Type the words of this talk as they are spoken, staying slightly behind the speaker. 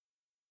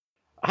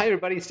Hi,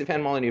 everybody.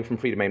 Stefan Molyneux from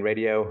Free Domain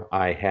Radio.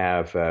 I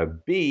have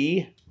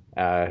B,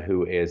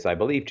 who is, I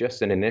believe,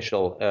 just an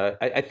initial.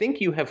 I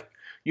think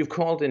you've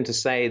called in to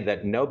say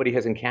that nobody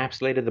has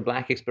encapsulated the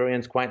Black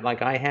experience quite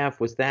like I have.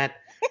 Was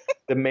that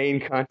the main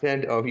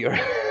content of your,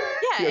 yeah,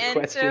 your and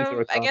questions? so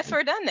or I guess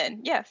we're done then.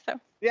 Yeah. So.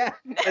 Yeah,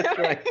 that's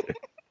right.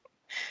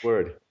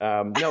 Word.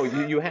 No,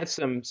 you had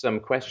some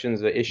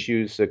questions,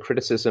 issues,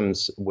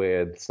 criticisms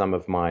with some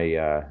of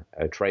my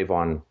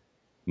Trayvon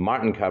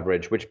Martin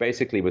coverage, which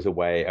basically was a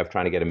way of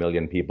trying to get 1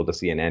 million people to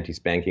see an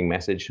anti-spanking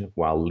message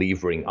while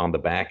levering on the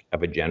back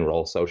of a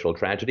general social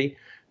tragedy.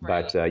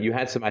 Right. But you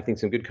had some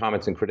good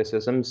comments and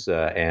criticisms,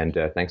 and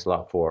thanks a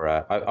lot for,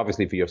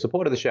 obviously, for your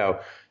support of the show,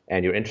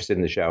 and you're interested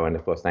in the show, and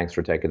of course, thanks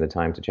for taking the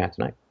time to chat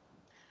tonight.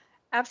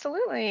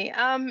 Absolutely.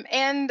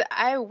 And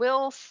I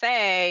will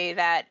say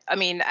that,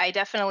 I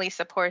definitely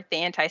support the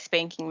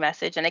anti-spanking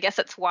message. And I guess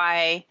that's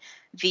why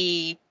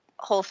the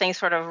whole thing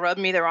sort of rubbed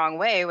me the wrong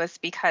way, was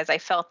because I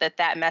felt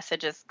that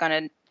message is going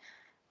to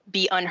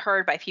be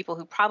unheard by people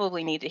who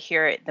probably need to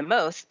hear it the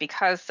most,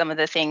 because some of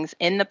the things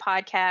in the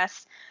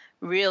podcast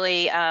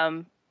really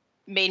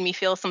made me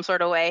feel some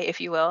sort of way,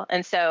 if you will.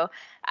 And so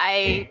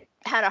I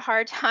had a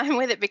hard time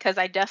with it, because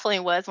I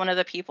definitely was one of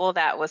the people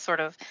that was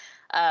sort of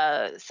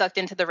sucked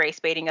into the race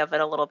baiting of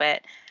it a little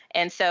bit.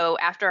 And so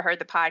after I heard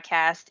the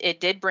podcast, it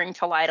did bring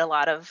to light a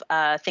lot of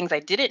things I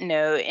didn't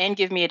know and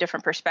give me a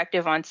different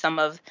perspective on some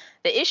of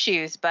the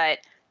issues. But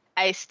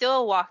I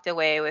still walked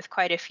away with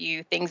quite a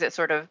few things that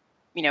sort of,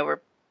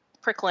 were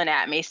prickling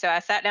at me. So I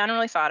sat down and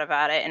really thought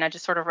about it, and I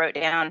just sort of wrote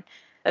down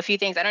a few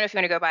things. I don't know if you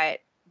want to go by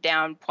it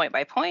down point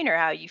by point, or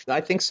how you feel.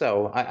 I think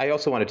so. I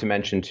also wanted to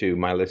mention to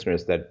my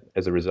listeners that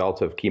as a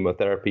result of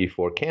chemotherapy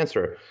for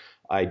cancer,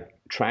 I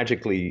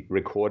tragically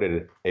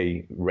recorded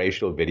a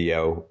racial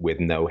video with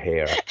no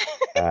hair.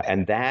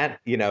 And that,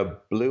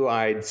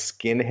 blue-eyed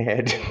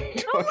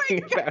skinhead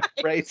talking about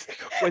race,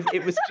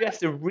 it was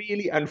just a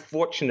really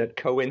unfortunate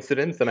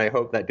coincidence. And I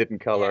hope that didn't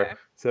color,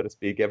 so to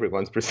speak,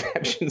 everyone's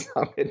perceptions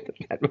of it.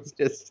 That was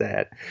just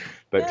sad,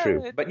 but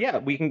true. But yeah,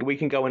 we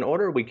can go in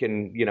order. We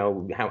can,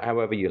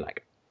 however you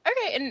like.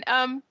 Okay.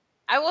 And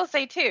I will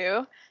say,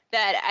 too,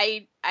 that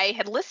I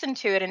had listened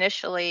to it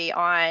initially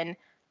on,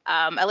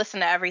 I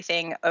listened to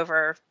everything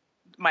over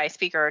my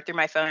speaker through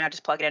my phone. I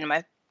just plug it into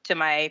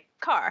my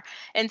car.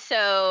 And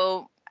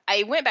so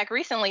I went back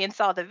recently and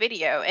saw the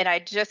video, and I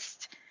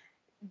just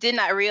did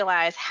not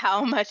realize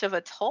how much of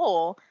a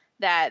toll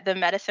that the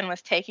medicine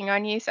was taking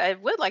on you. So I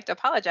would like to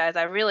apologize.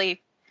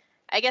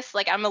 I guess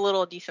I'm a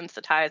little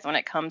desensitized when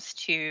it comes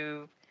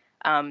to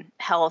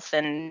health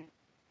and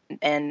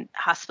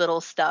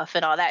hospital stuff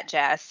and all that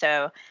jazz.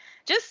 So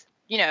just,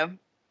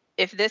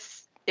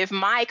 if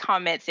my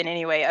comments in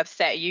any way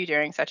upset you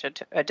during such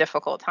a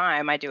difficult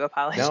time, I do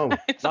apologize. No,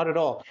 not at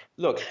all.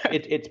 Look,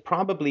 it's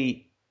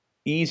probably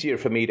easier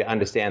for me to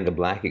understand the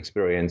Black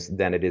experience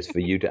than it is for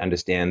you to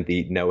understand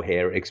the no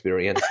hair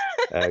experience,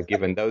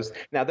 given those.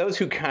 Now, those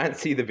who can't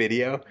see the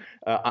video,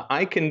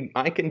 I can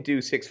do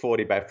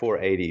 640 by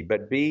 480,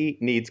 but B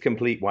needs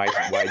complete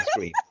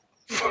widescreen.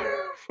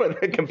 For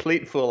the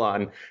complete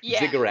full-on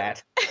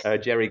ziggurat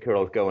Jerry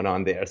curls going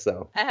on there.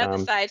 So I have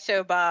the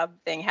sideshow Bob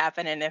thing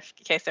happening, in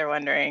case they're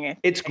wondering.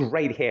 It's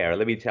great hair.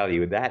 Let me tell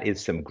you, that is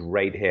some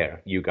great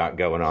hair you got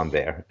going on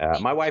there.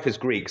 My wife is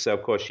Greek, so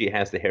of course she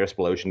has the hair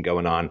explosion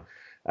going on.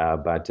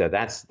 But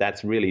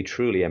that's really,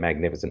 truly a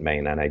magnificent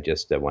mane, and I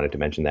just wanted to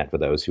mention that for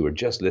those who are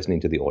just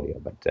listening to the audio.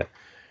 But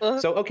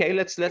so okay,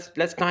 let's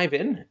dive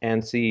in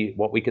and see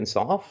what we can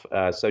solve.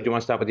 So do you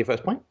want to start with your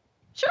first point?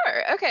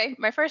 Sure. Okay.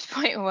 My first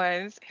point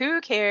was,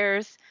 who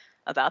cares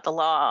about the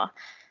law?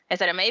 I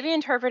said, I may be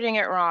interpreting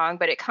it wrong,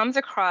 but it comes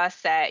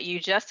across that you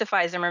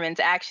justify Zimmerman's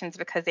actions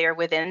because they are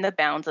within the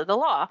bounds of the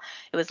law.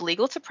 It was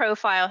legal to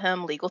profile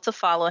him, legal to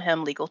follow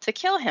him, legal to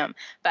kill him.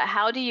 But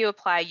how do you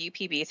apply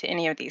UPB to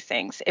any of these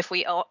things? If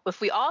we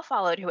all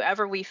followed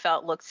whoever we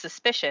felt looked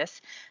suspicious,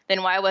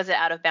 then why was it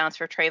out of bounds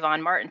for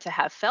Trayvon Martin to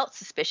have felt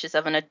suspicious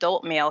of an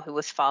adult male who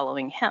was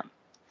following him?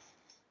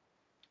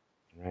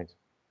 Right.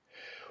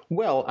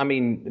 Well, I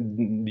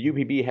mean,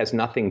 UPB has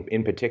nothing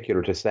in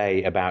particular to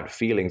say about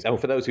feelings. Oh,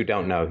 for those who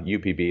don't know,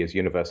 UPB is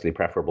universally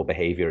preferable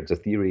behavior. It's a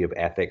theory of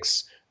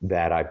ethics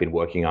that I've been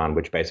working on,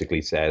 which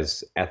basically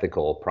says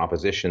ethical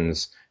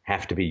propositions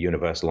have to be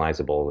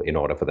universalizable in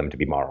order for them to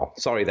be moral.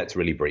 Sorry, that's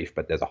really brief,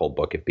 but there's a whole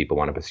book if people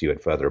want to pursue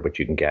it further, which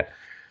you can get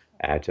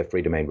at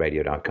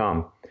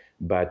freedomainradio.com.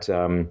 But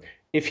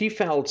if he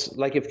felt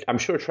I'm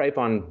sure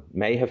Trayvon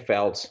may have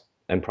felt,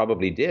 and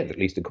probably did, at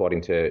least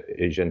according to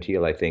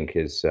Gentile, I think,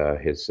 his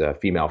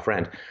female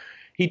friend,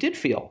 he did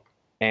feel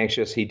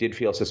anxious, he did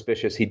feel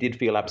suspicious, he did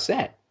feel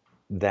upset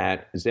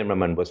that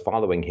Zimmerman was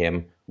following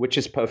him, which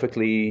is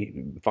perfectly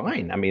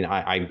fine. I mean,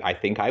 I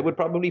think I would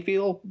probably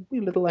feel a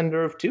little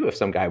unnerved too if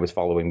some guy was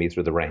following me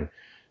through the rain.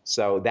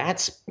 So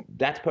that's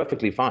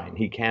perfectly fine.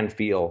 He can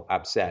feel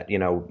upset.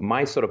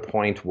 My sort of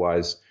point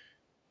was,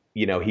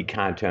 he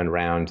can't turn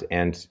around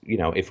and,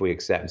 if we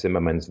accept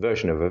Zimmerman's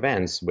version of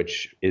events,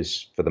 which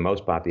is for the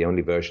most part the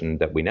only version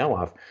that we know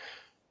of,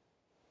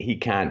 he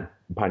can't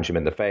punch him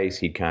in the face.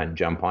 He can't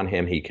jump on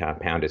him. He can't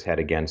pound his head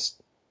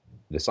against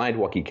the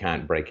sidewalk. He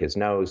can't break his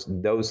nose.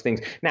 Those things.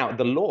 Now,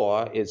 the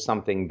law is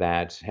something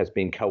that has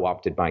been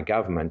co-opted by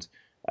government,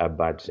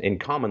 but in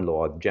common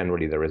law,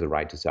 generally there is a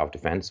right to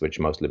self-defense, which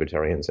most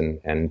libertarians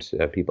and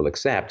people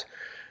accept.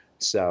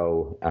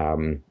 So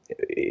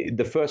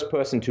the first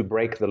person to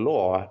break the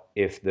law,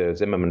 if the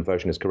Zimmerman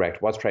version is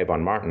correct, was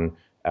Trayvon Martin.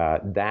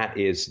 That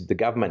is the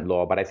government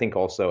law, but I think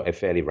also a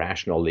fairly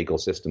rational legal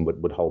system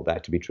would hold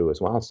that to be true as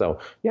well. So,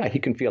 yeah, he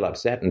can feel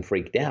upset and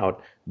freaked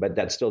out, but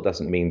that still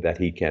doesn't mean that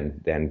he can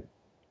then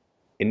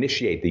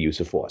initiate the use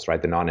of force,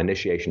 right? The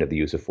non-initiation of the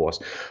use of force.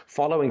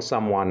 Following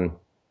someone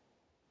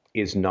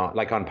is not,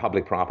 like on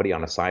public property,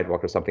 on a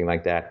sidewalk or something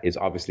like that, is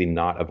obviously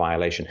not a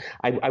violation.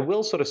 I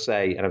will sort of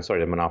say, and I'm sorry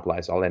to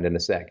monopolize, I'll end in a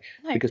sec,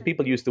 because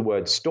people use the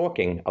word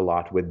stalking a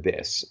lot with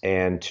this.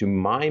 And to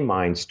my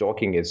mind,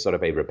 stalking is sort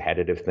of a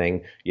repetitive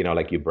thing. You know,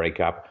 like you break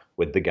up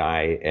with the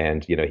guy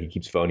and, you know, he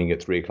keeps phoning you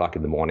at 3 o'clock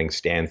in the morning,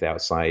 stands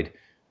outside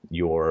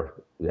your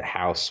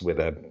house with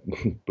a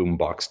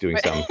boombox doing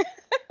some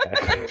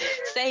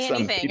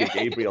some Peter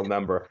Gabriel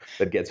number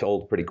that gets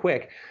old pretty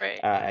quick,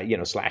 right. You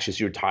know, slashes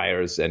your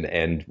tires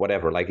and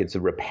whatever. Like, it's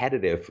a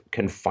repetitive,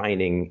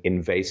 confining,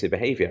 invasive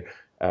behavior.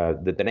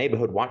 The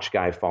neighborhood watch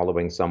guy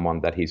following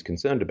someone that he's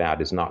concerned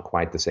about is not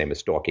quite the same as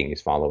stalking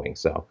he's following.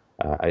 So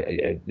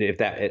I'm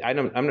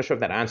not sure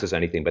if that answers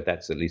anything, but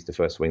that's at least the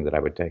first swing that I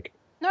would take.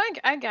 No,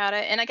 I got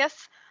it. And I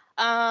guess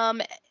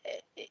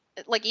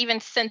like even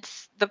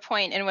since the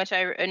point in which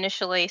I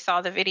initially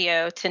saw the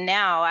video to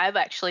now, I've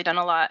actually done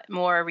a lot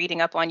more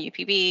reading up on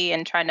UPB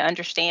and trying to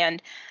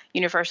understand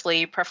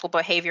universally preferable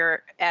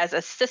behavior as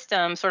a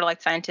system, sort of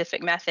like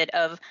scientific method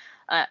of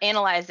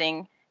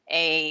analyzing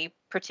a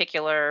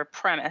particular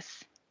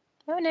premise.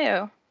 Oh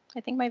no,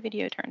 I think my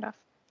video turned off.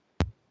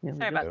 Yeah,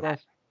 Sorry about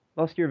that.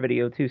 Lost your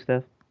video too,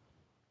 Steph.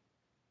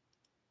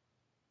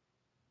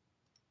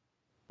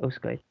 Oh,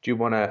 Skype. Do you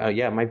want to?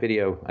 Yeah, my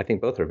video. I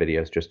think both our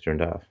videos just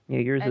turned off. Yeah,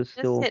 yours is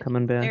still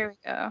coming back. There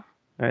we go.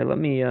 All right, let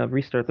me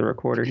restart the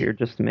recorder here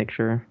just to make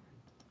sure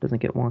it doesn't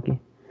get wonky.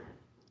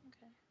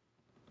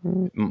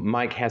 Okay.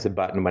 Mike has a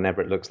button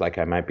whenever it looks like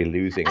I might be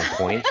losing a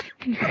point,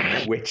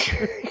 which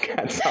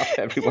cuts off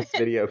everyone's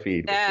video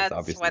feed. That's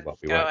which is obviously what's what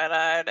we going want.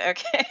 on.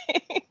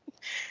 Okay.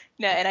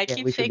 No, and I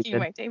keep shaking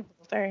my table.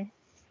 Sorry.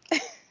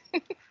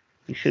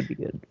 You should be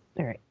good.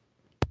 All right.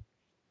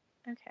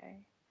 Okay.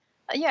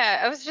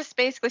 Yeah, I was just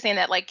basically saying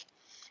that, like,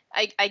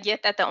 I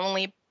get that the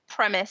only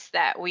premise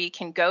that we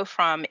can go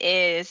from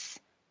is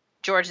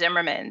George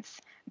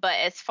Zimmerman's, but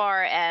as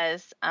far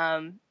as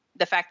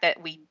the fact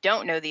that we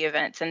don't know the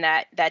events, and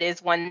that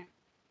is one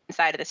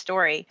side of the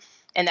story,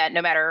 and that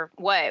no matter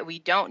what, we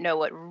don't know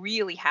what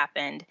really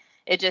happened,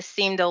 it just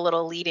seemed a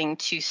little leading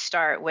to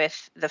start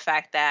with the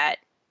fact that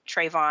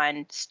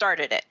Trayvon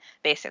started it,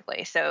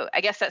 basically. So I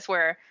guess that's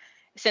where,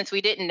 since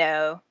we didn't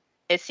know,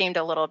 it seemed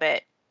a little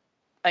bit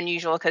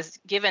unusual, because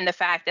given the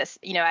fact that,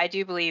 you know, I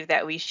do believe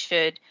that we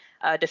should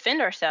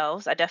defend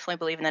ourselves. I definitely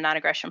believe in the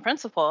non-aggression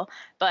principle,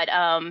 but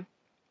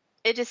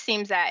it just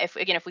seems that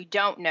if we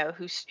don't know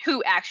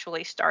who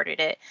actually started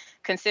it,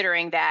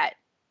 considering that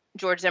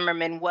George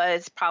Zimmerman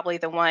was probably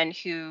the one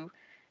who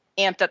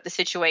amped up the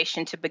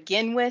situation to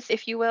begin with,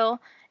 if you will,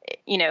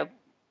 you know,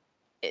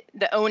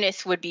 the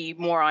onus would be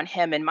more on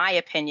him, in my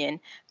opinion.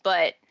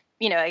 But,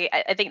 you know,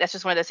 I think that's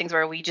just one of those things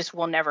where we just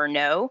will never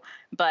know.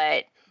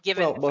 But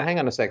well, hang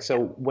on a sec.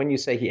 So when you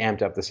say he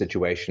amped up the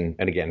situation,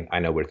 and again, I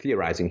know we're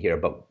theorizing here,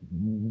 but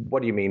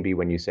what do you mean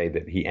when you say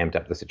that he amped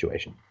up the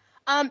situation?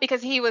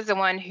 Because he was the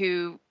one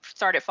who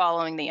started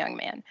following the young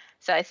man.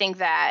 So I think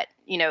that,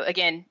 you know,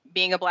 again,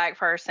 being a Black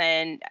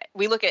person,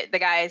 we look at the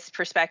guy's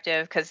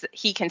perspective because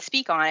he can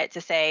speak on it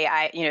to say,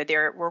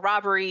 there were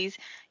robberies.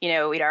 You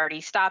know, we'd already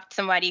stopped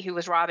somebody who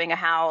was robbing a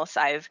house.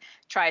 I've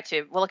tried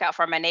to look out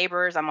for my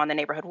neighbors. I'm on the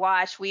neighborhood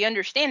watch. We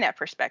understand that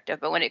perspective.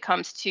 But when it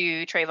comes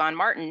to Trayvon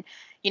Martin,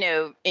 you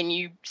know, and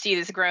you see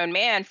this grown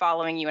man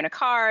following you in a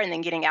car and then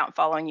getting out and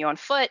following you on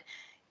foot,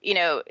 you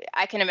know,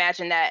 I can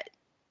imagine that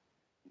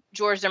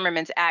George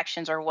Zimmerman's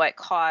actions are what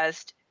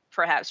caused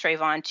perhaps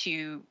Trayvon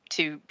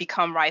to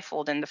become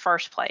rifled in the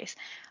first place.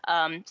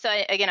 So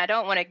again, I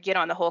don't want to get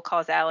on the whole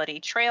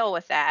causality trail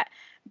with that,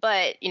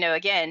 but, you know,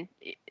 again,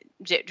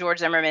 George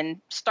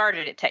Zimmerman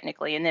started it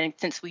technically. And then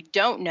since we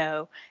don't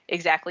know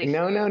exactly.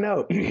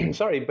 No.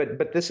 Sorry,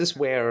 but this is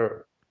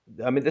where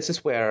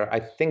I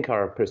think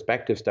our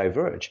perspectives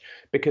diverge,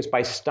 because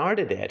by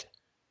started it,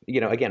 you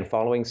know, again,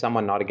 following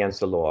someone not against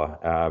the law.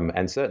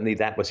 And certainly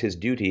that was his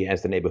duty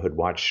as the neighborhood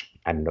watch,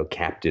 I don't know,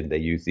 captain. They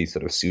use these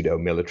sort of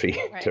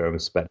pseudo-military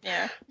terms, but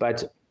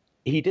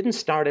he didn't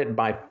start it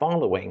by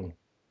following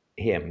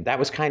him. That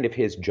was kind of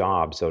his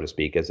job, so to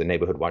speak, as a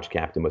neighborhood watch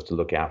captain, was to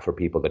look out for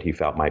people that he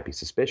felt might be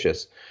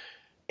suspicious.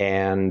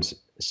 And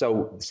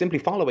so simply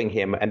following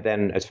him, and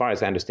then, as far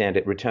as I understand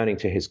it, returning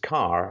to his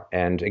car.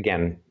 And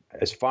again,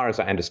 as far as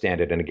I understand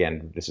it, and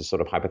again, this is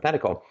sort of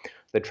hypothetical,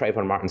 that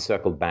Trayvon Martin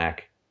circled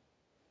back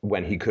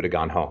when he could have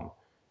gone home.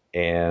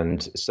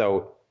 And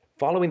so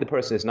following the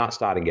person is not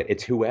starting it.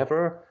 It's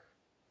whoever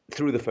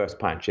threw the first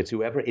punch. It's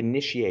whoever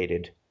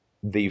initiated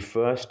the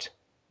first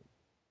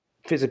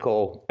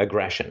physical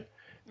aggression.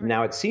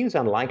 Now, it seems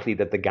unlikely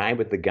that the guy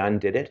with the gun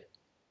did it.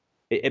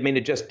 I mean,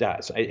 it just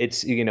does.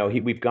 It's,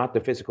 we've got the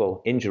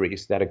physical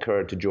injuries that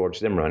occurred to George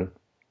Zimmerman,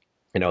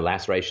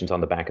 lacerations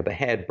on the back of the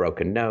head,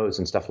 broken nose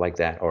and stuff like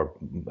that, or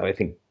I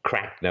think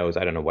cracked nose,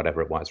 I don't know,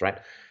 whatever it was, right?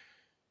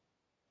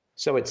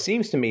 So it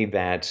seems to me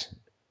that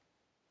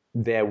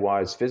there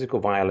was physical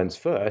violence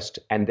first,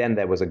 and then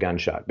there was a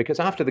gunshot. Because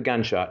after the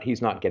gunshot,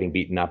 he's not getting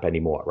beaten up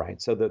anymore,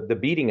 right? So the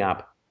beating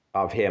up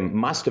of him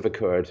must have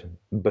occurred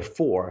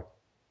before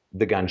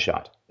the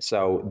gunshot.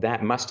 So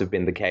that must have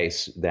been the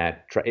case.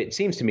 That it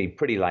seems to me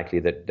pretty likely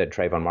that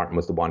Trayvon Martin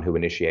was the one who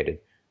initiated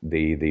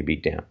the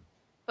beatdown.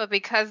 But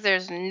because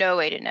there's no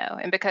way to know,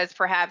 and because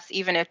perhaps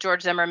even if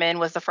George Zimmerman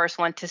was the first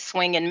one to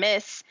swing and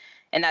miss,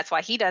 and that's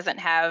why he doesn't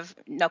have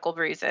knuckle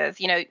bruises,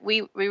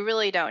 we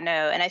really don't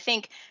know. And I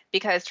think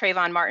because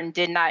Trayvon Martin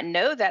did not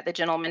know that the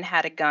gentleman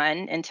had a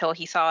gun until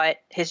he saw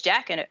his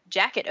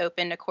jacket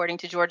open, according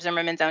to George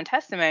Zimmerman's own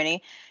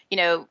testimony,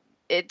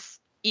 it's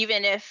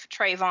even if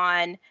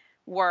Trayvon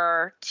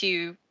were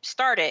to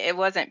start it, it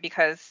wasn't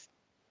because,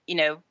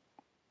 I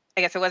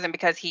guess it wasn't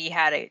because he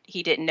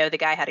didn't know the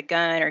guy had a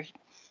gun, or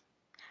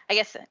I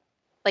guess,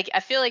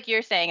 I feel like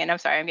you're saying, and I'm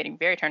sorry, I'm getting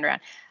very turned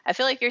around. I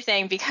feel like you're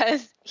saying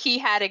because he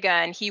had a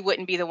gun, he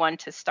wouldn't be the one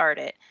to start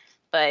it.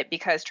 But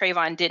because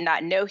Trayvon did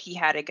not know he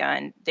had a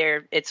gun,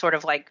 it's sort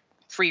of like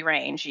free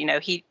range.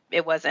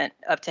 It wasn't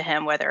up to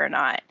him whether or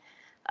not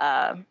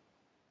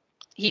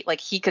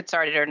he could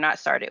start it or not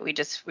start it.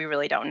 We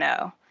really don't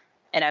know.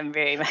 And I'm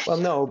very much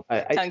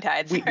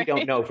tongue-tied. We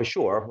don't know for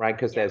sure, right?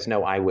 Because there's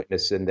no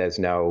eyewitness and there's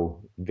no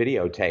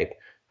videotape.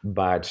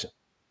 But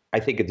I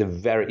think it's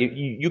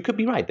you could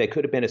be right. There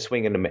could have been a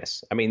swing and a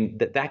miss. I mean,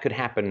 that could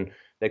happen.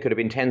 There could have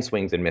been 10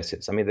 swings and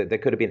misses. I mean, there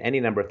could have been any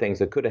number of things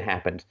that could have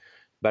happened.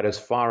 But as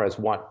far as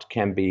what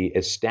can be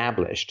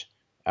established,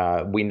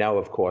 we know,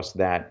 of course,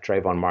 that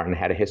Trayvon Martin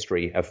had a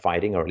history of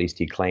fighting, or at least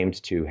he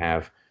claimed to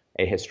have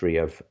a history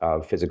of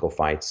physical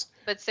fights.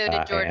 But so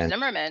did George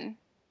Zimmerman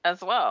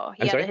as well.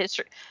 He had a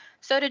history.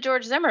 So did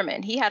George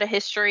Zimmerman. He had a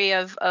history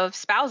of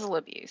spousal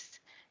abuse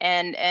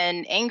and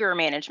anger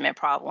management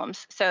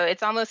problems. So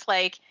it's almost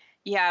like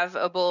you have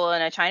a bull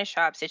in a china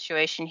shop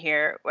situation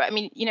here. I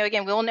mean,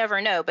 again, we'll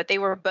never know, but they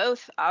were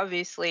both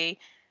obviously,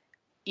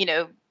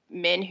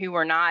 men who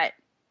were not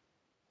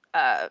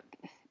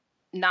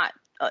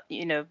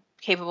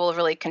capable of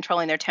really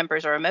controlling their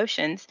tempers or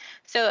emotions.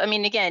 So, I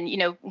mean, again,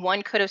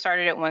 one could have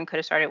started it, one could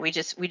have started it. We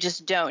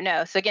just don't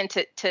know. So again,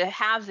 to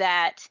have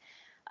that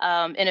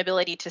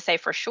inability to say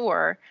for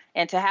sure,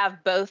 and to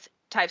have both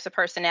types of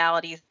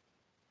personalities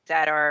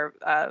that are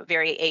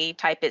very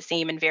A-type, it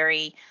seems, and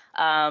very,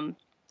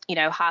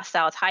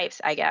 hostile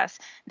types, I guess,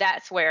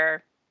 that's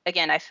where,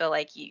 again, I feel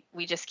like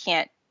we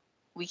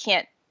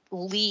can't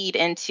lead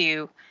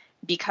into,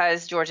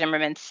 because George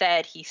Zimmerman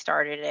said he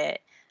started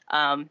it,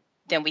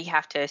 then we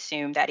have to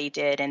assume that he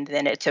did, and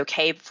then it's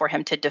okay for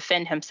him to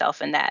defend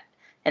himself in that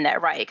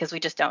right, because we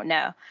just don't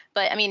know.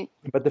 But I mean,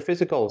 but the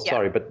physical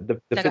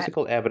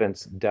physical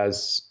evidence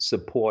does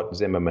support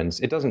Zimmerman's.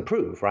 It doesn't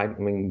prove, right? I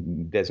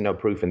mean, there's no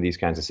proof in these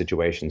kinds of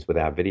situations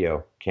without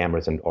video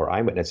cameras or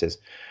eyewitnesses.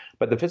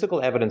 But the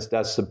physical evidence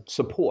does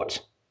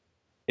support.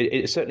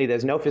 Certainly,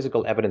 there's no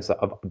physical evidence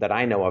that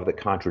I know of that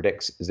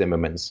contradicts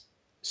Zimmerman's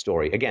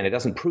story. Again, it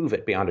doesn't prove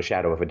it beyond a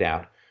shadow of a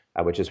doubt,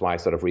 which is why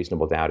sort of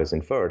reasonable doubt is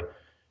inferred,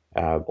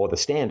 or the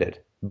standard.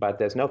 But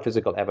there's no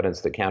physical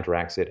evidence that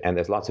counteracts it, and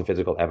there's lots of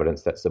physical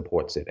evidence that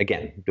supports it.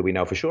 Again, do we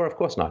know for sure? Of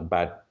course not.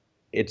 But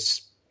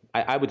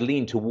I would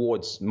lean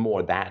towards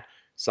more that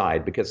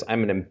side, because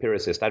I'm an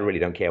empiricist. I really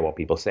don't care what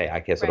people say. I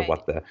care sort of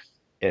what the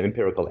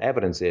empirical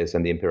evidence is,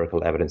 and the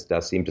empirical evidence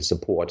does seem to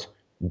support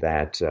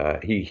that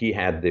he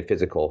had the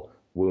physical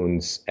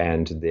wounds,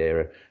 and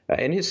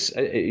his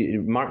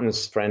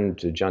Martin's friend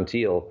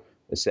Gentile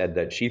said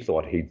that she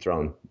thought he'd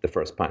thrown the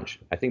first punch.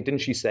 I think, didn't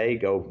she say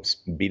go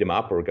beat him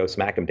up or go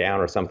smack him down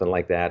or something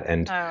like that?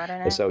 And I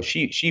don't know. So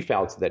she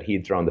felt that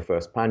he'd thrown the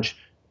first punch.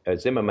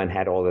 Zimmerman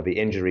had all of the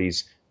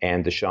injuries,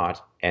 and the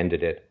shot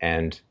ended it,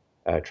 and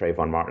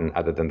Trayvon Martin,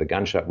 other than the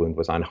gunshot wound,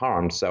 was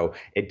unharmed. So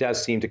it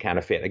does seem to kind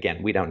of fit.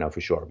 Again, we don't know for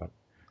sure, but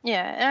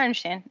yeah, I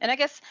understand. And I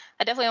guess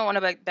I definitely don't want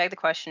to beg the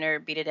question or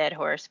beat a dead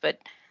horse, but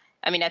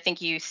I mean, I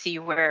think you see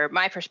where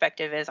my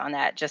perspective is on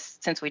that,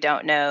 just since we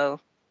don't know,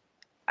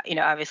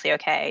 obviously,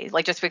 okay,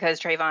 like just because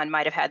Trayvon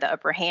might have had the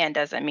upper hand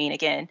doesn't mean,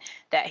 again,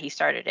 that he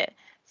started it.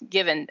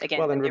 Given, again,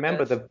 well, and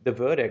remember the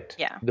verdict.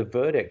 Yeah. The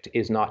verdict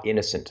is not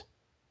innocent,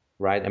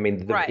 right? I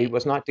mean, he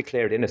was not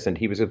declared innocent.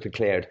 He was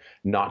declared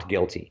not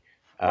guilty.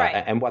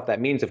 Right. And what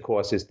that means, of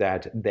course, is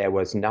that there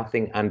was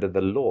nothing under the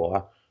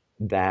law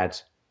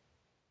that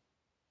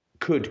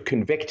could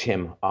convict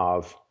him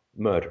of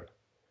murder.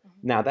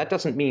 Mm-hmm. Now, that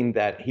doesn't mean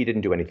that he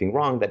didn't do anything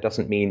wrong. That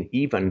doesn't mean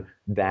even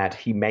that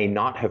he may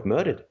not have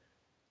murdered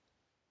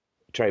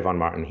Trayvon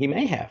Martin. He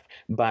may have,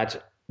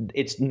 but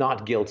it's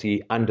not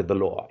guilty under the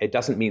law. It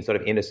doesn't mean sort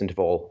of innocent of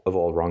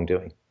all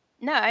wrongdoing.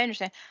 No, I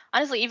understand.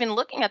 Honestly, even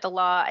looking at the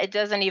law, it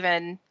doesn't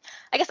even,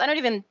 I guess I don't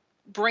even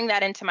bring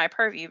that into my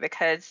purview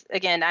because,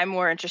 again, I'm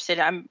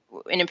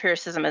in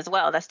empiricism as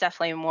well. That's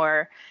definitely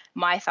more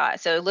my thought.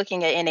 So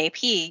looking at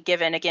NAP,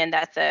 given, again,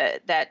 that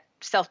that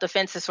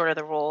self-defense is sort of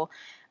the rule,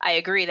 I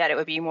agree that it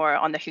would be more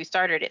on the who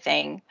started it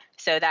thing.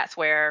 So that's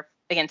where,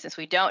 again, since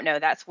we don't know,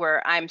 that's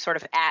where I'm sort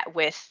of at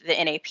with the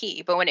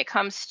NAP. But when it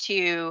comes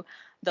to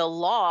the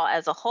law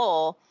as a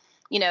whole,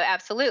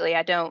 absolutely,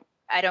 I don't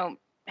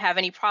have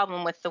any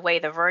problem with the way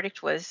the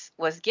verdict was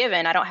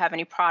given. I don't have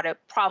any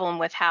problem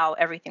with how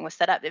everything was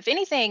set up. If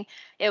anything,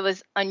 it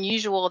was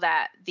unusual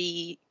that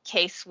the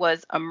case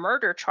was a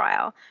murder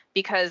trial,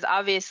 because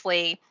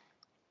obviously,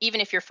 even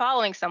if you're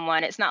following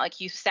someone, it's not like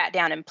you sat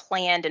down and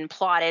planned and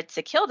plotted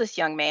to kill this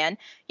young man.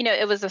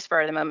 It was a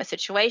spur of the moment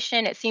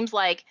situation. It seems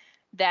like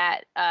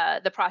that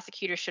the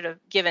prosecutor should have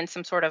given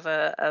some sort of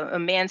a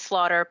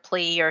manslaughter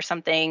plea or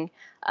something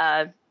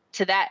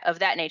to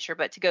that nature,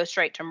 but to go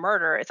straight to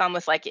murder, it's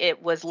almost like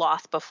it was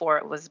lost before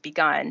it was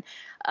begun.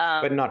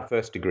 But not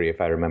first degree,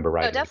 if I remember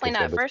right. No, definitely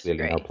not first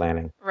degree. No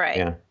planning. Right.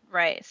 Yeah.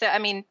 Right. So, I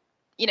mean,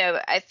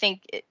 I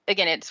think,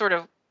 again, it sort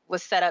of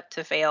was set up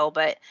to fail,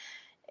 but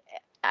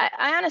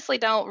I honestly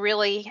don't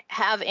really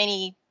have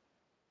any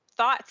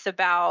thoughts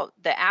about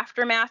the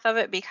aftermath of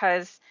it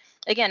because,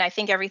 again, I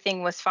think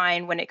everything was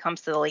fine when it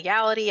comes to the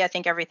legality. I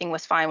think everything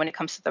was fine when it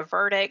comes to the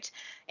verdict.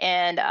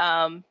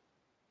 And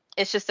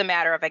it's just a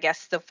matter of, I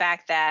guess, the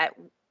fact that,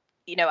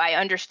 I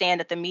understand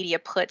that the media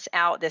puts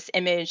out this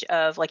image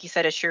of, like you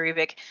said, a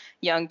cherubic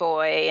young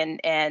boy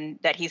and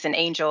that he's an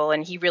angel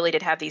and he really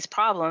did have these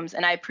problems.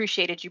 And I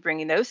appreciated you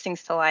bringing those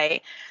things to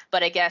light.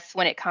 But I guess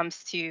when it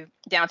comes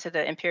down to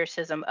the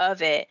empiricism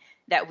of it,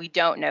 that we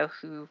don't know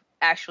who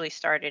actually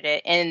started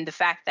it. And the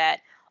fact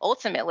that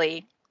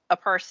ultimately a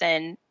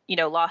person,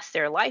 lost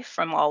their life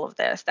from all of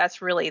this,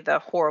 that's really the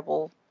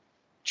horrible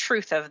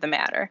truth of the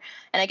matter.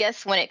 And I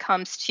guess when it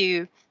comes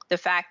to the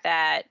fact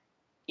that,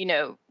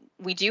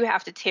 we do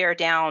have to tear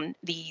down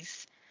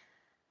these,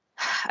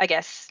 I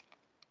guess,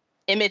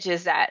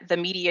 images that the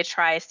media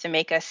tries to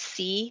make us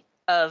see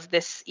of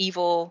this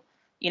evil,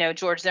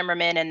 George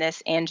Zimmerman and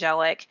this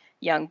angelic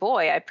young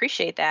boy. I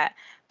appreciate that.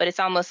 But it's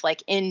almost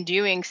like in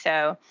doing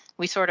so,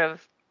 we sort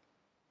of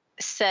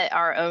set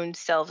our own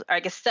selves, or I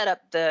guess set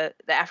up the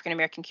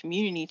African-American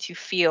community to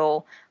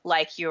feel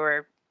like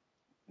you're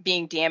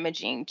being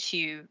damaging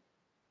to,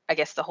 I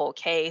guess, the whole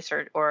case,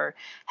 or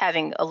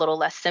having a little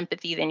less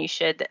sympathy than you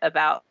should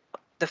about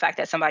the fact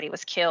that somebody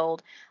was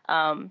killed.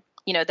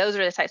 Those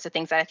are the types of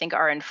things that I think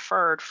are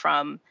inferred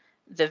from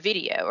the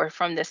video or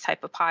from this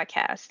type of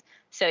podcast.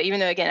 So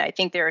even though, again, I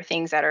think there are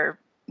things that are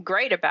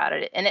great about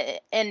it,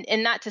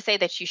 and not to say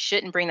that you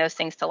shouldn't bring those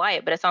things to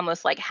light, but it's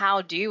almost like,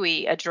 how do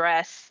we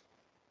address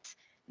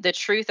the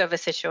truth of a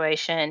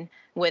situation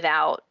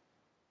without,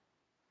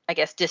 I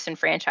guess,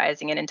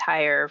 disenfranchising an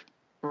entire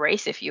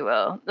race, if you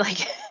will?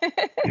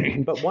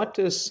 But what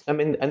does,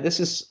 and this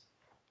is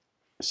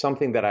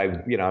something that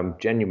I'm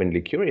genuinely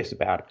curious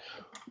about.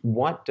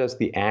 What does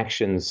the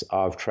actions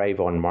of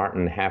Trayvon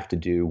Martin have to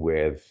do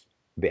with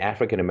the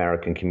African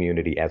American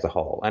community as a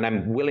whole? And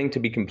I'm willing to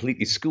be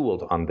completely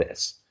schooled on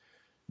this,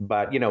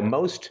 but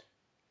most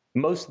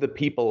of the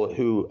people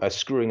who are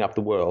screwing up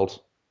the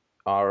world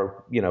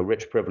are,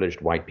 rich,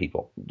 privileged white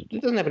people.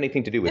 It doesn't have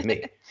anything to do with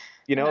me.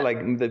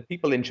 Like the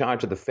people in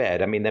charge of the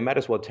Fed, they might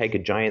as well take a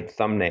giant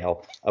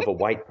thumbnail of a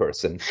white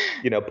person,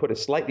 put a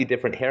slightly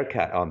different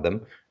haircut on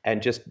them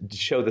and just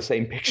show the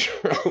same picture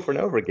over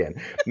and over again.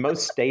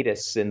 Most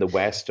statists in the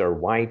West are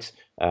white.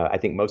 I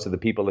think most of the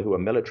people who are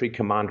military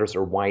commanders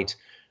are white.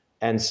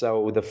 And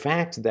so the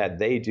fact that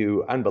they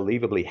do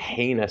unbelievably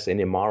heinous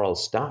and immoral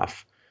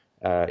stuff,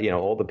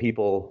 all the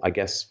people, I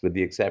guess, with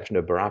the exception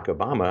of Barack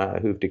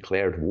Obama, who've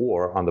declared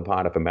war on the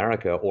part of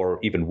America, or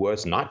even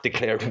worse, not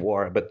declared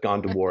war, but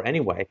gone to war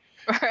anyway,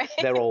 right.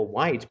 They're all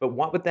white. But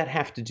what would that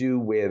have to do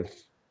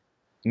with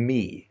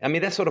me?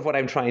 That's sort of what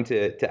I'm trying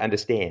to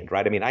understand,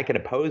 right? I can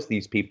oppose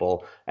these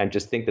people and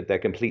just think that they're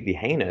completely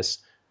heinous,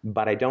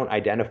 but I don't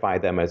identify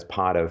them as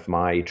part of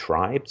my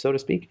tribe, so to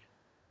speak.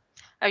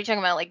 Are you talking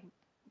about like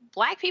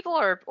Black people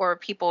or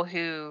people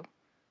who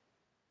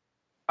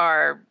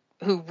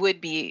would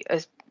be,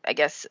 I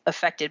guess,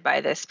 affected by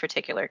this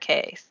particular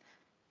case?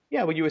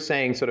 Yeah, well, you were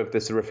saying sort of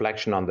this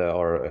reflection on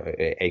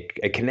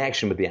a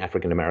connection with the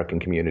African American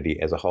community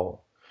as a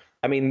whole.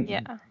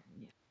 Yeah.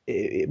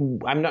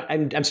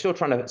 I'm still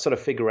trying to sort of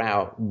figure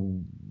out,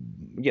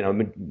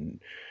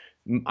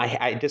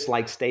 I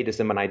dislike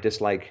statism and I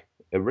dislike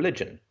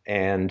religion.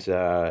 And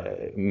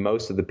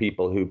most of the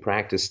people who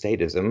practice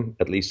statism,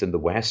 at least in the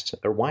West,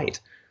 are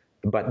white.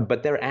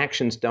 But their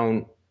actions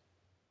don't,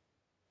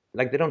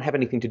 they don't have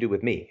anything to do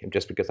with me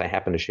just because I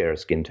happen to share a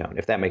skin tone,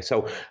 if that makes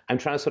so. I'm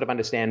trying to sort of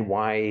understand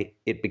why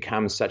it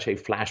becomes such a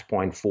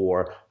flashpoint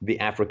for the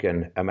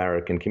African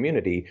American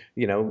community.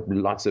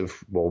 Lots of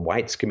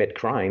whites commit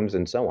crimes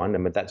and so on.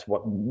 That's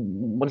what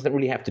does that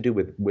really have to do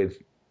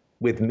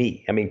with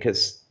me?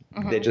 Because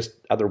they're just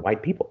other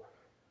white people.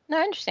 No,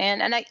 I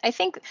understand. And I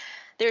think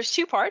there's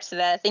two parts to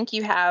that. I think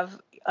you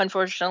have,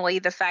 unfortunately,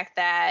 the fact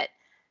that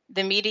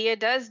the media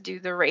does do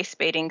the race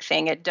baiting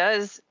thing. It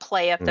does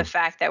play up the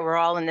fact that we're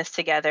all in this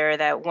together,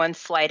 that one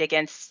slight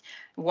against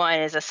one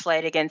is a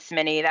slight against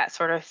many, that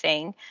sort of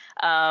thing.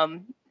 I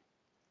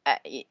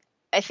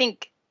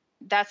think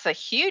that's a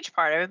huge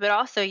part of it, but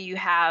also you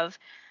have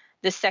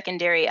the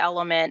secondary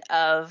element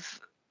of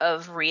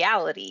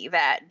reality,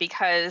 that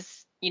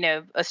because,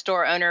 a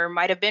store owner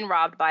might have been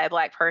robbed by a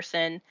Black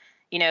person,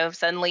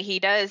 suddenly he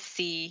does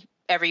see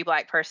every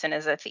Black person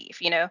as a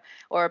thief,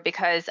 or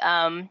because,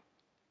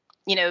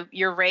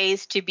 you're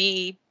raised to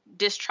be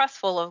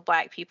distrustful of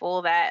Black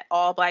people, that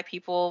all Black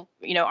people,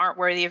 aren't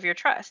worthy of your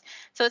trust.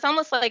 So it's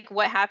almost like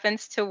what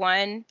happens to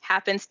one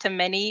happens to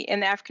many in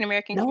the African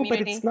American community. No,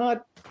 but it's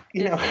not,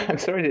 I'm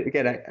sorry to,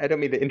 again, I don't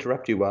mean to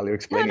interrupt you while you're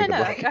explaining the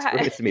Black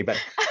experience to me, but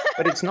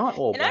it's not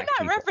all and Black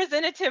I'm not people.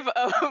 representative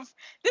of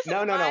this.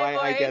 No,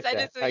 I get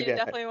that. I get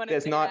that.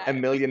 There's not a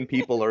million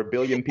people or a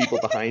billion people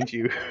behind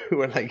you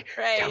who are like,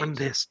 tell him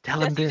this,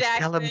 tell him this,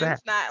 tell him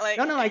that. Not like...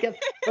 No, I get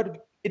it.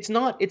 But it's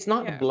not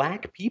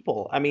Black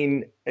people. I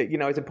mean,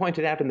 as I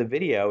pointed out in the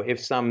video,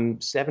 if some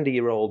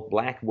 70-year-old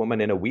Black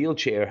woman in a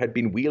wheelchair had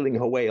been wheeling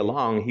her way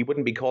along, he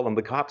wouldn't be calling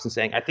the cops and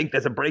saying, I think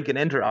there's a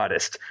break-and-enter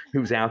artist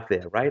who's out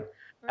there, right?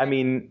 I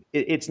mean,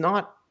 it's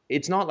not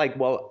like,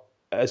 well,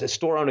 as a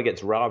store owner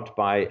gets robbed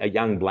by a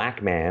young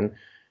Black man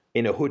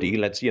in a hoodie,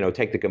 let's,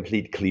 take the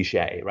complete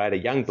cliche, right? A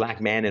young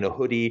Black man in a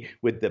hoodie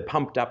with the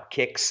pumped up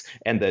kicks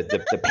and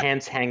the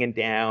pants hanging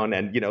down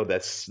and,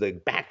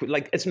 the back,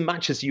 like as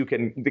much as you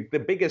can, the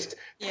biggest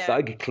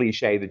thug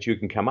cliche that you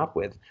can come up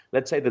with.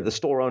 Let's say that the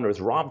store owner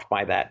is robbed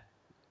by that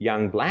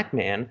young Black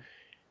man.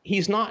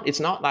 It's not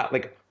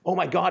like, oh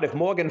my God, if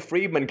Morgan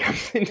Freeman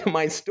comes into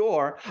my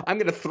store, I'm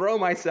going to throw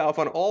myself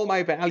on all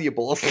my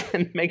valuables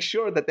and make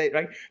sure that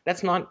right?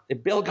 That's not,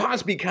 if Bill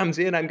Cosby comes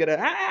in, I'm going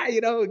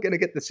to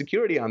get the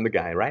security on the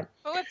guy, right?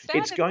 Well,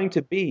 it's going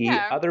to be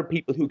other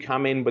people who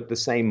come in with the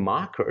same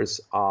markers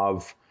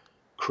of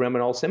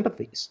criminal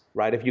sympathies,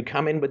 right? If you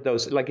come in with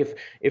those, like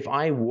if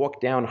I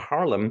walk down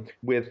Harlem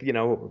with,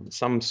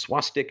 some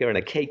swastika and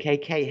a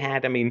KKK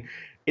hat, I mean,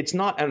 it's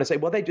not, and I say,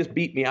 well, they just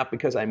beat me up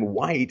because I'm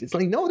white. It's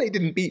like, no, they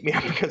didn't beat me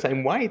up because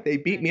I'm white. They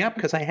beat me up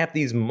because I have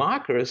these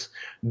markers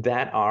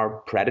that are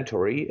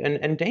predatory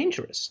and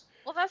dangerous.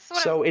 Well, that's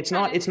what so it's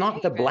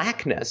not the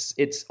Blackness.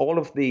 It's all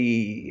of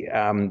the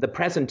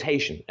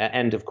presentation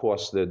and, of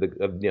course,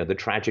 the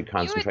tragic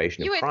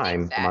concentration of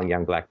crime among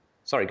young Black.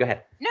 Sorry, go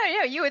ahead. No,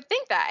 you would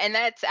think that, and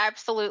that's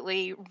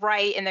absolutely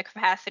right in the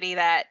capacity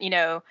that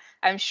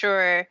I'm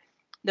sure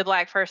the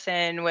Black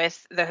person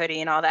with the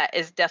hoodie and all that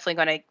is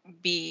definitely going to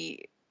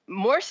be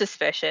more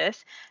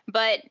suspicious.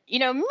 But,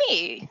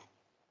 me,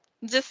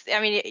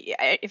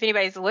 if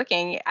anybody's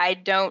looking, I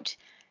don't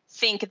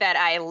think that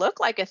I look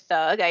like a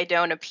thug. I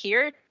don't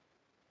appear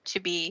to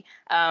be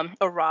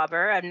a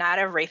robber. I'm not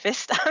a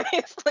rapist,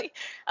 obviously.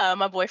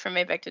 My boyfriend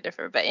may beg to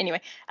differ. But anyway,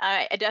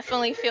 I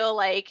definitely feel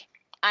like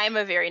I'm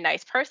a very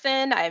nice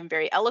person. I'm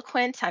very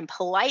eloquent. I'm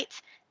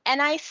polite.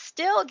 And I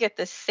still get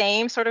the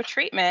same sort of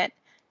treatment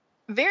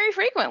very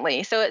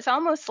frequently. So it's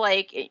almost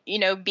like,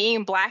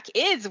 being Black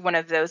is one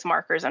of those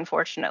markers,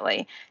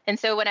 unfortunately. And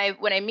so what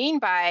I mean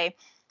by,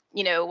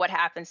 what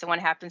happens to one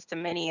happens to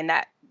many,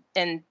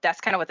 and that's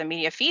kind of what the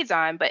media feeds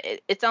on. But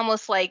it's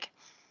almost like,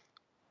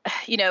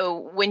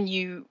 when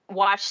you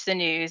watch the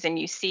news and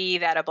you see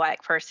that a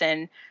Black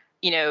person,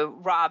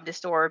 robbed a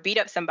store or beat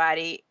up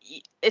somebody,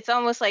 it's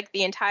almost like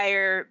the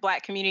entire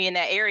Black community in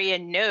that area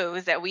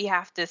knows that we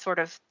have to sort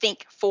of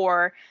think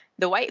for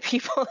the white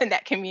people in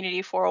that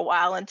community for a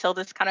while until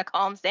this kind of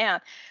calms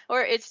down.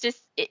 Or it's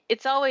just,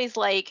 it's always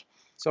like...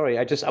 Sorry,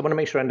 I want to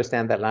make sure I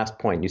understand that last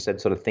point. You said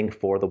sort of think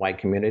for the white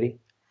community?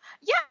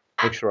 Yeah.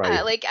 Make sure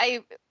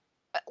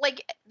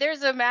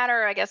there's a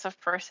matter, I guess, of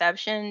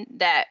perception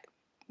that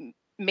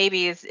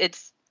maybe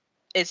it's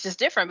just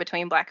different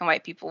between Black and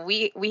white people.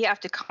 We have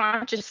to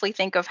consciously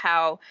think of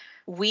how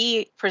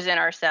we present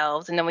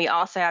ourselves, and then we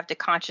also have to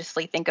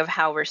consciously think of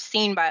how we're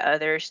seen by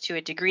others to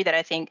a degree that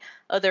I think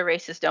other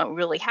races don't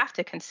really have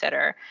to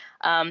consider.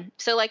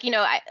 So,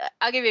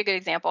 I'll give you a good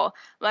example.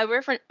 My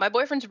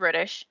boyfriend's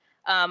British,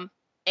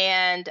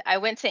 and I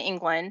went to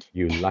England.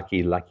 You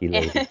lucky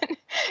lady.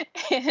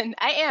 And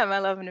I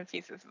love him to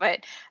pieces.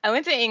 But I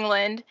went to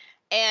England,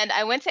 and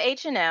I went to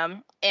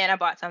H&M, and I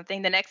bought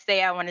something. The next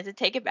day, I wanted to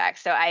take it back,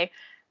 so I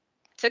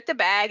took the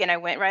bag and I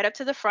went right up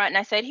to the front and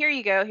I said, here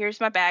you go.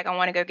 Here's my bag. I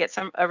want to go get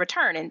a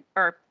return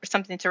or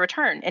something to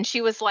return. And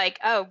she was like,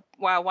 oh,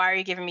 wow, why are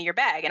you giving me your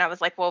bag? And I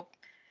was like, well,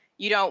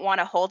 you don't want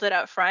to hold it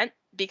up front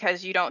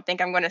because you don't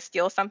think I'm going to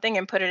steal something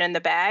and put it in the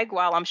bag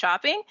while I'm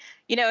shopping,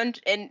 and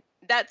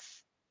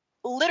that's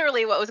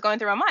literally what was going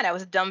through my mind. I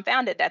was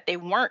dumbfounded that they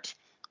weren't,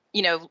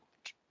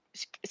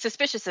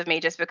 suspicious of me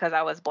just because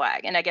I was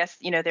Black. And I guess,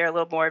 they're a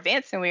little more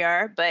advanced than we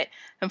are. But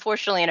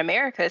unfortunately in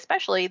America,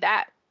 especially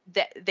that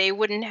they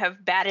wouldn't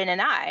have batted an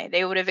eye.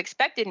 They would have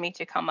expected me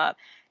to come up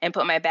and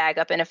put my bag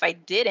up. And if I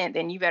didn't,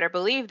 then you better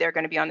believe they're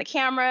going to be on the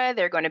camera.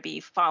 They're going to be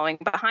following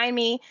behind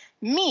me.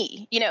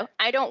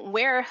 I don't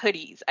wear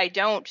hoodies. I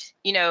don't,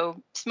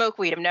 smoke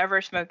weed. I've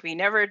never smoked weed,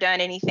 never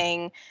done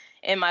anything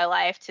in my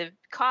life to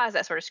cause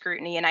that sort of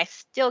scrutiny, and I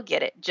still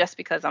get it just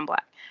because I'm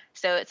Black.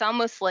 So it's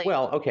almost like,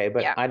 well, okay,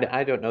 but yeah.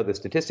 I don't know the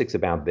statistics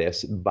about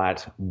this,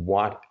 but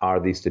what are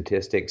the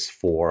statistics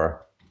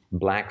for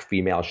Black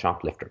female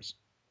shoplifters?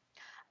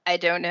 I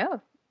don't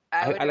know.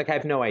 I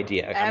have no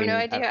idea. I have no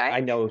idea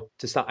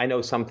I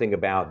know something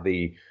about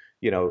the,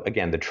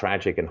 again, the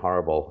tragic and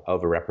horrible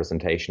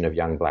overrepresentation of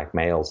young Black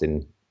males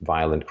in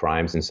violent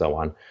crimes and so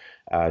on.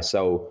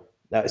 So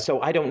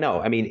I don't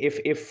know. I mean,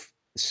 if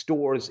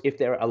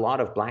there are a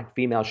lot of Black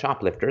female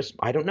shoplifters,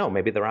 I don't know.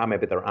 Maybe there are,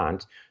 maybe there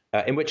aren't.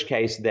 In which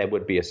case, there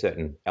would be a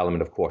certain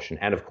element of caution.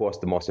 And of course,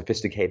 the more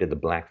sophisticated the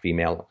Black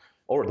female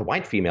or the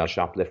white female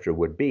shoplifter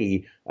would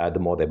be, the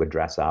more they would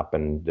dress up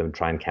and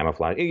try and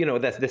camouflage,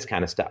 that's this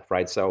kind of stuff,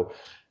 right? So,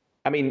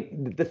 I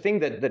mean, the thing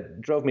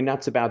that drove me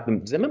nuts about the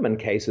Zimmerman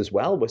case as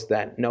well was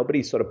that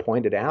nobody sort of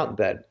pointed out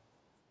that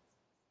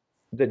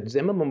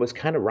Zimmerman was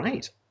kind of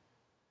right,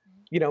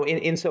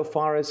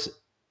 insofar as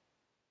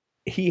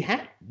he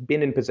had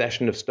been in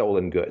possession of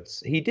stolen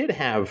goods. He did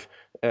have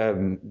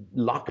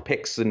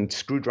lockpicks and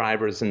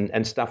screwdrivers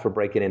and stuff for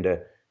breaking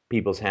into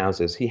people's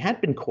houses. He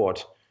had been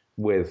caught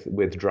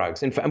with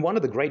drugs. In fact, one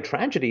of the great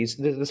tragedies,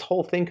 this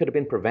whole thing could have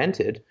been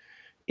prevented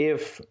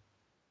if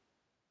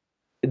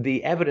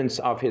the evidence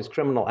of his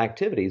criminal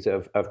activities,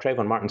 of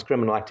Trayvon Martin's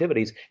criminal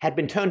activities, had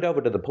been turned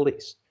over to the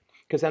police.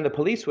 Because then the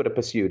police would have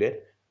pursued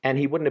it, and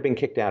he wouldn't have been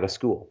kicked out of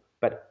school.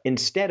 But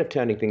instead of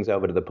turning things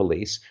over to the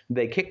police,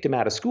 they kicked him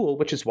out of school,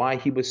 which is why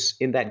he was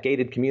in that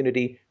gated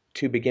community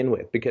to begin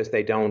with, because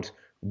they don't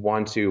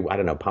want to,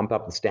 pump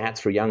up the stats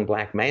for young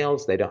Black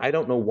males. I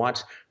don't know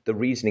what the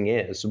reasoning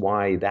is,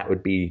 why that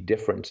would be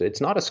different.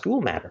 It's not a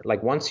school matter.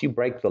 Like, once you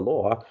break the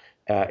law,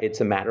 it's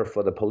a matter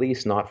for the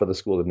police, not for the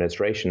school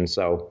administration.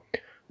 So,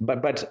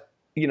 but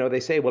they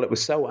say, well, it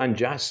was so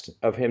unjust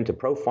of him to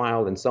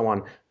profile and so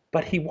on.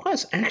 But he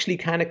was actually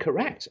kind of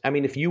correct. I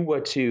mean, if you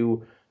were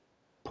to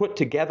put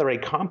together a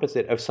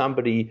composite of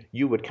somebody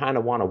you would kind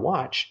of want to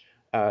watch,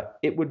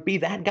 it would be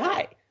that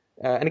guy.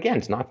 And again,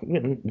 it's not,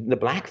 the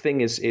Black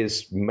thing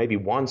is maybe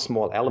one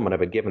small element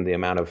of it, given the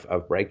amount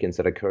of break-ins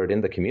that occurred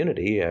in the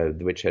community,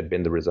 which had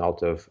been the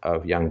result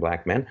of young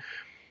Black men.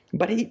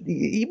 But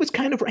he was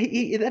kind of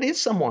right. That is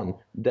someone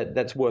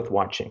that's worth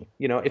watching.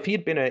 If he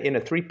had been in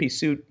a three-piece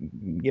suit,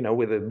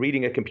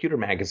 reading a computer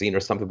magazine or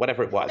something,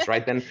 whatever it was,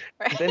 right? Then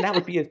Right. then that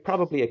would be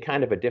probably a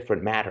kind of a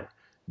different matter.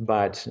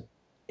 But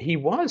he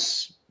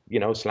was,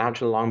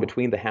 slouching along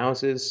between the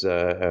houses,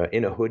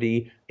 in a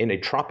hoodie, in a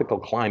tropical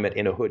climate,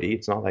 in a hoodie.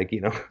 It's not like,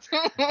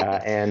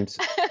 and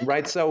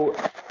right. So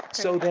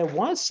there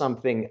was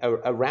something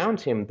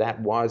around him that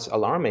was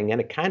alarming, and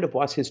it kind of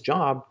was his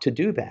job to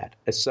do that.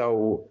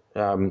 So,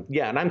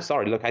 and I'm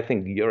sorry. Look, I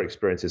think your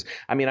experiences,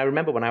 I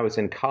remember when I was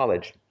in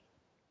college,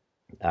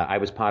 I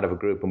was part of a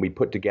group and we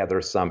put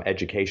together some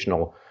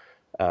educational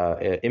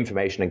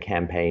information and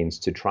campaigns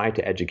to try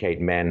to educate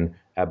men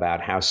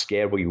about how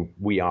scared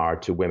we are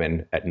to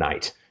women at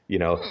night.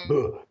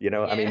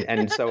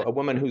 And so a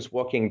woman who's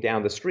walking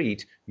down the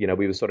street,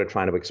 we were sort of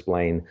trying to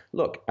explain,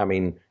 look,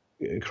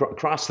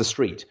 cross the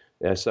street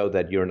so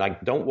that you're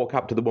like, don't walk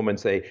up to the woman and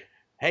say,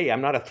 hey,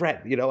 I'm not a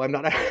threat. I'm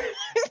not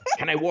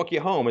can I walk you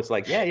home? It's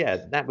like, yeah,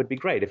 that would be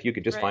great. If you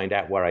could just find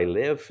out where I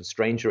live,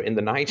 stranger in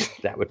the night,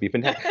 that would be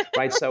fantastic.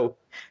 Right. So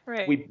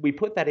we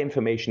put that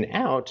information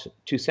out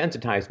to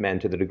sensitize men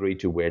to the degree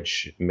to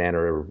which men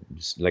are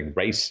like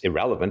race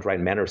irrelevant, right?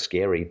 Men are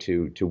scary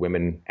to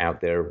women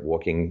out there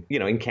walking,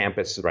 in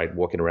campus, right?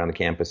 Walking around the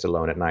campus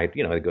alone at night,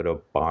 they go to a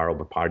bar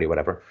or a party or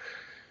whatever.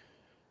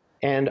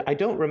 And I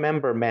don't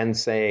remember men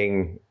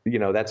saying,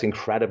 that's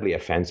incredibly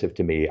offensive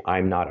to me.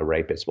 I'm not a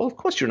rapist. Well, of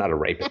course you're not a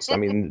rapist.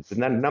 The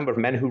number of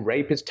men who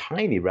rape is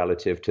tiny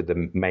relative to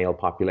the male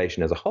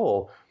population as a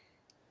whole.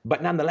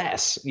 But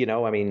nonetheless,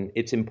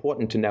 it's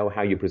important to know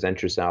how you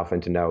present yourself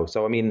and to know.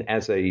 So,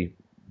 as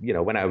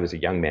when I was a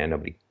young man,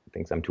 nobody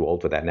thinks I'm too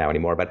old for that now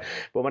anymore. But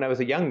when I was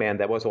a young man,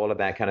 there was all of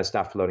that kind of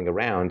stuff floating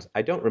around.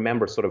 I don't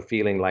remember sort of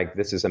feeling like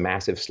this is a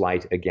massive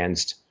slight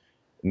against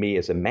me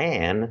as a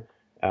man.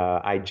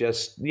 I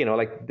just,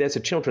 there's a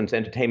children's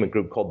entertainment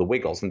group called the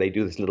Wiggles, and they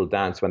do this little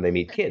dance when they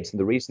meet kids. And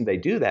the reason they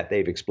do that,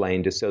 they've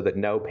explained, is so that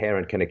no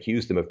parent can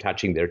accuse them of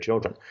touching their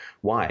children.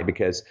 Why?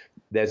 Because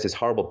there's this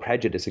horrible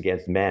prejudice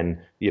against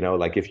men,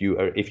 like if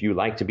you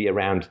like to be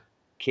around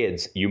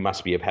kids, you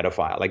must be a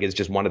pedophile. Like, it's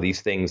just one of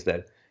these things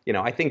that,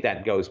 I think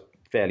that goes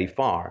fairly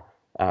far,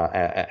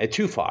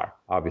 too far,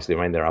 obviously.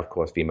 There are, of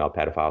course, female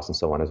pedophiles and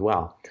so on as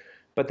well.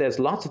 But there's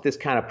lots of this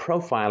kind of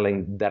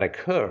profiling that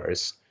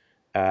occurs.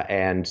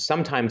 And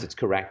sometimes it's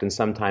correct and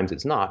sometimes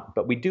it's not.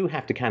 But we do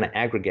have to kind of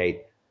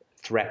aggregate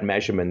threat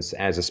measurements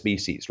as a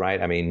species, right?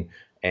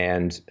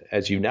 And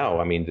as you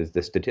know,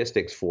 the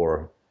statistics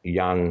for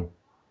young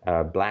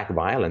Black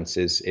violence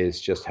is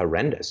just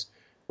horrendous,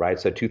 right?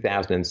 So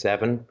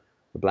 2007,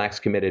 the Blacks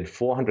committed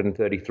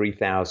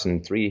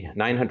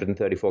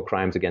 433,934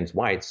 crimes against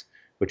whites,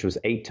 which was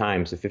 8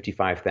 times the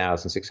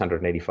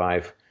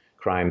 55,685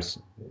 crimes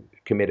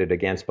committed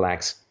against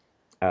Blacks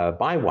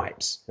by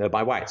whites.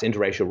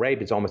 Interracial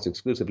rape is almost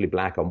exclusively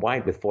black on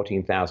white, with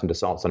 14,000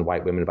 assaults on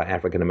white women by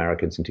African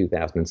Americans in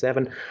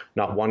 2007.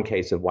 Not one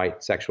case of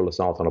white sexual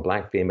assault on a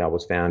black female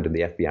was found in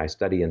the FBI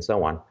study, and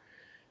so on.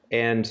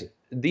 And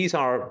these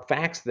are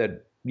facts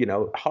that,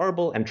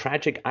 horrible and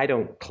tragic. I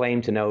don't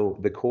claim to know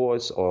the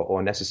cause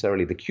or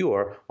necessarily the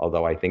cure,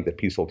 although I think that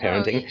peaceful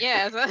parenting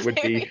would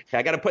be,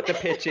 I got to put the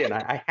pitch in.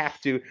 I have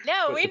to.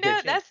 No, we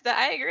know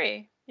I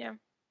agree. Yeah.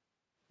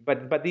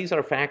 But these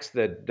are facts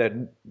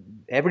that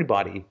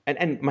everybody,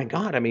 and my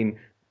God, I mean,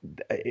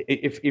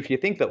 if you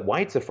think that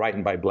whites are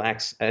frightened by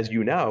blacks, as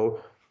you know,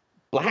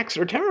 blacks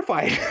are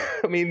terrified.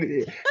 I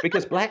mean,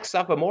 because blacks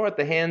suffer more at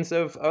the hands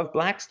of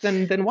blacks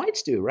than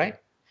whites do, right?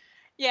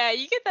 Yeah,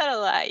 you get that a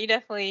lot. You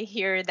definitely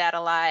hear that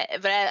a lot.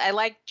 But I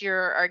liked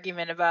your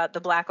argument about the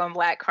black on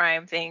black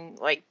crime thing.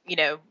 Like,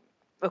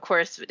 of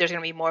course, there's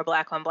going to be more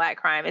black on black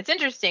crime. It's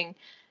interesting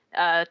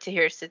to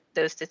hear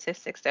those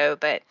statistics, though.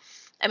 But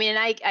I mean,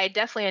 I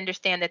definitely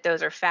understand that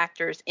those are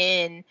factors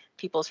in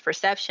people's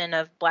perception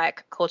of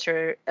black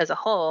culture as a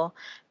whole.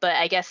 But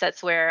I guess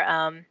that's where,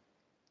 I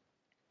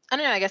don't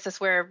know, I guess that's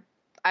where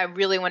I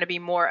really want to be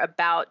more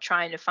about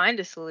trying to find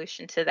a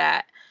solution to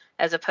that,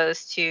 as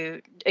opposed to,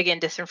 again,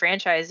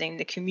 disenfranchising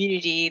the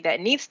community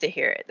that needs to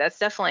hear it. That's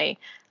definitely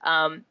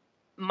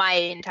my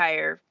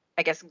entire,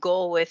 I guess,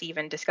 goal with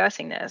even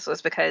discussing this,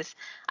 was because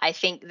I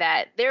think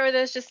that there are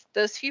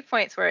those few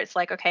points where it's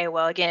like, okay,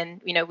 well,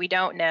 again, we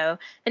don't know.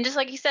 And just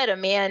like you said, a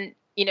man,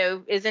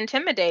 is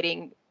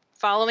intimidating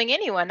following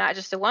anyone, not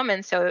just a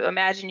woman. So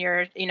imagine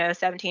you're, a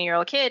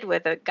 17-year-old kid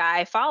with a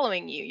guy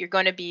following you. You're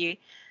going to be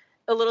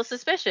a little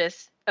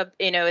suspicious of,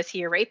 is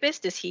he a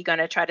rapist? Is he going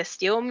to try to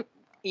steal me?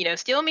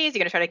 Is he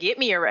going to try to get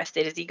me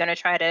arrested? Is he going to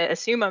try to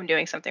assume I'm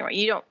doing something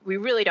wrong? We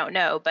really don't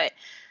know. But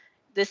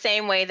the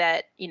same way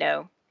that,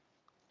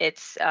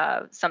 it's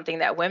something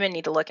that women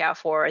need to look out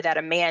for, that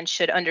a man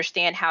should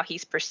understand how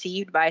he's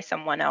perceived by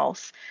someone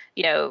else.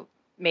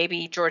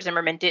 Maybe George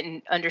Zimmerman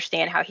didn't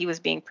understand how he was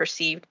being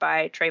perceived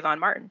by Trayvon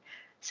Martin.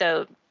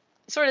 So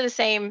sort of the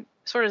same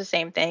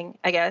thing,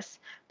 I guess.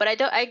 But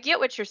I get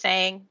what you're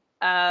saying.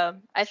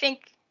 I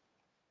think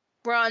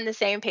we're on the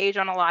same page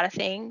on a lot of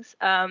things.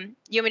 You want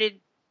me to?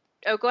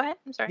 Oh, go ahead.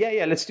 I'm sorry.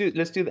 Yeah. Let's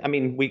do. I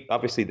mean,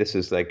 obviously this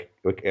is like.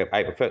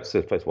 First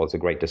of all, it's a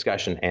great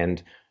discussion,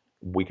 and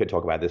we could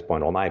talk about this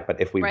point all night.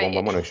 But if we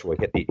want to sure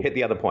hit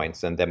the other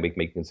points, and then we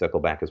can circle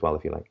back as well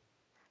if you like.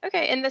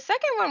 Okay. And the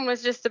second one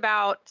was just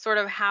about sort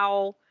of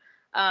how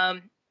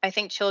I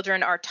think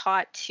children are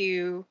taught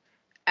to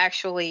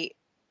actually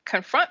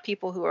confront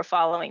people who are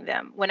following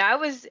them. When I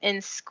was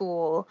in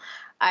school,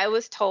 I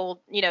was told,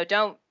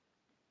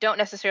 don't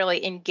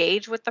necessarily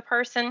engage with the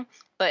person,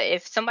 but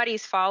if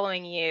somebody's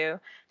following you,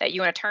 that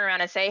you want to turn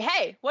around and say,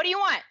 hey, what do you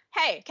want?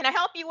 Hey, can I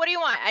help you? What do you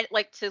want? I'd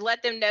like to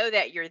let them know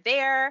that you're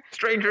there.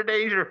 Stranger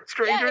danger,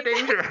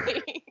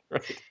 danger.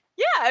 Right.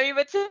 Yeah, I mean,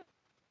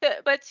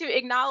 but to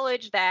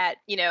acknowledge that,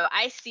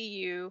 I see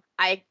you,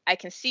 I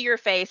can see your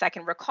face, I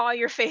can recall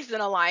your face in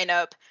a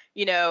lineup,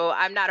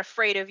 I'm not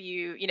afraid of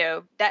you,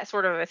 that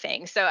sort of a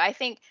thing. So I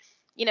think,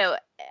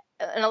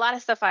 and a lot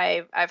of stuff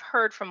I've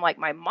heard from like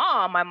my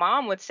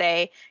mom would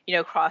say,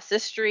 cross the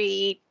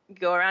street,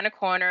 go around a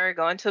corner,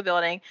 go into a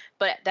building.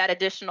 But that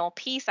additional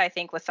piece, I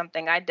think, was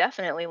something I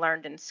definitely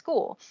learned in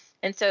school.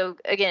 And so,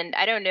 again,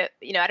 I don't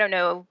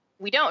know.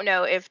 We don't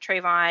know if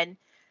Trayvon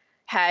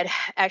had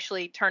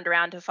actually turned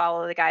around to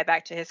follow the guy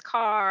back to his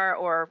car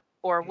or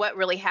what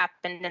really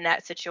happened in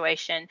that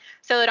situation.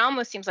 So it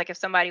almost seems like if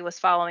somebody was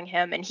following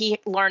him and he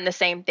learned the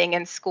same thing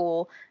in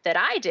school that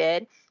I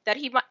did, that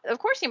he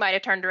might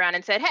have turned around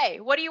and said, hey,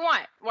 what do you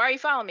want? Why are you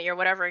following me? Or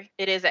whatever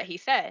it is that he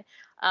said.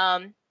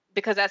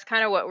 Because that's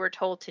kind of what we're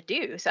told to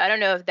do. So I don't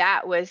know if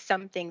that was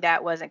something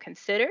that wasn't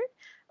considered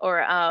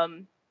or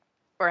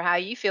how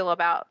you feel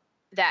about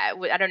that.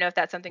 I don't know if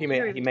that's something he may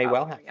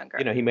well have.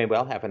 He may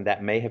well have, and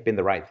that may have been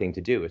the right thing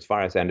to do. As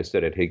far as I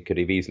understood it, he could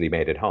have easily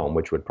made it home,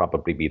 which would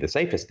probably be the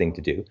safest thing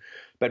to do.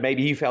 But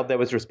maybe he felt there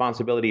was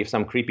responsibility if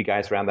some creepy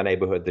guys around the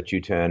neighborhood that you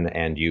turn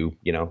and you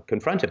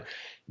confront him.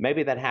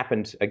 Maybe that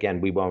happened.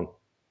 Again, we won't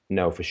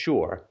know for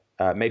sure.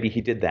 Maybe he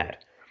did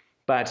that,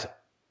 but.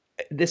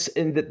 This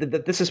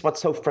is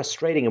what's so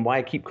frustrating and why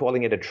I keep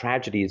calling it a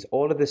tragedy is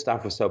all of this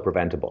stuff was so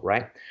preventable,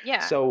 right? Yeah.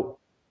 So,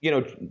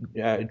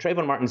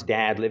 Trayvon Martin's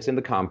dad lives in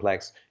the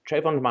complex.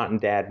 Trayvon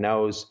Martin's dad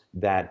knows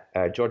that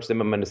George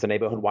Zimmerman is the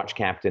neighborhood watch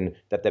captain,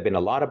 that there have been a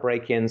lot of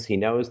break-ins. He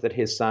knows that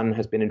his son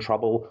has been in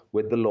trouble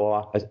with the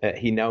law.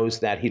 He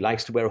knows that he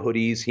likes to wear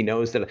hoodies. He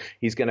knows that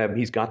he's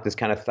got this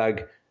kind of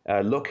thug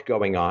look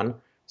going on.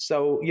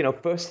 So,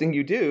 first thing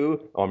you do,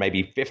 or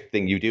maybe fifth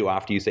thing you do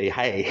after you say,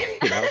 hey,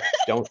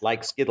 don't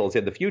like Skittles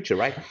in the future,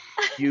 right?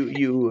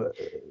 You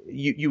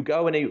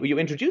go and you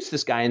introduce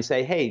this guy and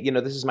say, hey,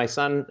 this is my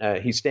son.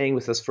 He's staying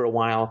with us for a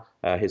while.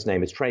 His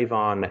name is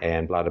Trayvon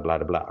and blah, blah, blah,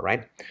 blah, blah,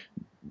 right?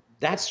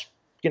 That's,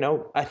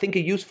 I think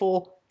a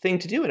useful thing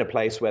to do in a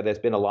place where there's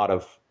been a lot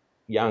of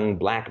young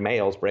black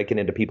males breaking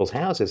into people's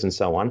houses and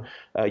so on.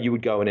 You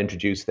would go and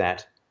introduce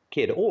that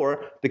kid.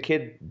 Or the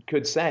kid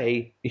could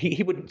say,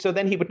 he would, so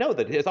then he would know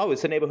that it's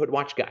always a neighborhood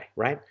watch guy,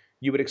 right?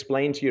 You would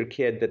explain to your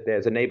kid that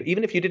there's a neighbor,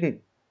 even if you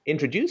didn't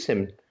introduce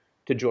him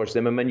to George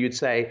Zimmerman, you'd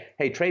say,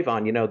 hey,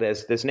 Trayvon,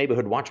 there's this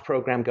neighborhood watch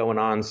program going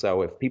on.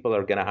 So if people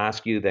are going to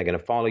ask you, they're going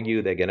to follow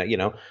you, they're going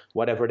to,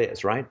 whatever it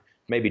is, right?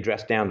 Maybe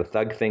dress down the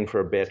thug thing for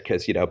a bit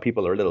because,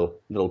 people are a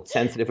little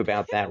sensitive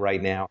about that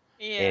right now.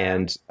 Yeah.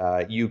 And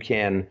you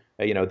can,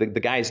 the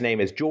guy's name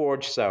is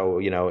George.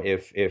 So,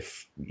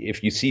 if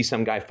you see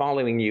some guy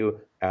following you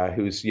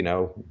who's,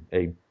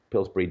 a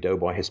Pillsbury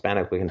Doughboy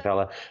Hispanic looking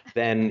fella,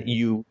 then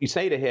you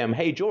say to him,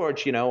 hey,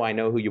 George, I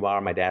know who you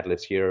are. My dad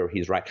lives here.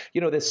 He's right.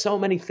 There's so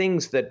many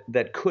things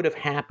that could have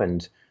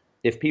happened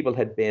if people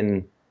had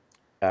been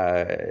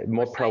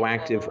more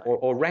proactive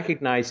or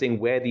recognizing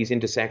where these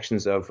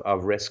intersections of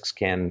risks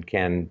can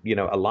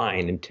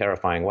align in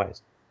terrifying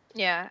ways.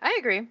 Yeah, I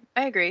agree.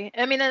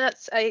 I mean, and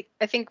I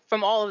think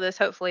from all of this,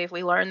 hopefully, if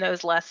we learn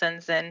those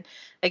lessons, then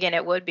again,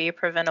 it would be a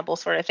preventable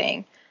sort of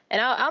thing.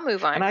 And I'll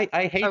move on. And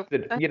I hate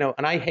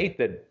and I hate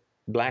that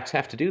blacks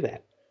have to do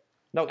that.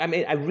 No, I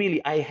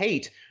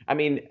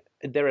mean,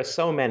 there are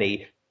so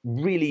many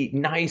really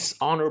nice,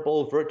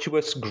 honorable,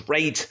 virtuous,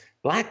 great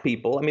black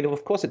people. I mean,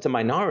 of course, it's a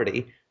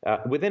minority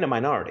within a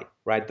minority,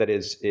 right? That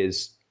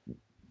is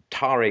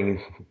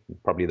tarring,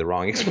 probably the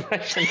wrong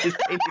expression, is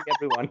painting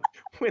everyone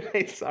with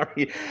a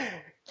sorry.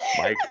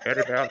 Mike,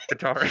 edit out the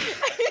tarring.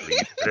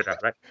 Please edit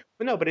out, right?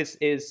 But no, but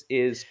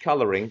is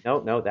coloring.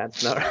 No,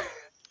 that's not.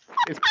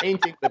 Is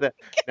painting with a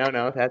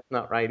no, that's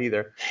not right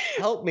either.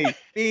 Help me,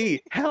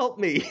 help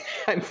me.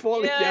 I'm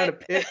falling down a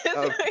pit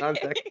of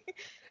nonsense.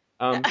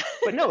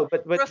 But no,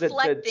 but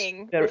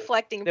reflecting there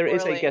poorly,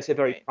 is, I guess, a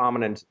very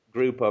prominent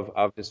group of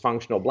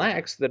dysfunctional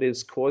blacks that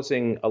is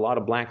causing a lot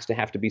of blacks to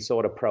have to be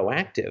sort of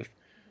proactive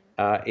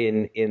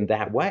in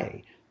that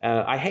way.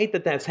 I hate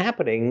that that's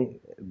happening.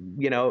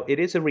 It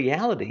is a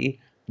reality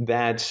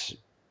that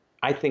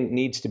I think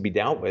needs to be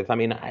dealt with. I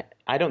mean,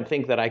 I don't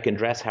think that I can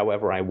dress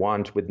however I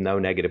want with no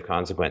negative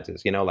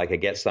consequences. Like I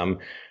get some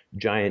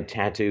giant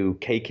tattoo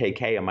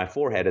KKK on my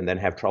forehead and then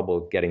have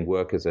trouble getting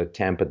work as a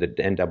temp at the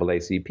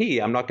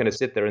NAACP. I'm not going to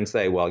sit there and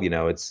say, well,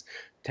 it's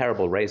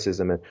terrible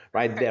racism.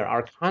 Right? There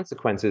are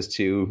consequences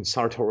to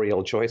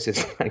sartorial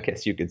choices, I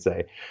guess you could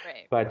say.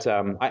 Right. But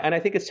I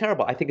think it's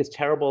terrible. I think it's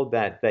terrible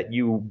that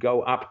you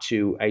go up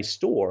to a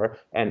store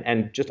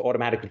and just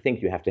automatically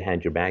think you have to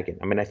hand your bag in.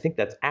 I mean, I think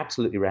that's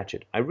absolutely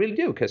wretched. I really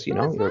do, because you're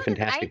a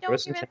fantastic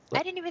person.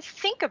 I didn't even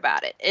think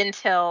about it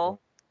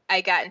until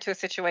I got into a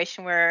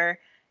situation where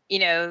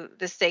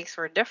the stakes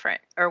were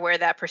different, or where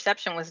that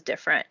perception was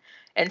different.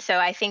 And so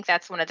I think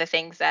that's one of the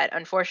things that,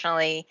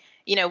 unfortunately,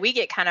 we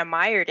get kind of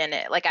mired in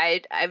it. Like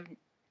it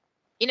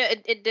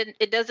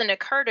doesn't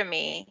occur to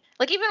me,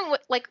 like even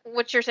like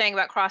what you're saying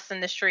about crossing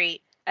the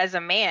street as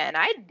a man,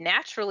 I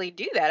naturally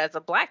do that as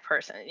a black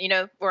person,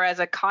 or as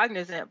a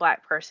cognizant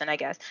black person, I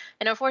guess.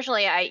 And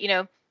unfortunately,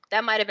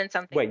 that might have been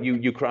something. Wait,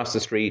 you cross the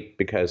street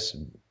because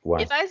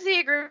what? If I see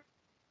a group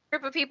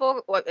of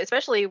people,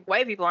 especially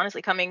white people,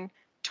 honestly, coming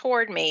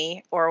toward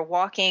me or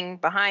walking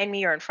behind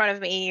me or in front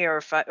of me, or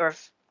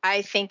if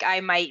I think I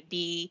might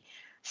be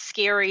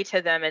scary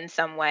to them in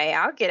some way,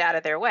 I'll get out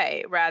of their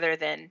way rather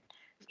than,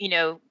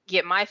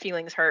 get my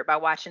feelings hurt by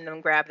watching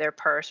them grab their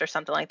purse or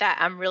something like that.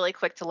 I'm really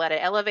quick to let an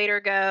elevator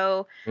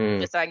go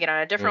just so I can get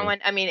on a different one.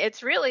 I mean,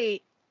 it's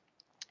really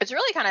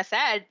kind of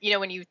sad,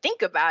 when you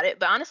think about it.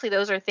 But honestly,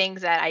 those are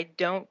things that I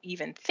don't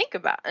even think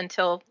about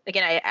until,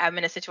 again, I'm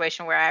in a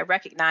situation where I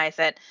recognize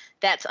that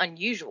that's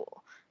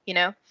unusual,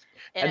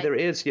 And there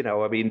is,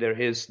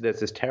 there's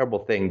this terrible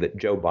thing that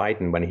Joe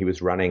Biden, when he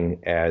was running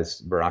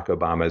as Barack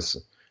Obama's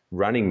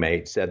running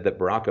mate, said that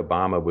Barack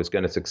Obama was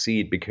going to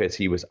succeed because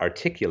he was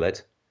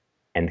articulate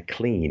and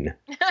clean.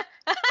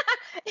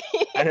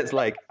 And it's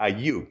like, are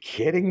you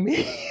kidding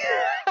me?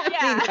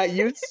 I mean, are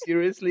you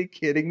seriously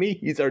kidding me?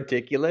 He's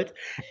articulate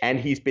and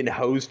he's been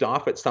hosed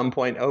off at some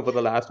point over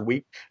the last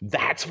week.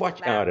 That's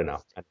what I don't know.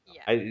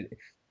 Yeah.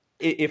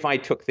 If I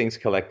took things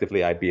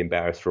collectively, I'd be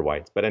embarrassed for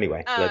whites. But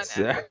anyway, let's.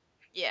 No.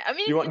 Yeah, I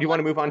mean, you want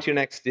to move on to your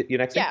next?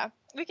 Yeah,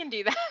 we can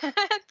do that.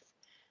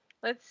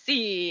 Let's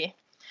see.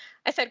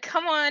 I said,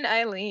 come on,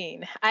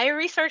 Eileen. I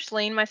researched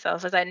lean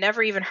myself, as I'd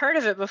never even heard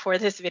of it before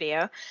this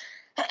video.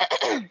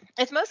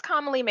 It's most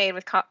commonly made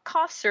with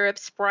cough syrup,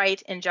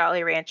 Sprite, and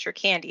Jolly Rancher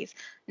candies,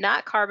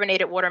 not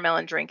carbonated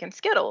watermelon drink and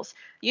Skittles.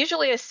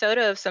 Usually a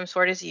soda of some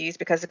sort is used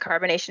because the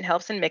carbonation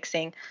helps in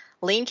mixing.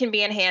 Lean can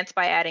be enhanced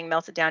by adding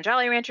melted down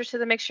Jolly Ranchers to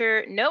the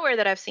mixture. Nowhere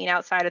that I've seen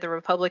outside of the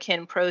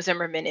Republican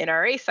pro-Zimmerman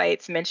NRA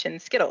sites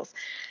mentions Skittles.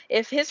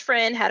 If his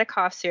friend had a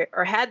cough syrup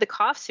or had the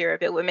cough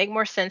syrup, it would make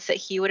more sense that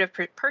he would have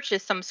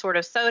purchased some sort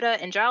of soda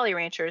and Jolly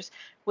Ranchers,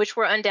 which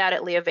were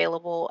undoubtedly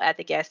available at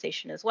the gas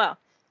station as well.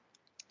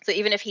 So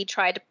even if he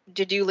tried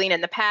to do lean in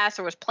the past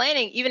or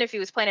even if he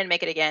was planning to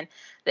make it again,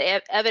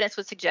 the evidence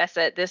would suggest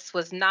that this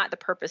was not the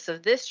purpose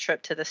of this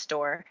trip to the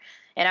store.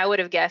 And I would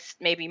have guessed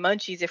maybe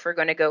munchies if we're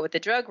going to go with the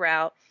drug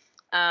route.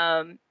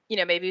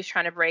 Maybe he was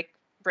trying to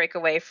break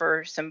away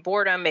for some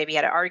boredom. Maybe he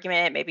had an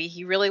argument. Maybe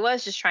he really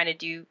was just trying to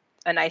do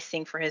a nice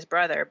thing for his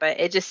brother. But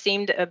it just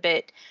seemed a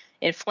bit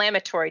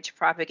inflammatory to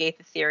propagate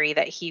the theory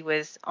that he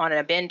was on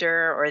a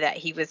bender or that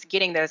he was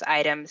getting those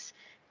items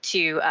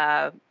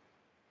to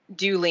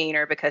do lean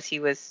or because he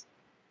was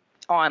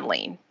on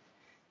lean.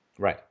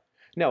 Right.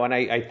 No, and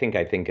I think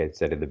I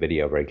said in the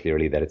video very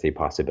clearly that it's a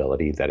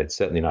possibility, that it's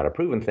certainly not a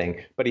proven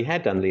thing, but he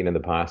had done lean in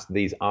the past.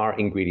 These are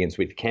ingredients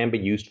which can be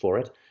used for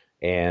it,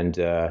 and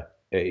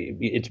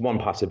it's one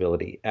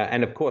possibility.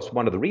 And of course,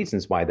 one of the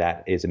reasons why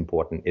that is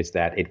important is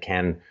that it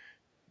can,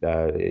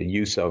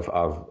 use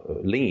of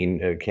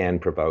lean can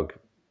provoke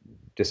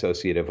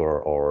dissociative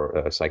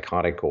or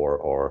psychotic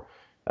or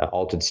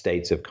altered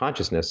states of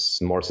consciousness,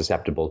 more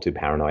susceptible to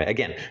paranoia.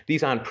 Again,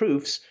 these aren't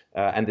proofs,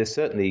 and there's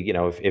certainly,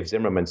 if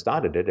Zimmerman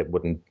started it, it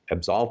wouldn't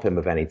absolve him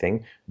of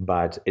anything,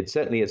 but it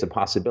certainly is a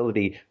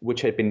possibility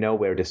which had been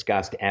nowhere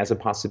discussed as a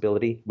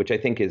possibility, which I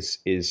think is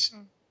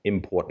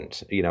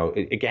important.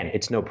 Again,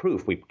 it's no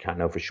proof. We can't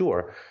know for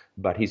sure,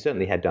 but he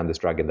certainly had done this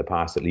drug in the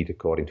past, at least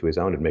according to his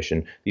own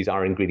admission. These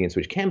are ingredients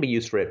which can be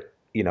used for it.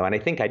 And I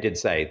think I did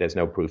say there's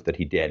no proof that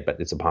he did, but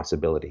it's a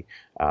possibility.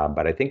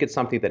 But I think it's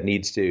something that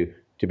needs to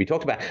be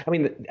talked about. I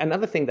mean,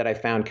 another thing that I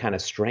found kind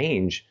of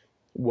strange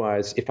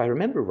was, if I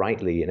remember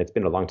rightly, and it's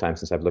been a long time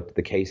since I've looked at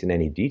the case in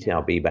any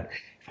detail, but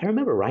if I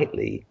remember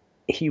rightly,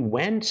 he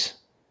went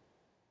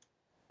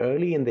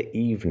early in the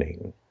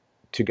evening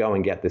to go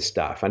and get this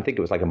stuff. I think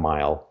it was like a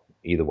mile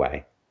either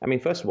way. I mean,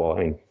 first of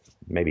all,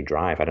 maybe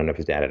drive. I don't know if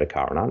his dad had a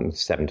car or not. He was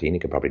 17, he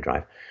could probably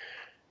drive.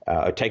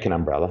 Take an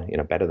umbrella,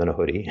 better than a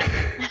hoodie,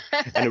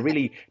 and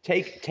really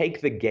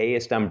take the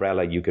gayest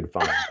umbrella you could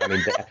find. I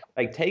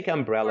mean, take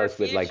umbrellas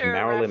with like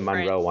Marilyn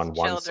Monroe on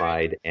one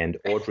side and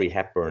Audrey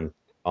Hepburn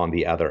on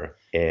the other,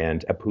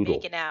 and a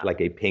poodle,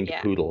 like a pink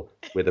poodle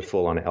with a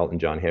full-on Elton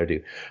John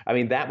hairdo. I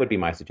mean, that would be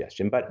my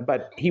suggestion.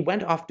 But he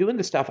went off doing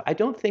the stuff. I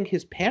don't think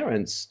his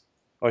parents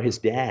or his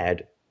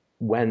dad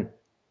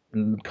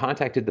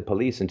contacted the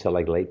police until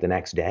like late the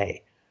next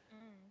day.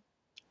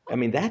 I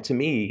mean, that to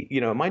me,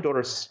 my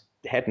daughter's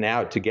heading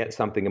out to get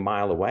something a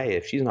mile away.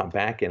 If she's not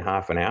back in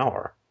half an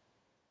hour,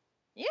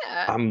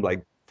 I'm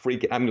like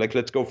freaking. I'm like,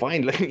 let's go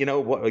find,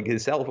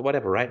 his cell or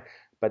whatever, right?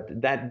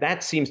 But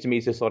that seems to me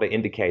to sort of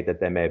indicate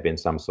that there may have been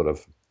some sort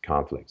of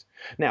conflict.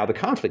 Now, the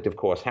conflict, of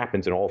course,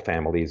 happens in all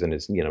families, and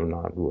it's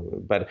not.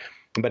 But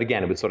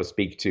again, it would sort of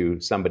speak to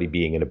somebody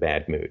being in a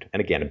bad mood. And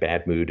again, a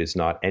bad mood is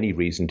not any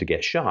reason to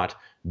get shot,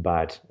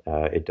 but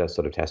it does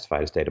sort of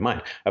testify to state of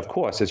mind. Of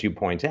course, as you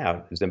point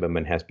out,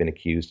 Zimmerman has been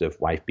accused of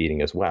wife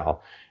beating as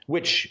well,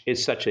 which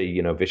is such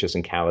a vicious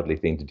and cowardly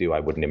thing to do. I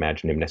wouldn't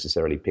imagine him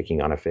necessarily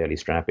picking on a fairly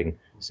strapping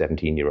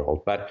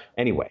 17-year-old. But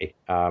anyway.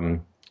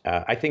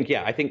 I think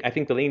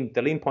the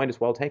lean point is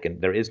well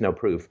taken. There is no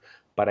proof,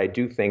 but I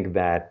do think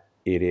that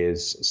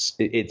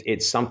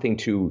it's something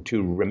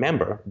to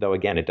remember, though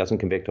again, it doesn't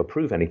convict or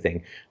prove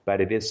anything,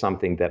 but it is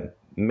something that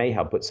may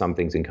help put some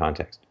things in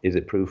context. Is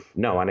it proof?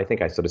 No, and I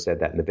think I sort of said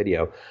that in the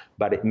video,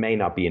 but it may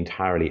not be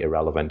entirely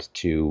irrelevant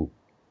to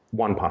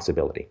one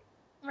possibility.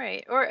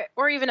 Right,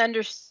 or even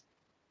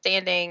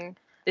understanding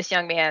this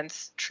young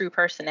man's true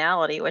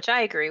personality, which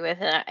I agree with,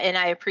 and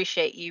I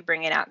appreciate you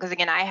bringing it out, because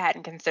again, I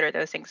hadn't considered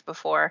those things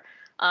before.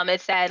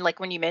 It's sad, like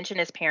when you mention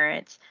his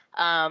parents,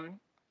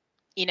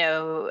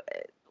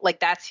 like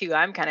that's who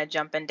I'm kind of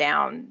jumping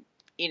down,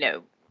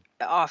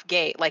 off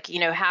gate. Like,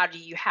 how do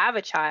you have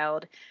a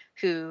child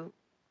who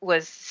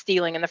was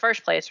stealing in the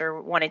first place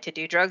or wanted to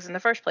do drugs in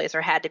the first place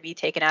or had to be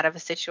taken out of a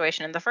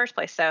situation in the first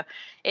place? So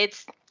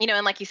it's,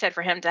 and like you said,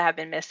 for him to have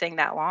been missing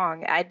that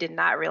long, I did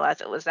not realize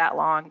it was that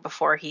long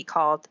before he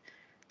called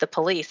the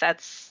police.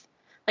 That's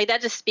like,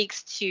 that just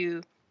speaks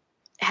to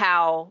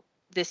how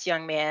this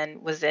young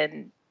man was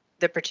in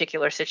the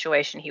particular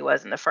situation he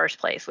was in the first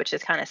place, which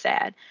is kind of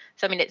sad.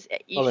 So, I mean,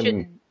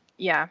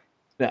 yeah.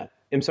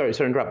 I'm sorry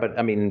to interrupt, but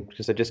I mean,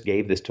 because I just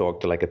gave this talk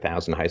to like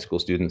 1,000 high school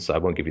students, so I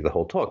won't give you the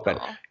whole talk.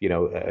 But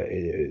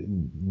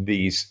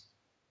these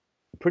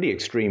pretty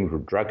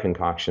extreme drug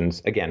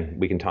concoctions, again,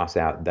 we can toss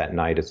out that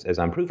night as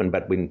unproven.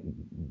 But when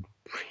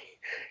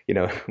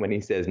he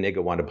says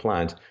 "nigga want to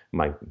plant,"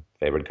 my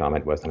favorite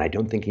comment was, and I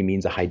don't think he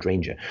means a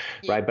hydrangea,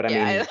 right? But I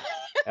mean,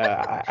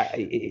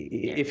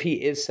 if he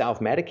is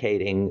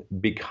self-medicating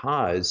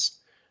because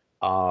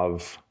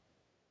of,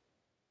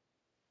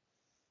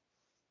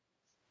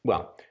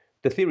 well,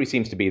 the theory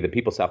seems to be that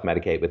people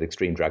self-medicate with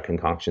extreme drug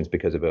concoctions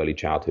because of early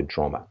childhood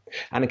trauma.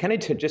 And can I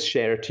just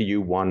share to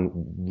you one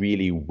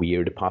really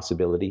weird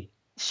possibility?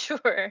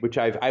 Sure. Which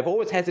I've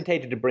always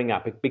hesitated to bring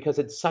up because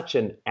it's such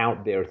an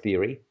out there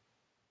theory.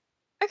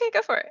 Okay,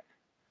 go for it.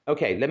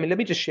 Okay, let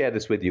me just share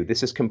this with you.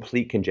 This is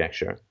complete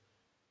conjecture.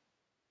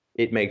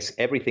 It makes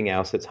everything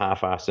else that's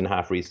half-assed and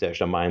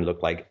half-researched on mine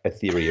look like a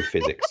theory of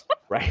physics,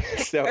 right?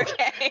 So,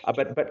 okay.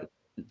 But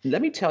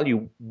let me tell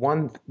you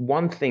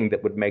one thing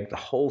that would make the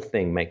whole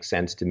thing make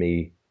sense to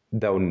me,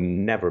 though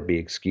never be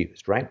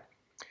excused, right?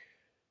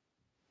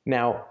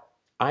 Now,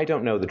 I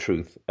don't know the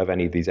truth of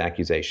any of these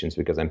accusations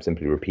because I'm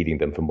simply repeating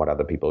them from what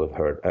other people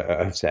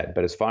have said.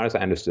 But as far as I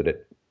understood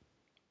it,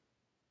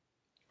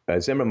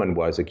 Zimmerman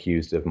was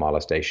accused of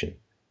molestation.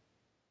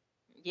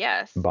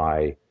 Yes.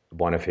 By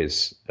one of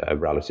his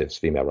relatives,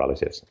 female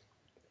relatives.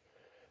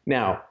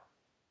 Now,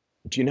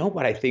 do you know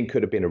what I think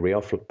could have been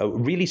a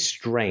really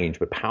strange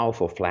but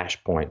powerful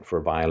flashpoint for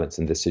violence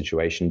in this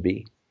situation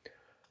be?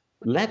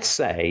 Let's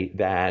say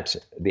that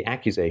the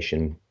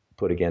accusation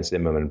put against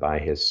Zimmerman by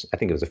his, I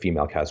think it was a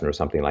female cousin or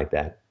something like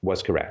that,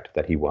 was correct,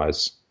 that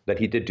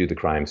he did do the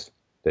crimes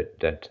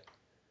that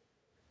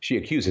she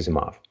accuses him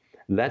of.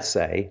 Let's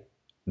say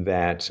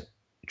that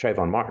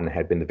Trayvon Martin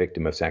had been the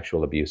victim of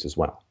sexual abuse as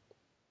well,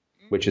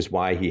 which is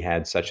why he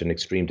had such an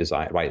extreme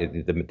desire, right?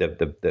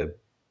 The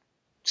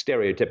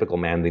stereotypical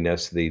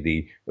manliness,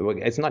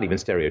 it's not even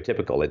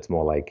stereotypical, it's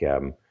more like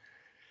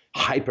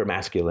hyper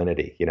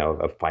masculinity,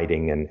 of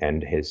fighting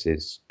and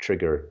his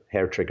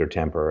hair trigger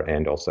temper,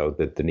 and also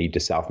the need to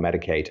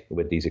self-medicate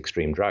with these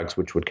extreme drugs,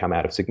 which would come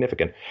out of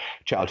significant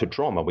childhood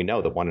trauma. We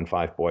know that 1 in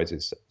 5 boys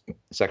is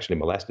sexually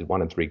molested,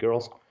 1 in 3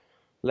 girls.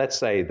 Let's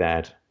say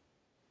that,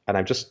 and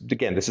I'm just,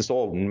 again, this is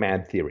all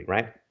mad theory,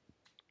 right?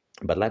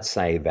 But let's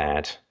say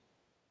that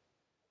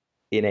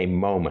in a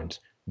moment,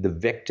 the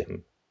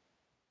victim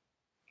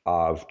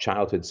of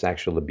childhood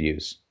sexual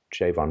abuse,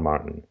 Trayvon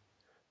Martin,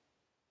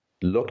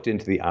 looked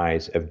into the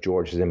eyes of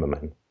George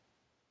Zimmerman,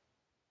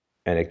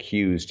 an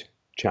accused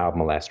child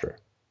molester,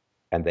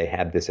 and they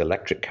had this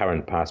electric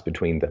current pass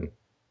between them.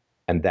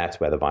 And that's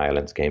where the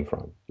violence came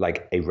from.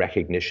 Like a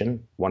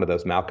recognition, one of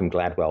those Malcolm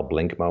Gladwell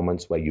blink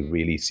moments where you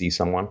really see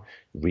someone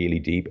really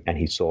deep, and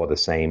he saw the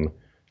same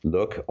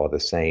look or the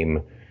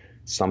same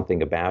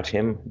something about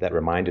him that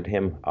reminded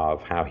him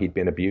of how he'd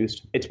been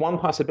abused. It's one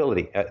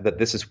possibility that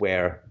this is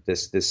where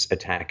this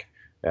attack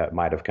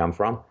might have come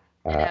from.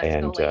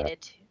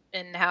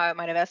 And how it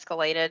might have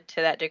escalated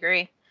to that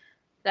degree.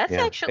 That's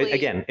actually...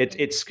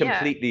 It's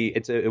completely,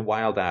 it's a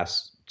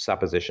wild-ass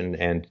supposition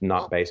and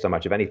not based on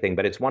much of anything,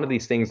 but it's one of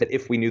these things that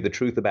if we knew the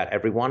truth about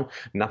everyone,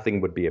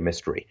 nothing would be a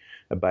mystery.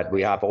 But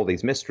we have all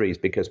these mysteries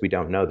because we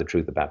don't know the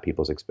truth about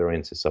people's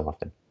experiences so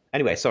often.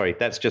 Anyway, sorry,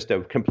 that's just a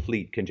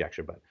complete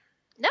conjecture, but...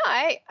 No,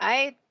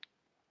 I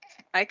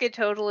could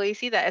totally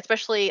see that,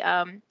 especially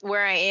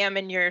where I am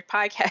in your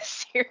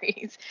podcast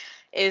series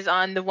is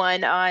on the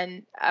one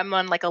I'm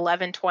on like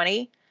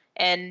 1120,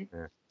 and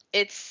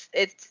it's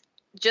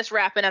just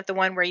wrapping up the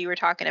one where you were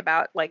talking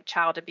about like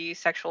child abuse,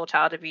 sexual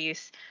child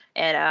abuse,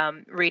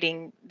 and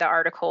reading the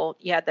article.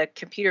 You had the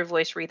computer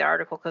voice read the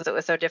article because it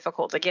was so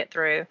difficult to get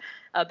through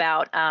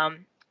about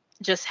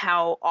just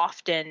how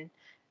often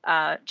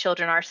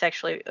children are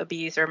sexually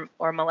abused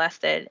or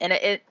molested. And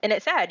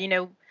it's sad,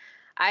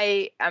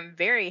 I'm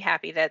very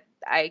happy that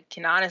I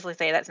can honestly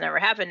say that's never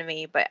happened to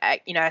me, but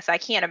so I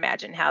can't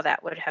imagine how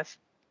that would have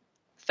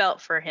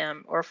felt for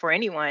him or for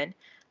anyone.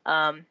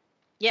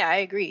 Yeah, I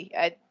agree.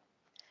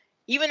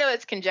 Even though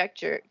it's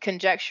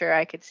conjecture,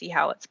 I could see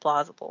how it's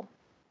plausible.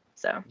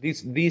 So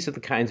these are the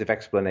kinds of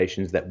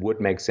explanations that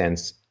would make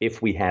sense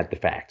if we had the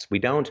facts. We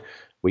don't.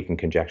 We can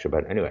conjecture,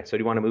 but anyway. So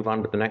do you want to move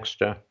on with the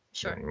next?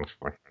 Sure.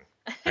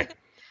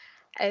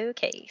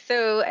 Okay.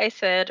 So I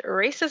said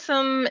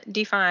racism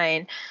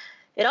defined.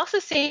 It also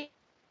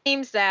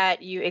seems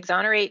that you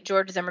exonerate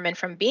George Zimmerman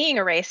from being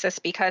a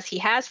racist because he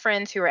has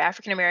friends who are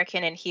African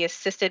American and he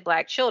assisted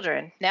Black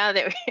children. Now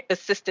that we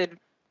assisted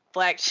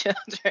Black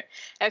children.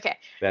 Okay.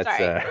 That's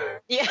sorry.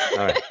 Yeah. All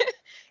right.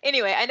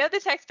 Anyway, I know the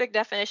textbook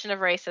definition of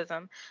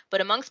racism,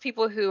 but amongst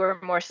people who are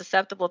more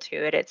susceptible to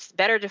it, it's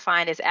better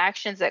defined as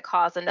actions that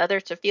cause another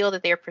to feel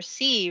that they are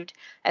perceived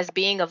as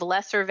being of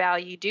lesser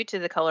value due to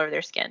the color of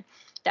their skin.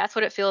 That's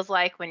what it feels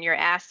like when you're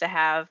asked to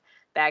have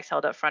bags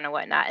held up front and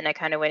whatnot. And I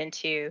kind of went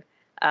into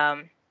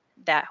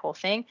that whole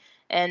thing.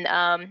 And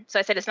so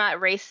I said it's not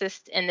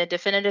racist in the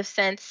definitive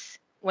sense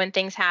when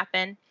things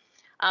happen.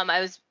 I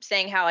was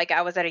saying how like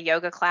I was at a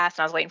yoga class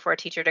and I was waiting for a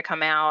teacher to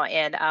come out,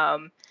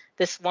 and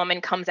this woman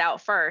comes out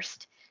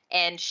first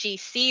and she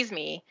sees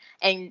me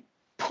and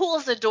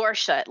pulls the door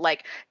shut.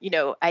 Like,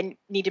 I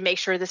need to make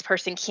sure this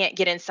person can't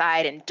get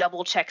inside, and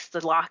double checks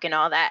the lock and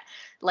all that.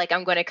 Like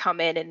I'm going to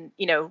come in and,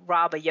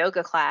 rob a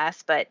yoga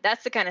class, but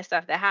that's the kind of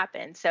stuff that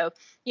happens. So,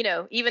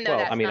 even though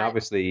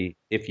obviously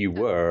if you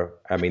were,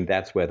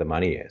 that's where the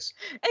money is.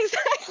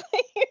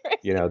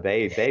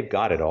 Exactly. They've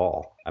got it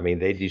all.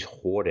 They just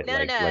hoard it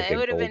like it a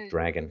would have gold been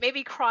dragon.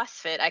 Maybe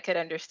CrossFit I could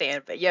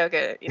understand, but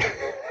yoga,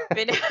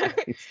 But,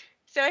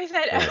 so I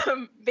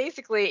said,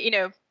 basically,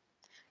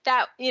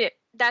 that,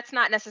 that's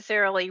not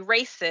necessarily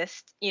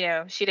racist.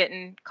 She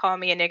didn't call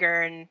me a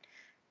nigger and,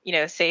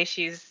 say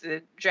she's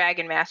the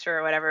dragon master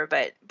or whatever,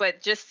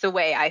 but just the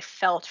way I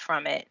felt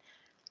from it,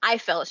 I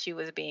felt she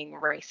was being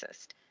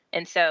racist.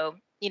 And so,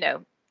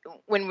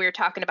 when we were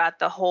talking about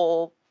the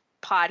whole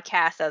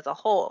podcast as a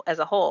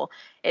whole,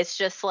 it's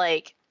just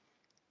like,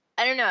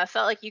 I don't know, I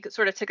felt like you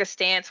sort of took a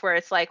stance where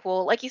it's like,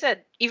 well, like you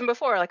said, even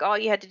before, like all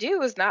you had to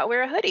do is not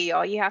wear a hoodie.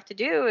 All you have to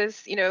do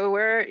is,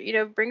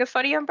 bring a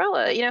funny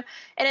umbrella, and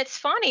it's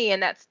funny.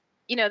 And that's,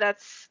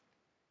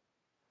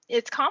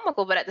 it's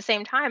comical, but at the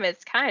same time,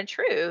 it's kind of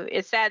true.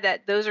 It's sad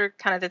that those are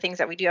kind of the things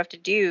that we do have to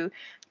do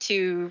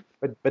to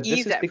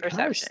ease that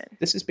perception.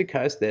 This is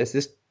because there's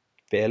this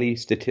fairly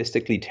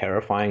statistically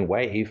terrifying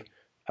wave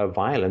of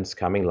violence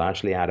coming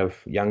largely out of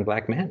young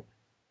black men.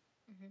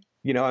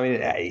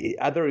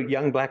 Other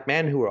young black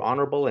men who are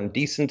honorable and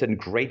decent and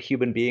great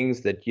human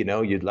beings that,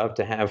 you'd love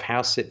to have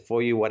house sit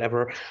for you,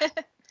 whatever,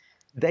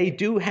 they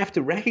do have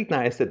to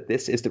recognize that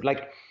this is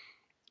like,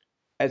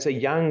 as a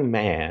young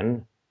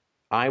man,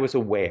 I was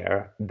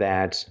aware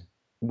that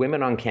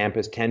women on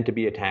campus tend to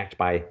be attacked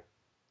by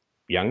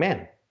young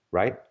men,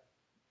 right?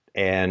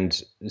 And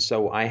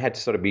so I had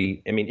to sort of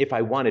if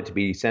I wanted to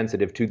be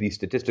sensitive to the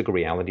statistical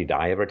reality, did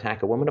I ever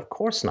attack a woman? Of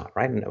course not,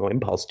 right? No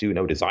impulse to,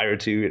 no desire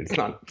to. It's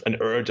not an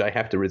urge I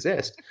have to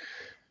resist.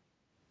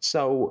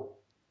 So,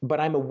 but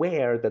I'm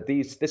aware that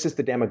this is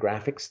the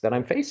demographics that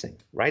I'm facing,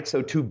 right?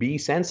 So to be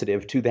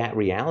sensitive to that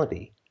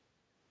reality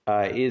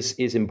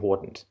is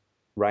important,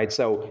 right?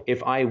 So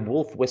if I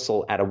wolf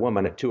whistle at a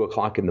woman at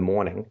 2:00 in the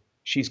morning,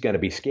 she's going to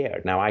be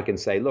scared. Now I can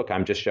say, look,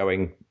 I'm just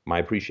showing my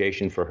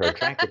appreciation for her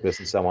attractiveness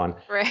and so on.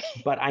 Right.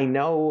 But I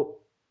know,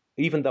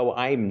 even though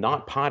I'm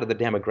not part of the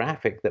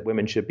demographic that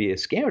women should be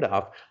scared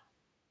of,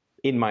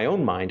 in my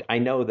own mind, I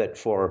know that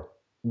for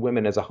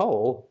women as a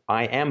whole,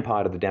 I am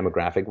part of the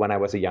demographic when I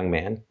was a young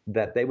man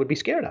that they would be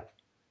scared of.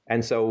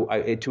 And so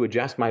to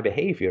adjust my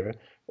behavior,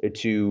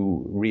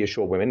 to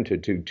reassure women,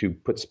 to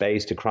put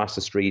space, to cross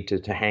the street,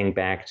 to hang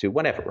back, to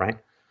whatever, right?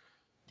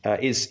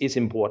 Is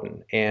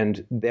important.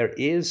 And there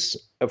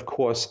is, of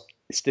course,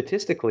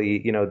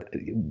 statistically,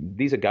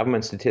 these are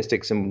government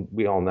statistics, and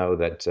we all know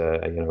that,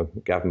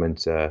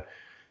 government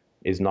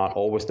is not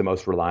always the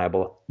most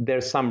reliable.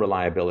 There's some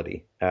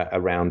reliability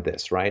around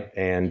this, right?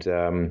 And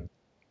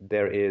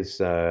there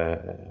is,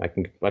 I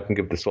can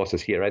give the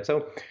sources here, right?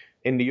 So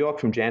in New York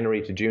from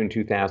January to June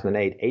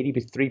 2008,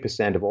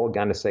 83% of all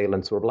gun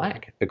assailants were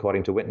black,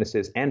 according to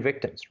witnesses and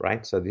victims,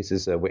 right? So this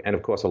is, and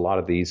of course, a lot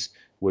of these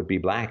would be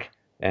black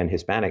and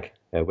Hispanic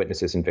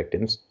witnesses and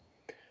victims.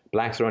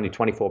 Blacks are only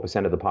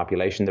 24% of the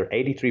population. They're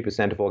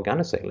 83% of all gun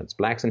assailants.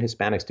 Blacks and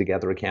Hispanics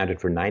together accounted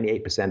for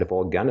 98% of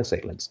all gun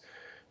assailants.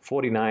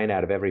 49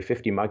 out of every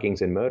 50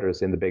 muggings and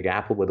murders in the Big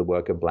Apple were the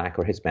work of black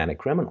or Hispanic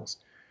criminals.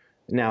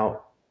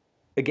 Now,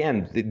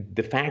 again,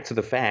 the facts are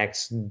the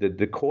facts.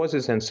 The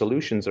causes and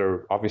solutions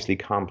are obviously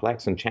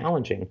complex and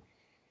challenging.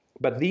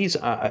 But this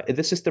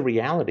is the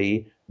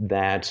reality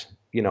that,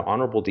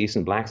 honorable,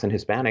 decent blacks and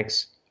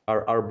Hispanics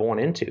are born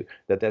into,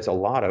 that there's a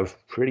lot of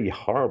pretty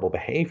horrible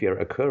behavior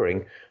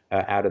occurring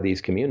out of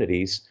these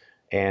communities.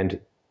 And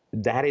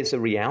that is a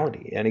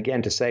reality. And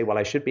again, to say, well,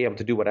 I should be able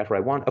to do whatever I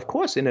want, of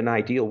course, in an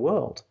ideal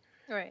world.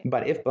 Right.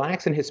 But if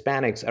blacks and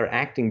Hispanics are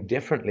acting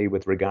differently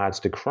with regards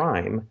to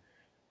crime,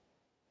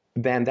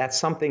 then that's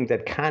something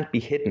that can't be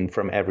hidden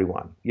from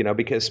everyone,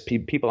 because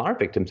people are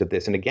victims of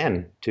this. And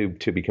again, to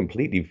be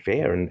completely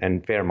fair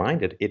and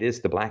fair-minded, it is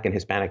the black and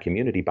Hispanic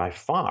community by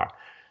far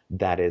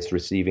that is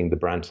receiving the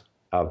brunt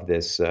of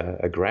this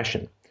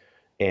aggression.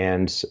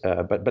 And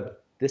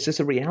but this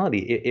is a reality.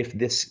 If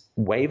this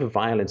wave of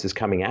violence is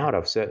coming out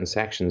of certain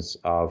sections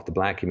of the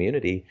black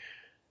community,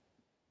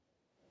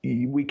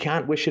 we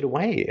can't wish it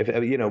away.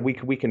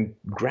 We can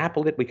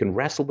grapple it, we can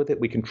wrestle with it,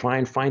 we can try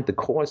and find the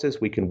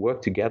causes, we can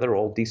work together.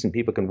 All decent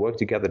people can work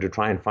together to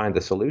try and find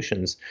the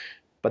solutions.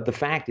 But the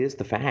fact is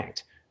the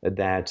fact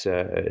that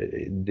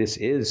this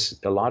is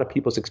a lot of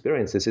people's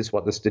experience. This is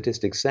what the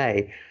statistics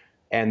say.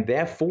 And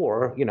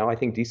therefore, I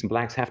think decent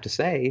blacks have to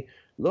say,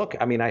 look,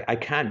 I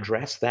can't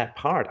dress that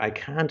part. I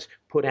can't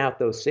put out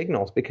those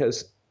signals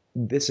because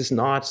it's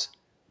not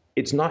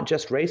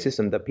just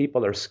racism that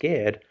people are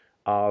scared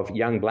of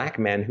young black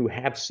men who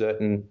have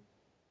certain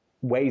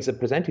ways of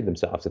presenting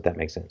themselves, if that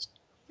makes sense.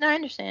 No, I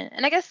understand.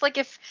 And I guess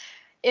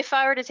if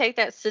I were to take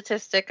that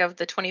statistic of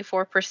the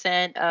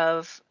 24%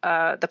 of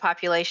the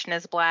population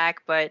is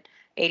black, but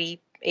 83%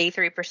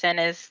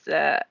 is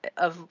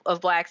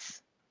of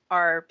blacks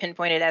are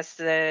pinpointed as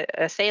the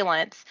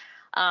assailants,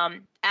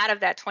 out of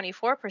that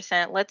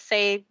 24%, let's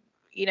say,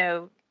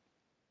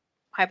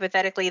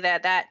 hypothetically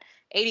that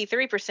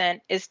 83%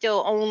 is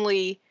still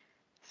only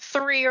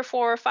 3 or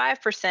 4 or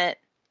 5%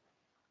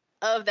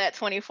 of that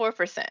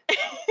 24%.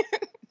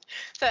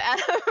 So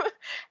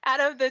out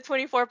of the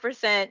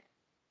 24%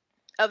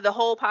 of the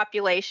whole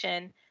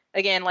population,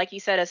 again, like you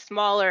said, a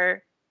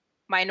smaller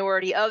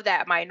minority of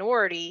that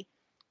minority,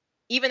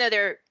 even though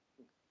they're,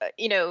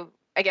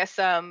 I guess,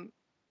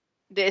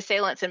 the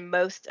assailants in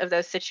most of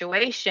those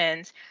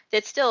situations,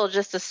 that's still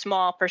just a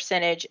small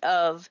percentage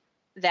of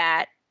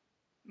that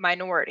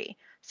minority.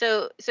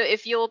 So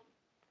if you'll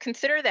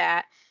consider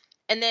that,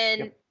 and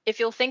then if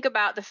you'll think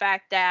about the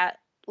fact that,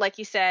 like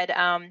you said,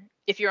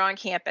 if you're on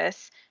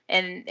campus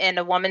and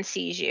a woman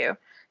sees you,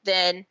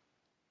 then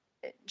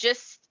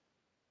just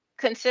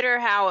consider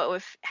how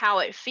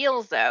it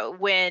feels though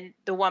when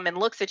the woman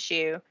looks at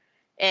you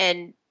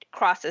and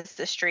crosses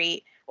the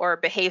street or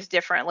behaves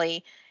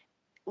differently.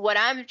 What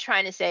I'm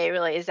trying to say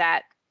really is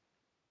that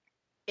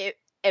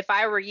if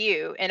I were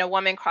you and a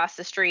woman crossed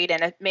the street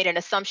and made an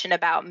assumption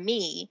about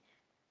me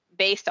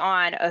based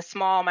on a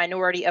small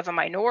minority of a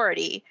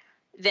minority,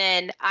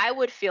 then I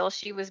would feel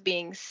she was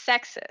being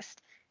sexist.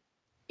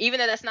 Even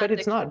though that's not. But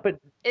it's not. But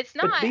it's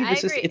not. Lee, I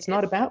agree. It's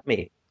not about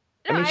me.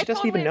 No, I mean, I she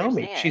doesn't totally even know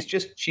me.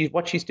 understand.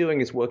 What she's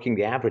doing is working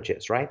the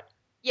averages, right?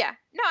 Yeah.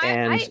 No,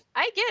 And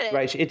I get it.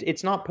 right,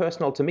 it's not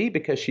personal to me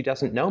because she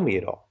doesn't know me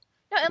at all.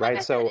 No, and like Right. I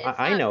said, So it's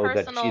I not know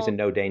that she's in personal.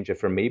 no danger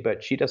from me,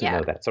 but she doesn't Yeah.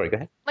 know that. Sorry, go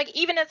ahead. Like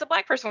even as a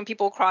black person, when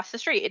people cross the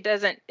street,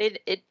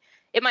 it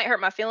might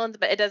hurt my feelings,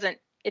 but it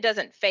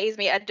doesn't phase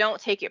me. I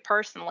don't take it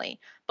personally.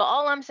 But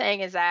all I'm saying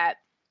is that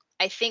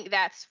I think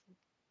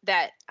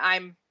that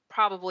I'm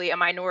probably a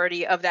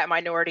minority of that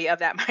minority of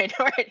that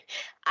minority.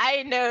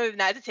 I know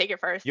not to take it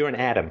You're an personally.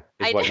 atom,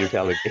 is I do. what you're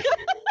telling me.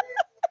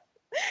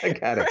 I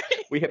got it.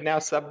 Right. We have now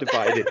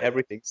subdivided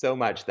everything so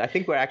much. I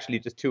think we're actually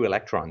just two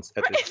electrons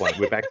at this point.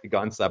 We've actually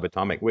gone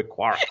subatomic. We're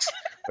quarks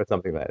or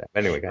something like that.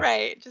 Anyway, guys.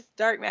 Right. Just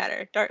dark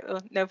matter. Dark.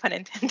 Well, no pun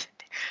intended.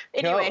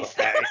 No, Anyways.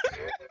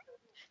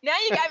 Now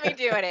you got me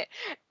doing it.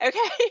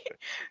 Okay.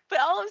 But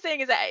all I'm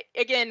saying is that,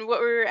 again, what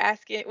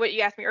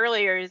you asked me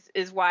earlier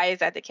is why is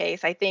that the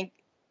case? I think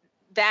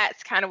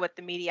that's kind of what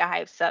the media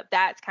hypes up.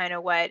 That's kind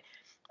of what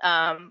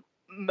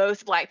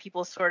most black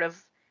people sort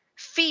of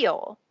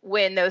feel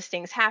when those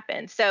things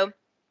happen. So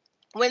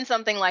when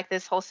something like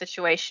this whole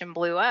situation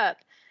blew up,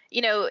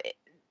 you know,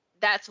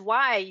 that's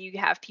why you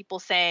have people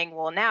saying,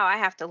 well, now I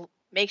have to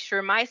make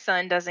sure my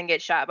son doesn't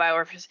get shot by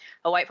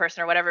a white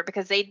person or whatever,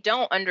 because they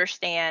don't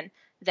understand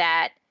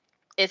that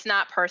it's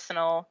not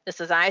personal.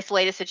 This is an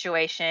isolated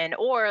situation,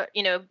 or,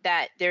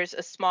 that there's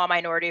a small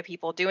minority of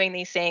people doing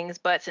these things.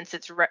 But since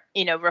it's,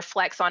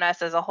 reflects on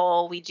us as a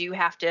whole, we do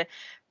have to,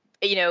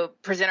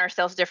 present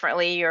ourselves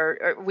differently,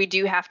 or we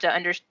do have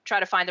to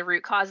try to find the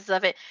root causes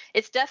of it.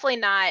 It's definitely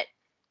not,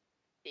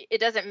 it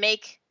doesn't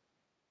make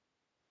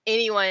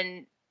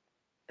anyone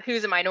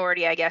who's a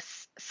minority, I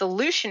guess,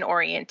 solution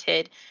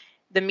oriented.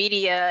 The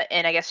media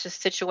and I guess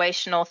just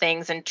situational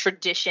things and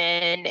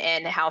tradition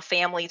and how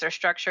families are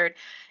structured,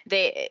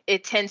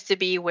 it tends to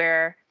be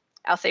where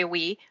I'll say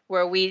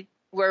where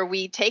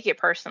we take it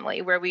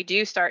personally, where we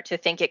do start to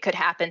think it could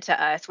happen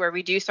to us, where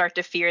we do start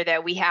to fear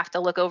that we have to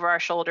look over our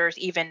shoulders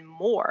even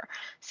more.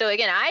 So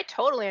again, I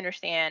totally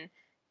understand,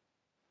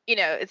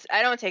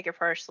 I don't take it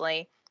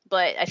personally,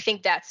 but I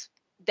think that's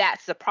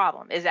the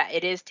problem, is that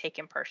it is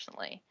taken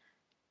personally.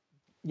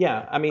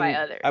 Yeah, I mean,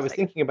 others, I was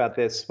thinking about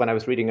this when I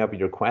was reading up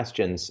your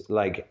questions.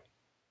 Like,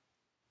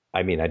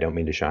 I mean, I don't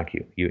mean to shock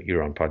you.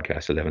 You're on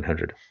podcast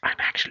 1100. I'm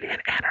actually an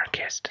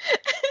anarchist,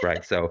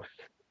 right? So,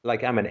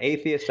 like, I'm an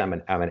atheist. I'm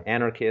an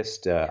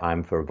anarchist.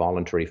 I'm for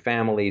voluntary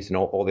families and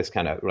all this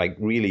kind of like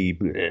really,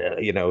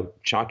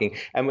 shocking.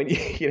 And when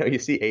you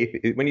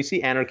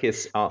see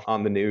anarchists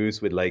on the news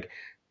with like,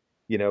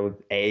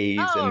 A's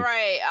and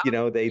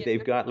right.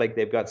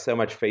 they've got so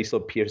much facial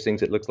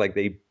piercings it looks like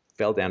they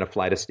fell down a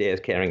flight of stairs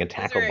carrying a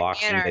tackle box,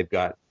 and they've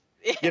got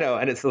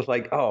and it's just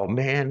like, oh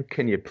man,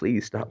 can you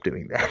please stop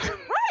doing that? Right.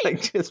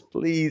 Like, just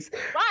please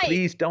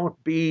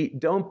don't be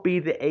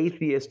the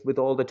atheist with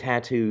all the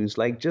tattoos.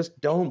 Like, just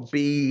don't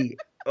be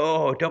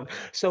don't.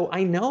 So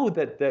I know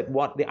that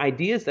what the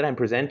ideas that I'm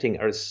presenting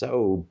are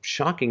so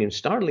shocking and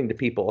startling to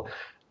people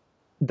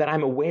that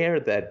I'm aware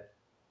that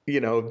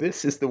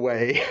this is the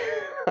way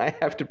I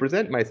have to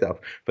present myself.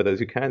 For those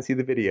who can't see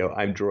the video,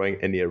 I'm drawing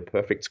a near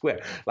perfect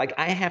square. Like,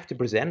 I have to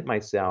present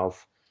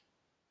myself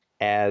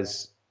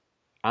as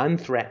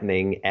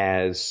unthreatening,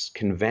 as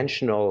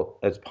conventional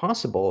as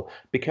possible,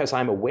 because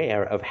I'm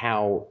aware of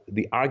how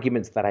the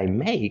arguments that I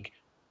make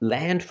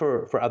land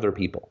for other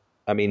people.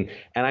 I mean,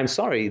 and I'm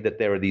sorry that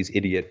there are these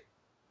idiot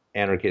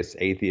anarchists,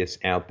 atheists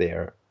out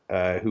there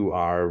who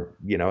are,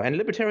 and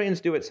libertarians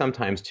do it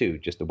sometimes too,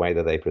 just the way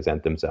that they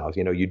present themselves.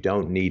 You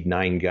don't need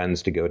 9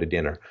 guns to go to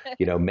dinner.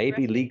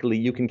 Maybe legally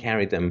you can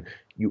carry them.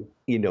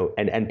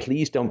 And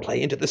please don't play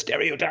into the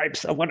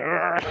stereotypes of what.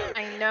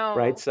 I know.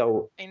 Right.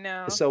 So I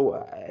know. So,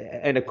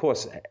 and of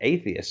course,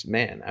 atheists,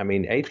 man. I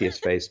mean, atheists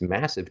face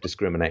massive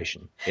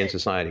discrimination in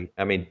society.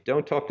 I mean,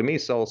 don't talk to me,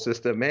 soul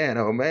sister, man.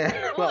 Oh man.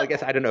 Well, I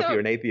guess I don't know if you're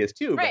an atheist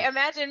too. Right. But,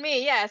 imagine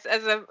me. Yes,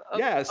 as a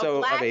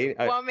black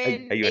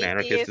woman. Are you an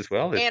anarchist as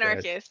well?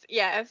 Anarchist.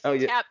 Yes. Oh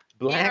yeah.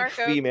 Black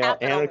female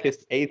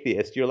anarchist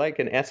atheist. You're like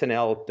an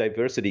SNL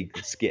diversity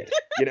skit.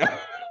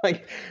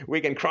 Like,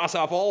 we can cross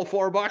off all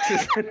 4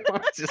 boxes and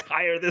just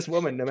hire this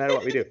woman no matter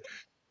what we do.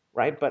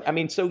 Right. But I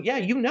mean, so, yeah,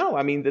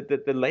 I mean,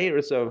 the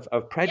layers of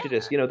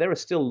prejudice, there are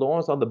still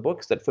laws on the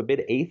books that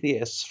forbid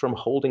atheists from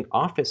holding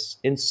office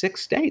in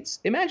 6 states.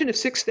 Imagine if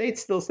 6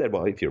 states still said,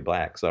 well, if you're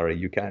black, sorry,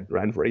 you can't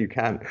run for it. You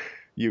can't.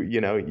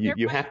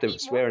 You have to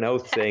swear an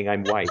oath saying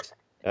I'm white.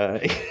 I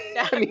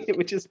mean, it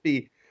would just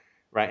be.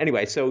 Right.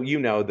 Anyway, so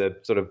the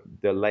sort of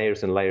the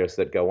layers and layers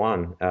that go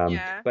on.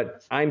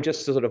 But I'm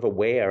just sort of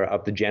aware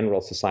of the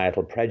general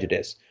societal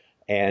prejudice.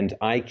 And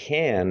I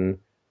can,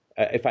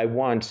 if I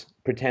want,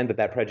 pretend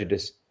that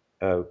prejudice,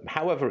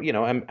 however,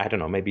 I don't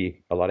know,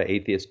 maybe a lot of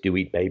atheists do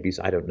eat babies.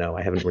 I don't know.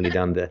 I haven't really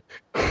done the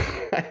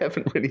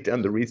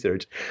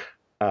research.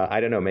 I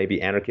don't know.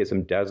 Maybe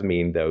anarchism does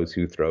mean those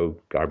who throw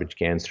garbage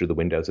cans through the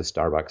windows of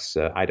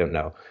Starbucks. I don't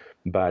know.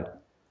 But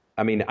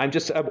I mean, I'm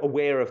just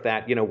aware of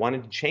that,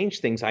 wanting to change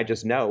things. I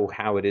just know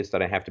how it is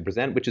that I have to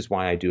present, which is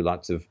why I do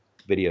lots of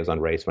videos on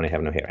race when I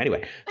have no hair.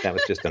 Anyway, that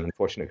was just an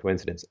unfortunate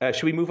coincidence.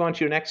 Should we move on to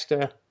your next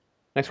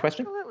Next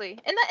question. Absolutely.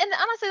 And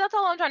honestly, that's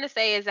all I'm trying to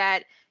say is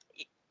that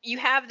you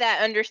have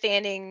that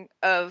understanding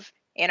of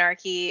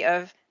anarchy,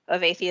 of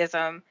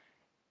atheism.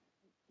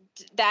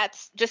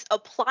 That's just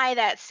apply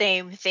that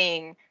same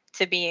thing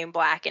to being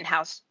Black and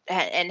how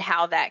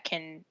that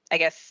can, I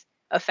guess,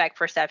 affect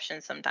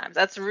perception sometimes.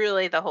 That's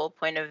really the whole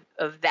point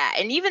of that.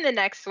 And even the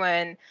next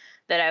one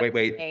that I was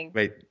saying.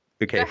 Wait.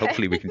 Okay,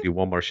 hopefully we can do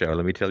one more show.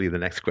 Let me tell you the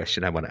next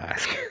question I want to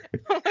ask.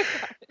 Oh my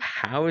God.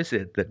 How is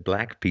it that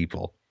Black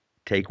people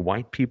take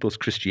white people's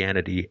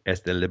Christianity as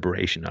their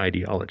liberation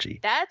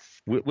ideology?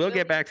 We'll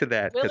get back to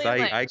that because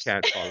I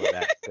can't follow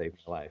that to save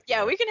my life.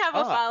 Yeah, we can have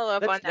a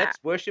follow-up on that.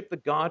 Let's worship the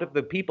God of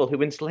the people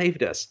who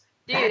enslaved us.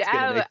 Dude,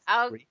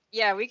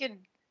 we could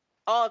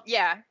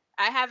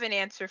I have an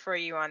answer for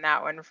you on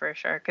that one for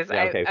sure.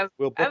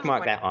 We'll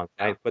bookmark that on.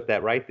 I put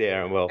that right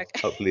there, and we'll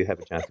hopefully have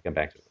a chance to come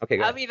back to it. Okay,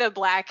 I'll be the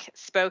Black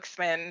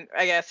spokesman,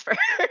 I guess, for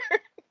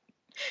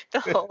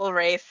the whole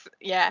race.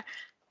 Yeah,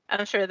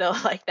 I'm sure they'll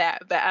like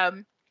that. But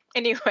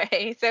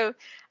anyway, so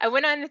I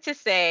went on to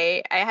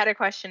say I had a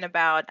question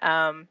about.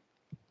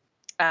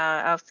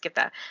 I'll skip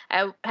that.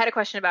 I had a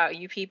question about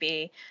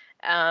UPB.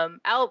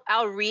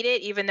 I'll read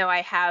it, even though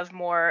I have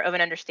more of an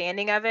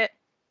understanding of it.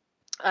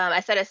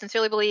 I said, I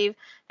sincerely believe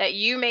that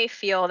you may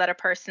feel that a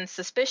person's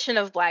suspicion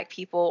of Black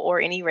people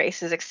or any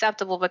race is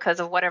acceptable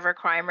because of whatever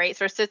crime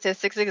rates or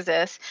statistics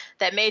exist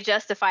that may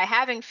justify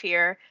having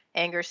fear,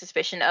 anger,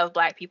 suspicion of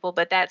Black people,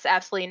 but that's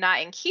absolutely not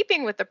in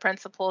keeping with the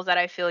principles that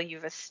I feel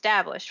you've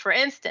established. For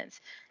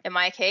instance, in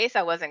my case,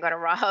 I wasn't going to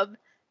rob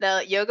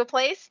the yoga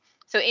place,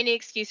 so any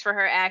excuse for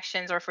her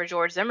actions or for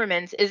George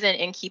Zimmerman's isn't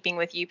in keeping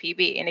with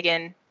UPB. And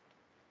again,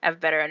 I have a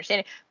better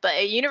understanding. But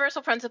a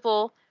universal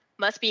principle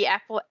must be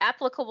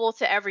applicable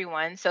to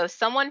everyone. So if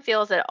someone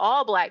feels that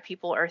all Black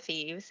people are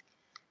thieves,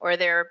 or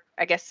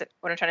I guess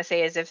what I'm trying to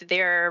say is if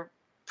their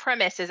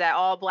premise is that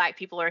all Black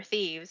people are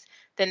thieves,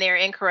 then they're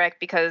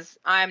incorrect because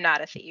I'm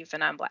not a thief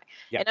and I'm Black.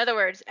 Yep. In other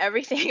words,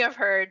 everything I've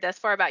heard thus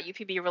far about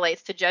UPB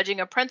relates to judging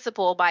a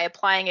principle by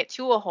applying it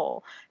to a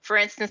whole. For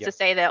instance, to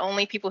say that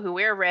only people who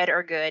wear red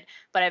are good,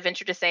 but I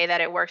venture to say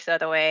that it works the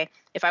other way.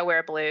 If I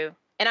wear blue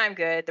and I'm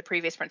good, the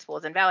previous principle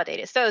is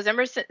invalidated. So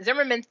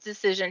Zimmerman's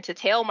decision to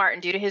tail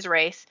Martin due to his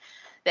race,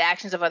 the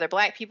actions of other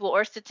Black people,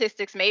 or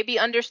statistics may be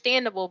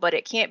understandable, but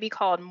it can't be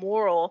called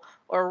moral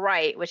or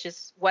right, which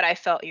is what I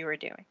felt you were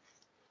doing.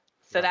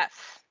 So that's.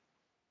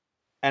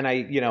 And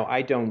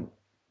I don't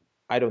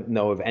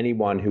know of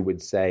anyone who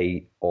would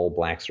say all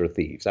Blacks are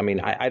thieves. I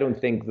mean, I don't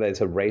think there's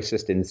a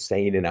racist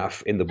insane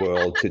enough in the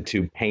world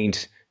to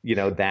paint,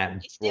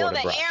 that. Still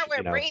the air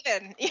we're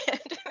breathing.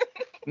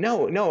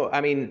 No.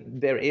 I mean,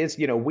 there is,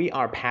 we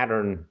are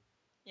pattern.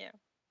 Yeah.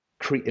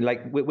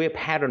 We're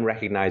pattern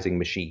recognizing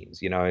machines.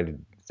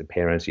 The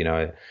parents,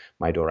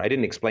 my daughter. I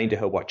didn't explain to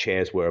her what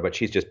chairs were, but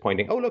she's just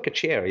pointing. Oh, look, a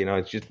chair.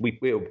 It's just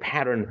we're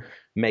pattern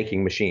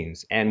making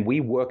machines, and we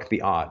work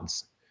the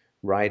odds,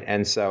 right?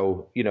 And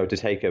so, to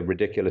take a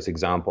ridiculous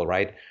example,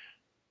 right?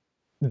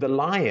 The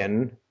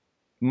lion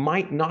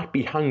might not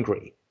be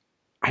hungry.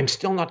 I'm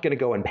still not going to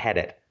go and pet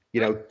it,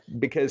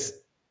 because.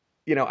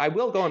 I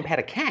will go and pet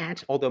a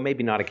cat, although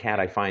maybe not a cat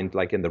I find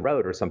like in the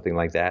road or something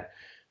like that.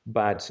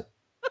 But,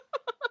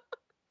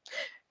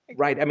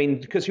 right, I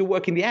mean, because you're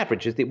working the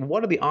averages.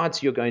 What are the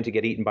odds you're going to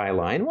get eaten by a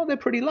lion? Well, they're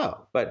pretty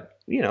low. But,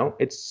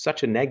 it's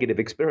such a negative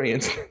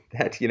experience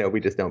that, we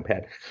just don't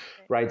pet.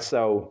 Right,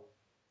 so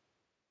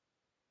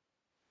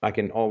I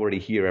can already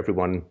hear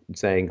everyone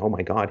saying, oh,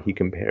 my God, he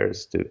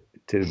compares to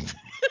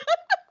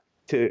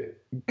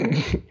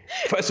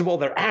first of all,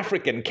 they're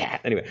African cat.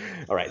 Anyway,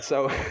 all right.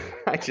 So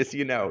I just,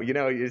 there's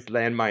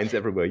landmines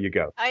everywhere you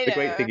go. I know. The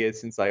great thing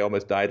is, since I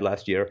almost died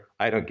last year,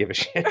 I don't give a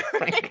shit,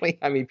 frankly.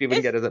 I mean, people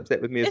can get as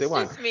upset with me as they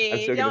want. It's just me. I'm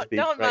still don't speak,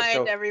 don't right?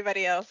 mind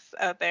everybody else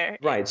out there.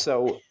 Right.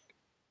 So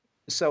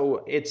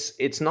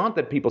it's not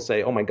that people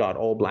say, oh my God,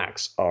 all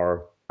Blacks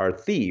are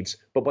thieves.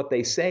 But what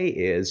they say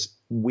is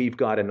we've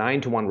got a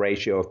 9-to-1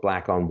 ratio of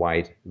Black on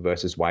white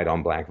versus white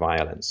on Black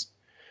violence.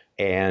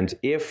 And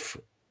if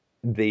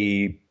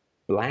the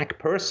Black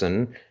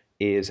person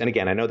is, and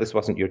again, I know this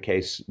wasn't your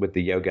case with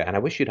the yoga, and I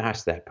wish you'd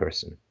ask that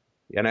person.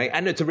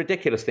 And it's a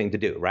ridiculous thing to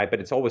do, right? But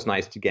it's always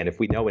nice to, again, if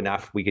we know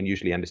enough, we can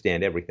usually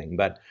understand everything.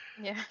 But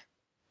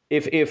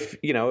if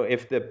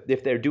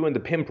they're doing the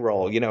pimp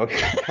roll,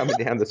 coming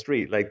down the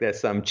street, like there's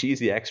some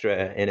cheesy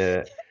extra in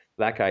a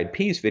Black Eyed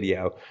Peas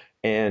video,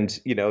 and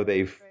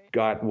they've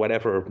got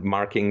whatever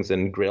markings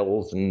and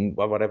grills and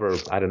whatever.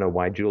 I don't know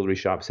why jewelry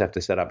shops have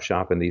to set up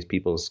shop in these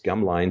people's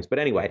gum lines. But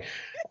anyway,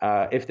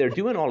 if they're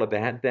doing all of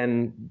that,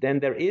 then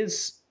there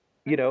is,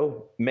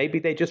 maybe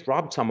they just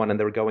robbed someone and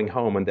they're going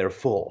home and they're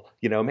full.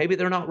 Maybe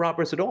they're not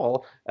robbers at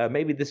all.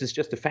 Maybe this is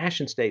just a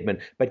fashion statement.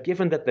 But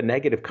given that the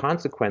negative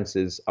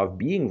consequences of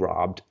being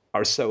robbed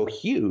are so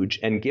huge,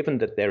 and given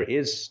that there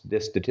is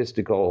this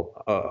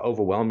statistical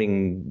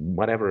overwhelming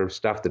whatever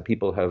stuff that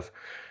people have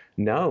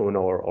known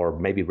or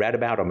maybe read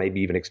about or maybe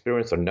even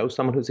experienced or know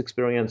someone who's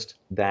experienced,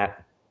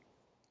 that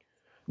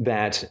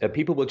that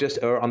people will just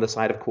err on the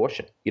side of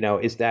caution.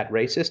 Is that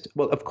racist?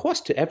 Well, of course,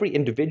 to every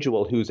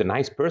individual who's a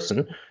nice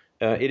person,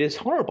 it is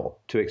horrible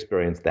to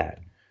experience that.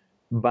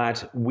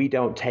 But we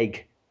don't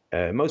take,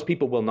 most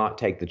people will not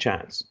take the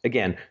chance.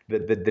 Again,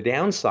 the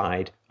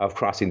downside of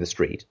crossing the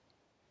street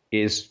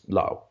is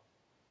low,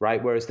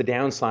 right? Whereas the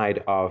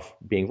downside of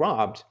being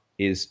robbed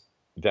is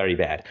very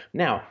bad.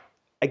 Now,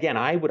 again,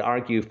 I would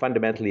argue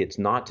fundamentally it's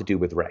not to do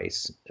with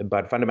race,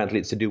 but fundamentally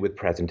it's to do with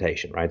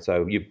presentation, right?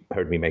 So you've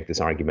heard me make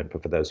this argument,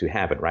 but for those who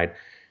haven't, right?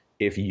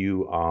 If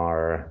you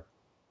are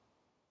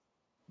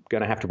going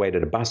to have to wait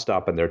at a bus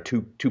stop and there are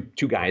two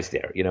guys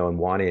there, and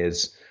one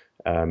is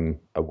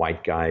a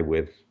white guy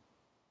with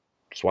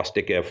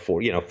swastika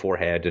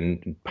forehead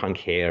and punk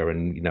hair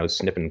and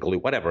snipping glue,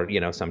 whatever,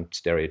 some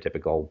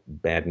stereotypical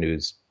bad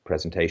news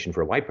presentation for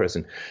a white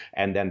person,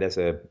 and then there's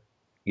a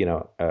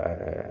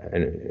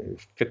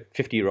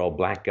 50-year-old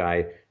black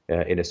guy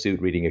in a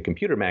suit reading a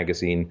computer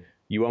magazine.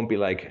 You won't be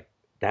like,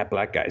 that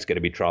black guy's going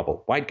to be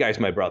trouble. White guy's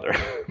my brother.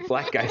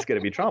 Black guy's going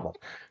to be trouble,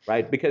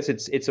 right? Because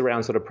it's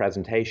around sort of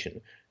presentation.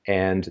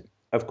 And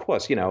of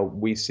course,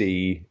 we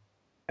see,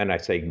 and I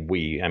say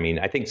we, I mean,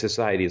 I think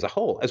society as a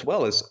whole, as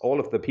well as all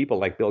of the people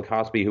like Bill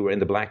Cosby who are in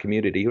the black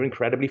community, who are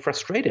incredibly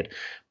frustrated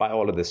by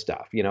all of this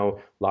stuff. A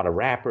lot of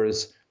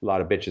rappers, a lot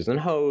of bitches and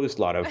hoes,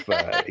 a lot of,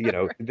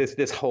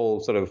 this whole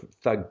sort of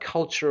thug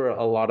culture,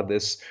 a lot of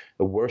this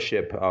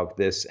worship of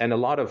this, and a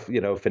lot of,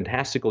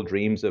 fantastical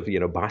dreams of,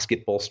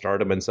 basketball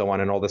stardom and so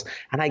on and all this.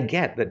 And I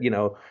get that,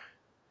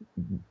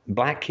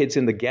 black kids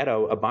in the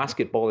ghetto, a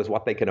basketball is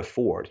what they can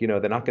afford.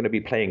 They're not going to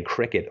be playing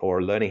cricket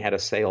or learning how to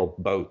sail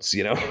boats.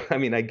 I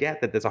mean, I get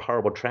that there's a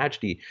horrible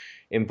tragedy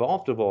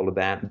involved of all of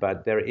that,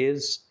 but there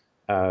is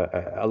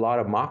a lot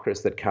of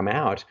mockers that come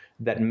out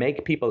that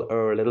make people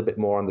err a little bit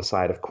more on the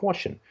side of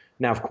caution.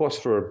 Now, of course,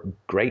 for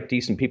great,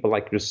 decent people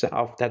like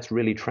yourself, that's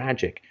really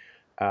tragic.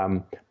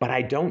 But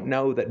I don't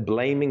know that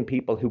blaming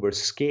people who were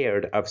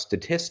scared of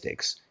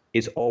statistics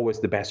is always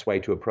the best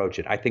way to approach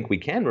it. I think we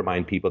can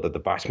remind people that the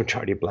vast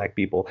majority of black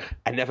people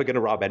are never going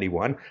to rob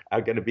anyone, are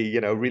going to be,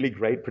 really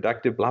great,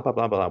 productive, blah, blah,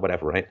 blah, blah,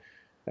 whatever, right?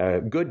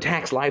 Good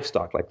tax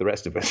livestock like the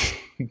rest of us.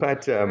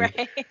 But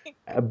right.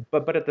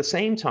 but at the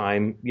same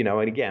time,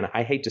 and again,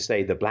 I hate to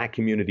say the black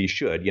community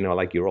should,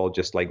 like you're all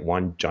just like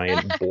one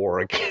giant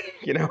Borg,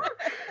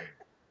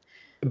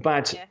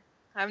 But yeah,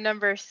 I'm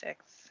number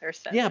 6 or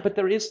 7. Yeah, but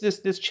there is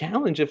this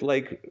challenge of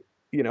like,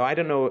 I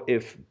don't know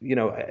if,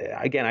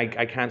 again,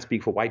 I can't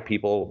speak for white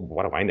people.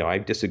 What do I know? I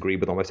disagree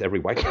with almost every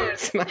white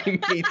person I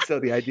meet. So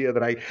the idea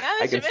that I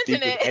can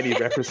speak with any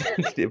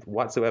representative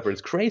whatsoever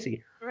is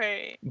crazy.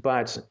 Right.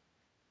 But,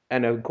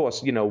 and of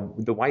course,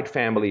 the white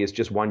family is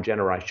just one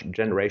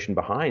generation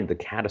behind the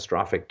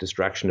catastrophic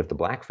destruction of the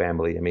black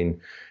family. I mean,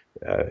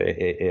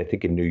 I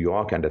think in New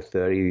York, under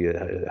 30,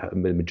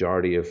 the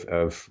majority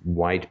of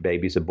white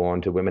babies are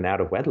born to women out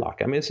of wedlock.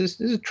 I mean, this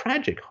is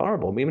tragic,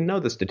 horrible. We even know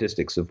the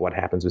statistics of what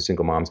happens with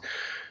single moms.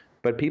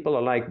 But people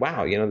are like,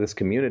 wow, this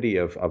community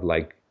of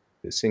like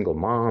single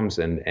moms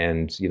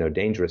and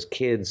dangerous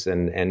kids.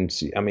 And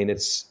I mean,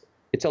 it's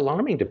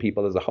alarming to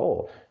people as a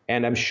whole.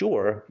 And I'm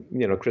sure,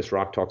 Chris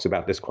Rock talks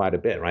about this quite a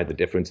bit, right? The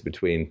difference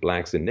between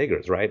blacks and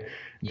niggers, right?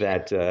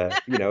 That,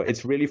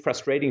 it's really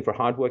frustrating for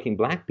hardworking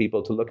black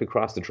people to look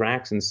across the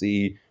tracks and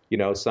see,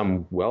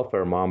 some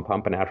welfare mom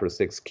pumping out her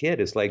 6th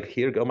kid. It's like,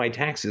 here go my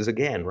taxes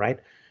again, right?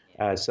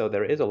 So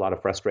there is a lot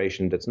of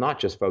frustration that's not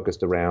just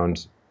focused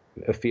around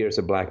fears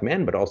of black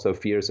men, but also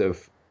fears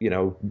of,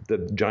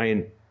 the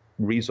giant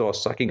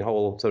resource sucking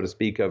hole, so to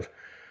speak, of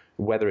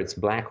whether it's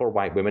black or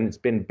white women. It's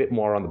been a bit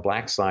more on the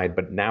black side,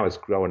 but now it's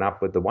growing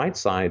up with the white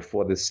side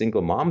for this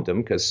single momdom,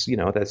 because,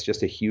 that's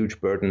just a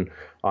huge burden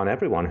on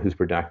everyone who's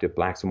productive,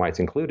 blacks and whites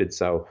included.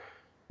 So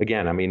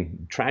again, I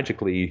mean,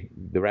 tragically,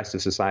 the rest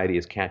of society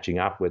is catching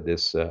up with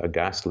this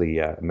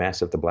ghastly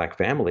mess of the black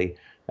family,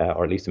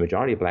 or at least the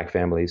majority of black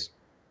families.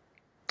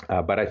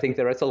 But I think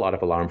there is a lot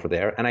of alarm for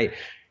there. And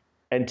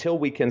until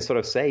we can sort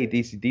of say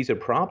these are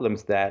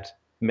problems that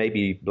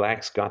maybe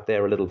blacks got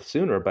there a little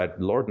sooner, but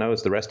Lord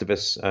knows the rest of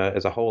us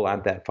as a whole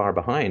aren't that far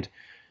behind.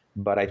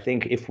 But I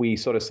think if we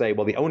sort of say,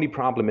 well, the only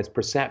problem is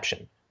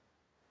perception,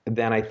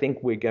 then I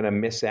think we're going to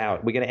miss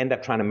out. We're going to end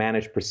up trying to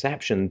manage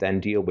perception, then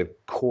deal with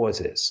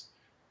causes.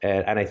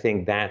 And I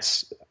think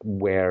that's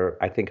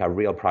where I think our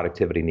real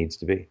productivity needs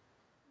to be.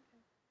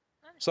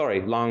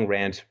 Sorry, long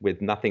rant with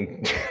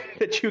nothing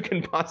that you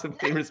can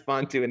possibly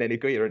respond to in any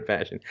coherent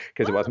fashion,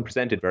 because it wasn't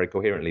presented very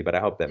coherently, but I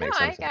hope that makes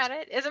sense. I got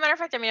it. As a matter of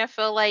fact, I mean, I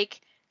feel like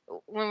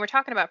when we're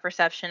talking about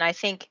perception, I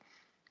think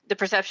the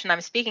perception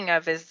I'm speaking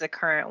of is the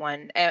current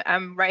one. And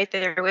I'm right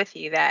there with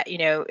you that,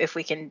 if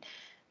we can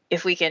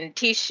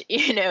teach,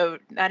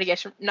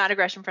 not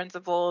aggression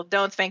principle,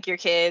 don't spank your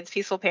kids,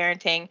 peaceful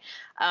parenting,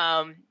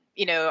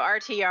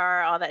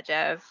 RTR, all that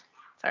jazz.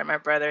 Sorry, my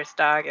brother's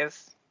dog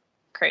is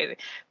crazy.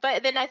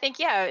 But then I think,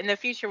 in the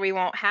future, we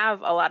won't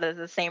have a lot of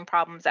the same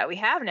problems that we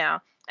have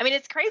now. I mean,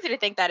 it's crazy to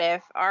think that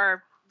if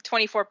our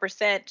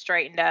 24%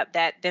 straightened up,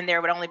 that then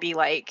there would only be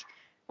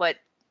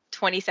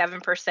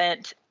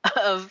 27%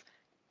 of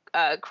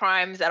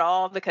crimes at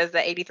all because the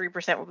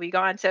 83% will be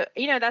gone. So,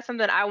 that's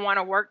something I want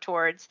to work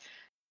towards.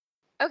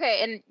 Okay.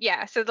 And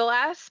yeah, so the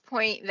last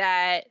point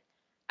that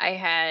I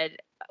had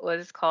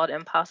was called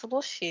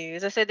Impossible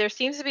Shoes. I said there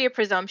seems to be a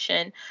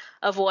presumption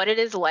of what it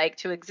is like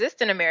to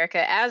exist in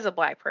America as a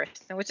Black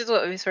person, which is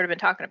what we've sort of been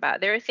talking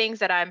about. There are things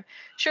that I'm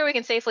sure we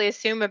can safely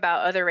assume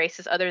about other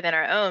races other than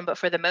our own, but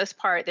for the most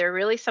part, there are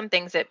really some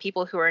things that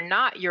people who are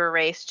not your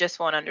race just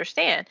won't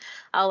understand.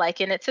 I'll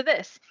liken it to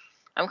this.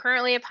 I'm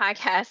currently at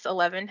podcast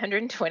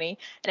 1120,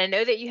 and I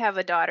know that you have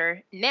a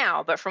daughter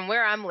now, but from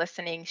where I'm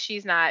listening,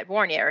 she's not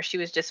born yet, or she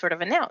was just sort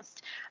of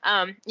announced.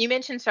 You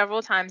mentioned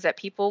several times that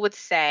people would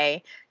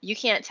say, you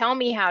can't tell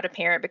me how to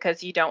parent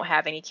because you don't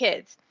have any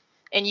kids.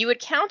 And you would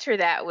counter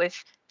that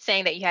with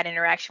saying that you had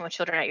interaction with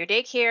children at your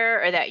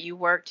daycare or that you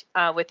worked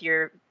with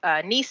your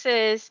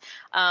nieces.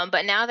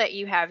 But now that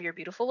you have your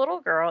beautiful little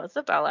girl,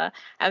 Isabella,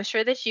 I'm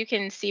sure that you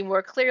can see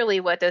more clearly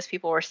what those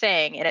people were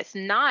saying. And it's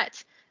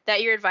not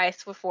that your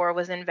advice before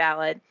was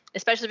invalid,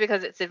 especially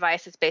because it's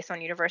advice that's based on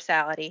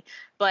universality.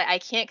 But I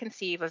can't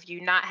conceive of you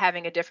not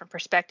having a different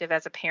perspective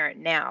as a parent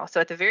now.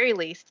 So at the very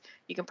least,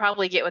 you can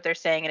probably get what they're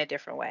saying in a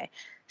different way.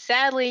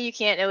 Sadly, you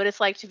can't know what it's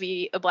like to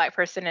be a Black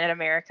person in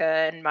America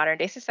and modern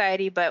day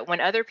society. But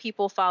when other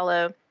people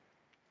follow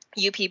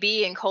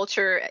UPB and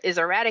culture is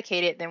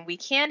eradicated, then we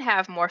can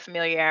have more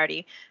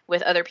familiarity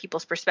with other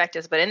people's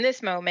perspectives. But in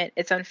this moment,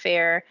 it's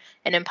unfair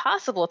and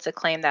impossible to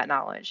claim that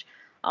knowledge.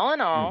 All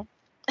in all,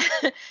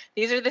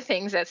 these are the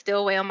things that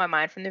still weigh on my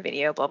mind from the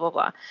video, blah, blah,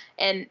 blah.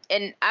 And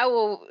I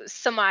will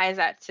surmise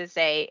that to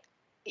say,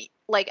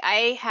 like,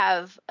 I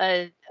have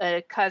a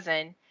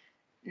cousin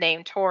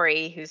named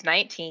Tori who's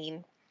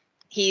 19.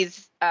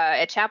 He's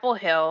at Chapel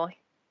Hill.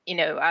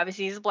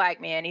 Obviously he's a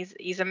Black man.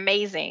 He's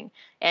amazing.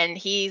 And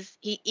he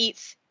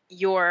eats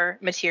your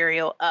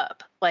material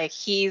up. Like,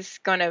 he's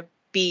going to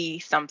be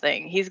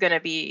something. He's going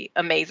to be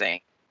amazing.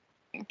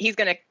 He's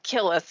going to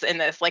kill us in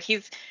this. Like,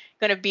 he's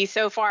going to be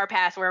so far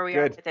past where we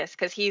are with this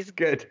because he's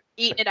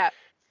eating it up.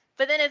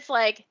 But then it's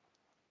like,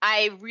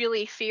 I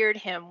really feared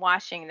him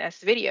watching this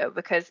video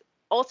because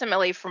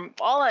ultimately, from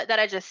all that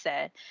I just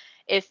said,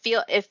 it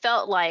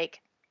felt like,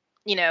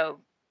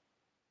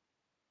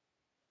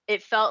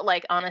 it felt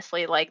like,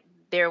 honestly, like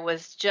there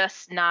was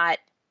just not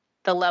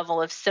the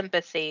level of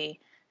sympathy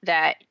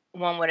that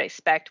one would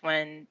expect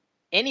when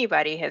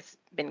anybody has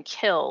been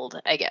killed,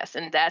 I guess.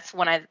 And that's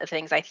one of the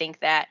things I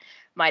think that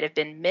might have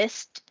been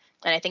missed.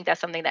 And I think that's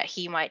something that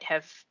he might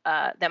have,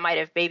 that might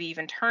have maybe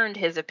even turned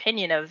his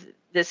opinion of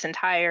this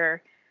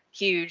entire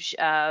huge,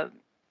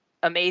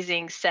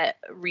 amazing set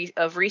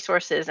of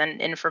resources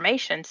and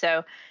information.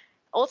 So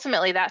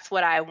ultimately, that's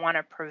what I want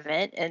to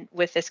prevent. And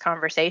with this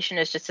conversation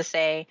is just to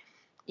say,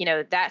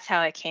 that's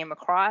how it came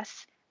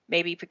across,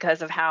 maybe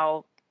because of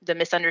how the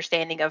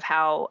misunderstanding of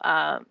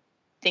how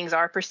things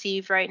are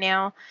perceived right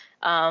now.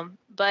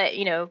 But,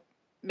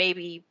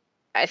 maybe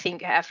I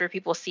think after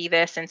people see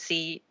this and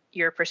see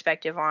your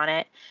perspective on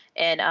it,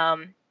 and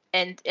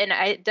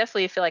I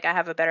definitely feel like I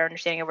have a better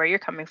understanding of where you're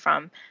coming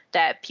from,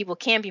 that people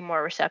can be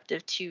more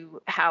receptive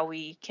to how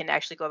we can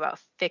actually go about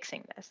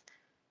fixing this.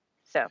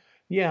 So.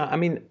 Yeah, I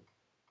mean,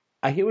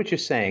 I hear what you're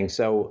saying.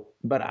 So,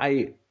 but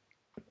I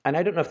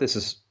don't know if this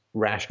is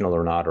rational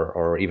or not,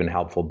 or even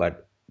helpful,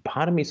 but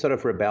part of me sort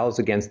of rebels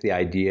against the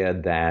idea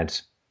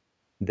that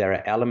there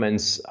are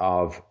elements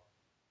of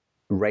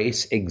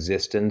race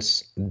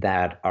existence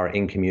that are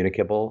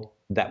incommunicable,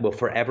 that will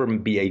forever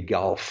be a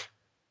gulf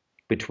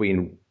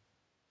between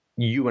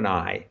you and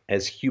I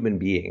as human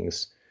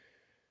beings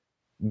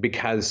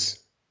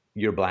because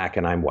you're Black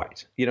and I'm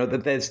white.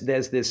 That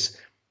there's this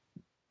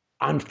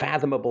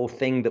unfathomable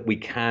thing that we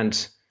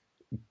can't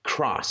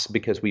cross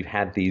because we've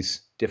had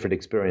these different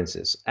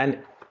experiences. And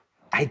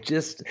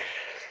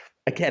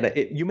again,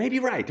 you may be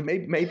right.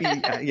 Maybe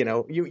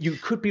you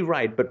could be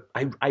right, but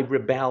I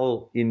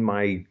rebel in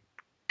my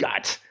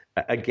gut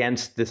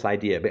against this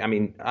idea. I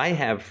mean, I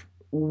have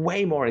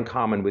way more in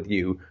common with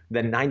you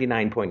than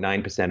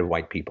 99.9% of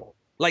white people.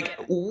 Like,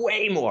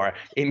 way more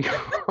in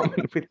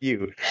common with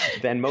you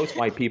than most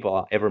white people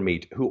I'll ever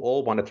meet, who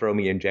all want to throw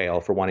me in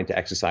jail for wanting to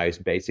exercise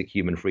basic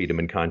human freedom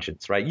and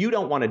conscience, right? You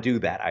don't want to do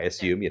that, I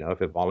assume. If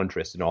you're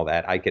voluntarist and all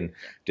that. I can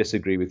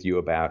disagree with you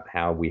about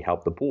how we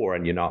help the poor,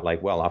 and you're not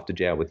like, well, off to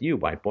jail with you,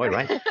 white boy,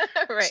 right?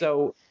 Right.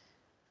 So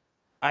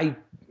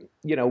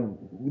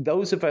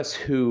those of us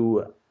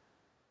who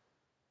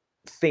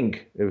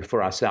think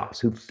for ourselves,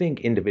 who think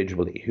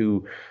individually,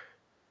 who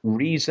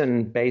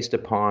reason based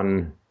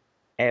upon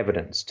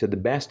evidence to the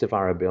best of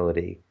our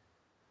ability,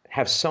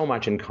 have so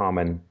much in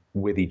common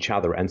with each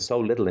other and so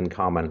little in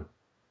common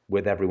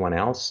with everyone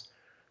else,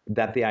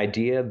 that the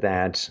idea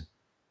that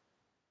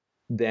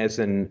there's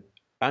an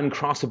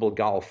uncrossable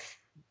gulf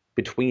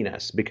between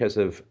us because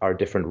of our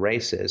different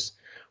races,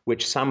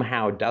 which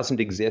somehow doesn't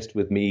exist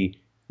with me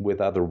with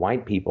other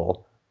white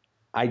people,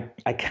 I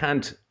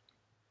can't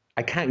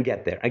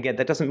get there. Again,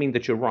 that doesn't mean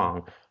that you're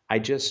wrong. I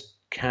just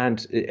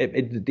can't.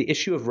 The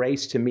issue of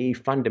race, to me,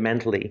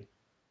 fundamentally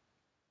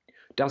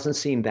doesn't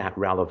seem that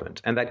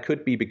relevant. And that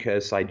could be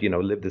because I,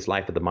 live this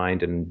life of the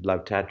mind and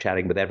love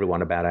chatting with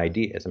everyone about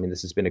ideas. I mean,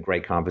 this has been a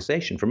great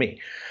conversation for me.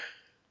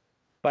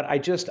 But I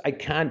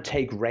can't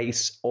take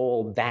race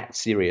all that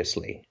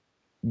seriously,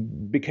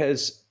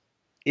 because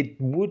it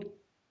would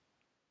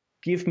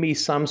give me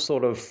some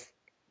sort of,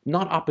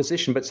 not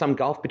opposition, but some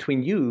gulf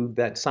between you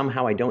that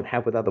somehow I don't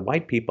have with other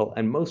white people.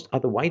 And most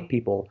other white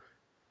people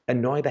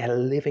annoy the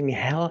living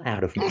hell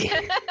out of me.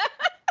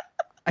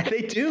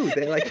 They do.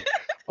 They're like,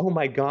 oh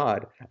my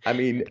God. I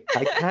mean,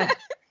 I can't,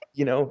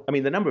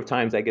 the number of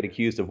times I get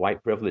accused of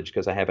white privilege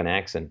because I have an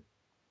accent,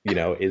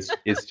 is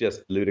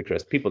just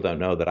ludicrous. People don't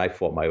know that I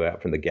fought my way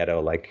up from the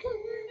ghetto like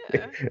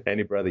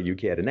any brother you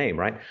care to name,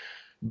 right?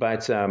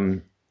 But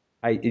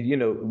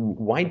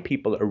white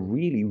people are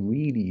really,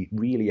 really,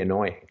 really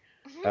annoying.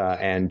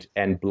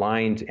 And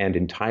blind and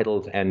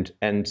entitled,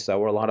 and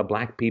so are a lot of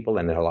black people,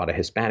 and there are a lot of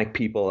Hispanic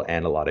people,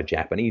 and a lot of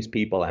Japanese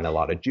people, and a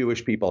lot of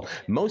Jewish people.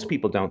 Most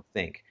people don't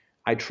think.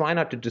 I try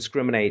not to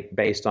discriminate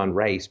based on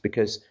race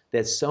because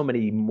there's so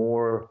many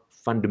more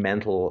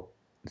fundamental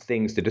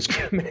things to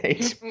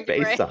discriminate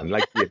based on,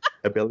 like the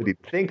ability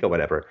to think or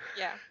whatever.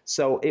 Yeah.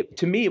 So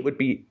to me, it would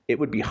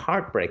be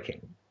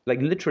heartbreaking.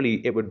 Like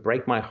literally, it would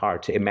break my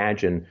heart to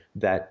imagine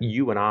that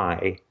you and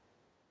I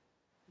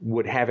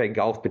would have a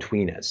gulf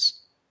between us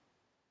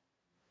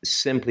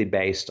simply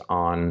based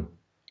on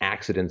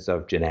accidents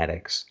of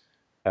genetics.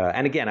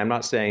 And again, I'm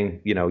not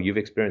saying, you've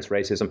experienced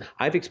racism.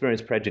 I've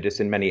experienced prejudice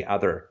in many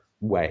other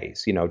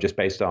ways, just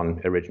based on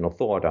original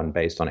thought,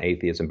 based on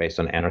atheism, based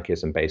on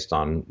anarchism, based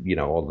on,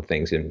 all the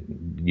things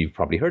you've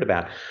probably heard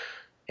about.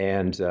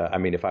 And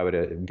if I were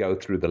to go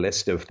through the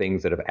list of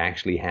things that have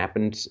actually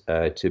happened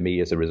to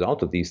me as a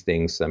result of these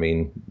things,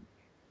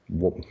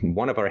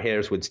 one of our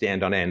hairs would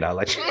stand on end. I'll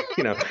let you,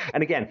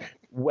 and again,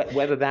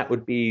 whether that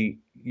would be,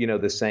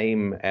 the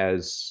same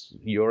as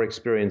your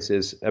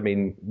experiences.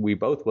 We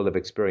both will have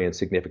experienced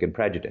significant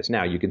prejudice.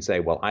 Now you can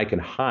say, well, I can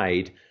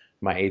hide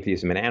my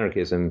atheism and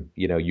anarchism.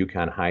 You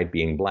can't hide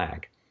being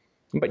black,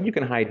 but you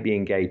can hide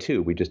being gay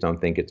too. We just don't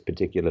think it's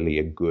particularly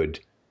a good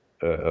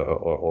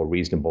or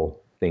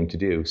reasonable thing to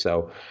do.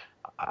 So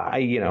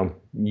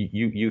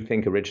you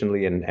think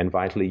originally and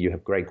vitally. You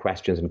have great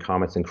questions and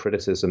comments and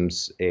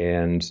criticisms,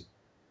 and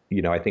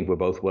I think we're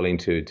both willing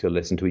to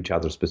listen to each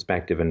other's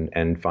perspective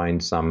and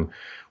find some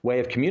way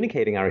of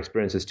communicating our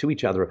experiences to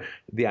each other.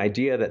 The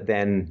idea that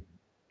then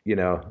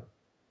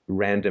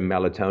random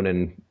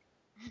melatonin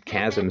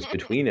chasms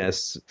between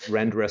us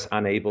render us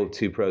unable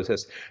to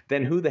process,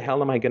 then who the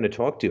hell am I going to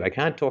talk to? I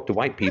can't talk to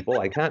white people.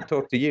 I can't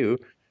talk to you.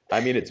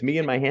 It's me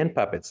and my hand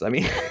puppets.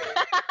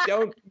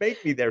 Don't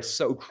make me there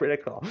so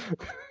critical,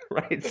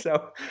 right?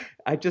 So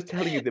I'm just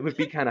telling you, that would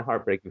be kind of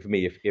heartbreaking for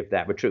me if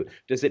that were true.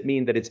 Does it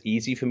mean that it's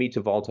easy for me to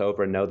vault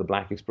over and know the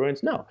black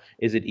experience? No.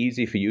 Is it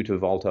easy for you to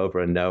vault over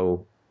and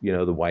know,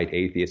 the white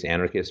atheist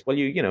anarchist? Well,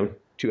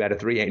 2 out of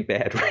 3 ain't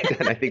bad, right?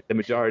 And I think the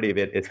majority of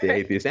it is the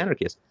atheist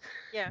anarchist.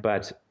 Yeah.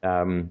 But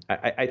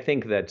I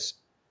think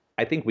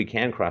we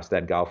can cross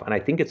that gulf, and I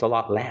think it's a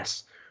lot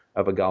less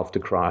of a gulf to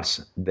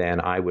cross than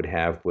I would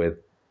have with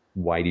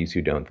whiteys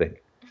who don't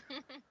think.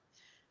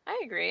 I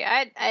agree.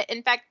 I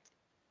in fact,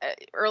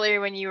 earlier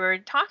when you were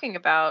talking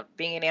about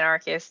being an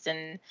anarchist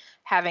and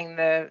having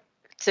to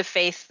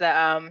face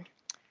the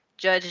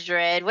Judge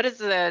Dredd, what is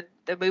the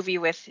movie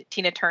with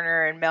Tina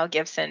Turner and Mel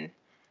Gibson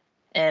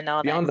and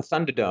all Beyond that? the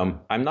Thunderdome.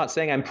 I'm not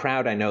saying I'm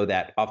proud. I know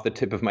that off the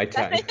tip of my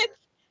tongue.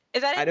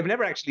 Is that it? I've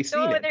never actually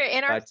seen it. But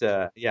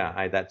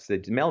that's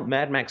the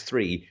Mad Max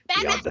 3,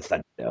 Beyond the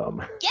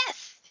Thunderdome.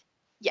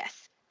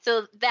 Yes.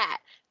 So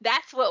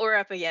that's what we're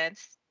up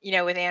against.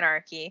 With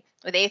anarchy,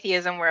 with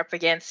atheism, we're up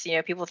against,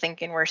 people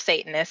thinking we're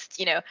Satanists.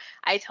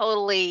 I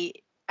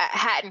totally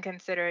hadn't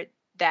considered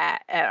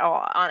that at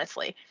all,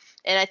 honestly.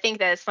 And I think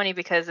that it's funny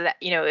because that,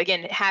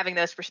 again, having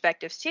those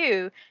perspectives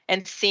too,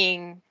 and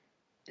seeing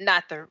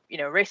not the,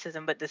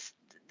 racism, but the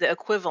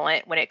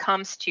equivalent when it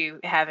comes to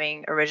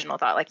having original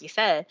thought, like you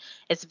said,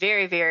 it's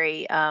very,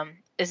 very,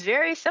 it's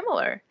very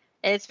similar.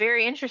 And it's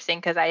very interesting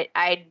because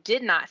I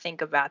did not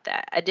think about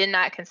that. I did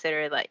not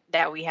consider like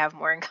that we have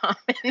more in common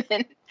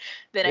than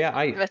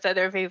with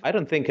other people. I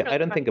don't think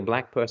a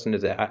black person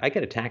is. I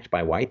get attacked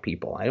by white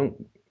people. I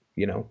don't,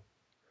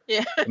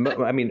 Yeah.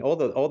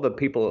 all the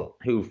people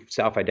who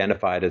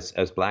self-identified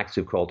as blacks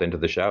who called into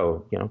the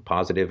show,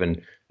 positive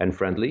and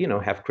friendly,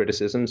 have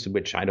criticisms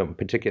which I don't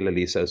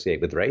particularly associate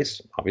with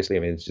race. Obviously,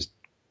 it's just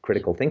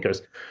critical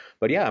thinkers.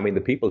 But yeah,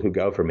 the people who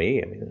go for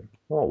me,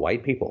 all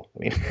white people.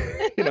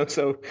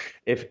 So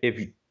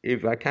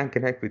if I can't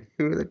connect with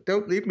you,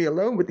 don't leave me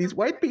alone with these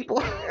white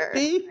people. I'm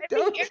here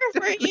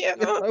for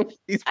you.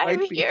 These white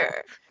people.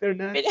 Here. They're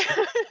nuts.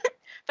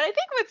 But I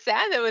think what's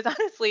sad though is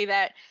honestly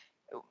that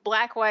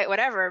black, white,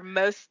 whatever,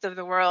 most of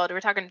the world, we're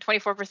talking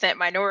 24%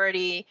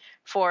 minority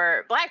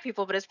for black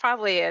people, but it's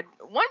probably a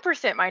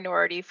 1%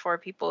 minority for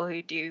people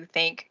who do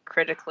think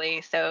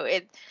critically. So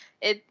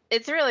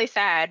it's really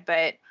sad,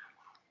 but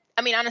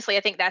honestly,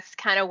 I think that's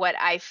kind of what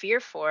I fear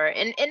for.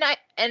 And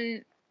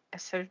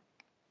so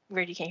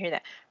weird you can't hear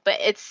that. But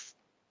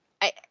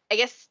I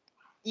guess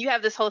you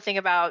have this whole thing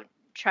about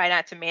try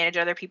not to manage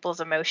other people's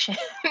emotions.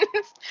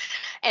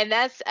 And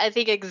that's, I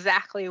think,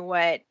 exactly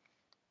what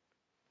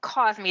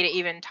caused me to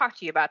even talk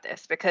to you about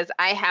this, because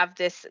I have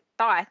this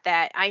thought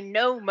that I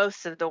know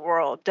most of the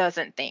world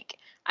doesn't think.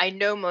 I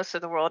know most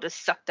of the world is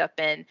sucked up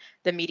in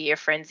the media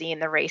frenzy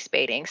and the race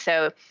baiting.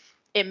 So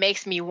it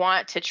makes me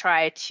want to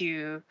try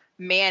to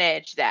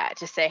manage that,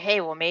 to say,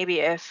 hey, well, maybe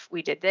if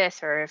we did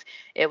this, or if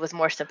it was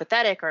more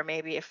sympathetic, or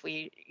maybe if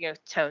we,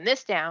 tone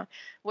this down.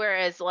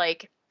 Whereas,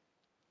 like,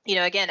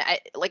 again,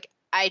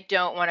 I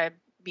don't want to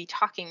be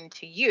talking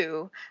to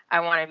you.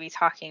 I want to be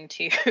talking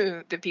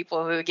to the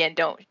people who, again,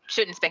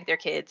 shouldn't spank their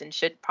kids and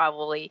should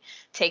probably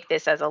take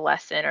this as a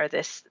lesson, or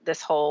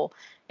this whole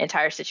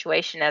entire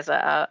situation as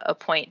a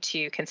point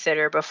to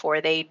consider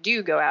before they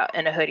do go out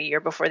in a hoodie,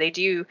 or before they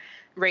do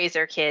raise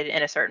their kid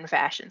in a certain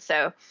fashion.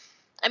 So,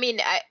 I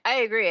mean, I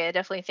agree. I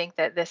definitely think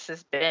that this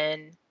has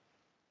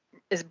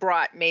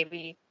brought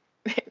maybe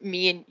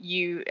me and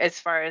you, as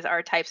far as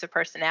our types of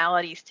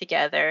personalities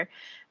together.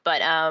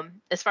 But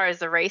as far as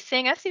the race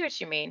thing, I see what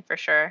you mean, for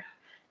sure.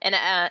 And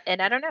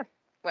I don't know.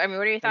 I mean,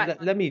 what are your thoughts?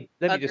 Let me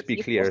just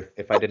be clear,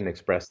 if I didn't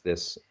express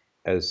this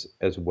as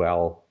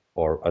well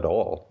or at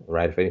all,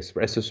 right? If I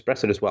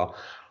express it as well,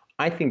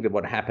 I think that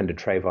what happened to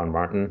Trayvon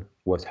Martin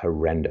was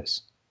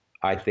horrendous.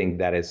 I think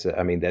that is,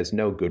 I mean, there's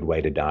no good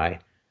way to die,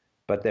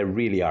 but there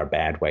really are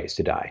bad ways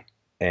to die.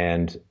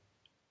 And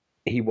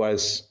he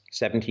was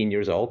 17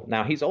 years old.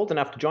 Now, he's old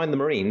enough to join the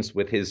Marines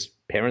with his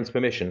parents'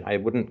 permission. I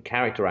wouldn't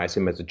characterize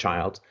him as a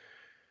child,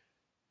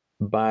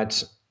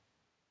 but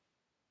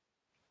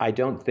I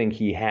don't think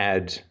he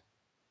had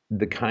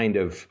the kind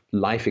of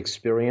life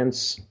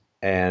experience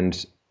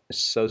and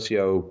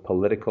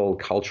socio-political,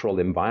 cultural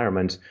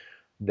environment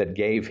that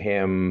gave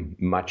him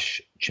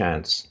much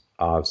chance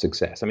of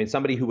success. I mean,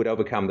 somebody who would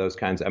overcome those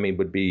kinds,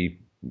 would be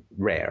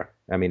rare.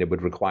 I mean, it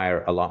would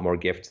require a lot more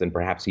gifts than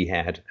perhaps he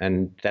had.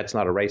 And that's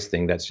not a race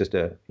thing. That's just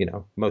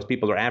most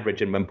people are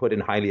average, and when put in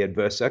highly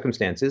adverse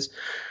circumstances,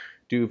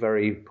 do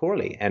very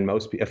poorly. And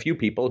a few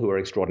people who are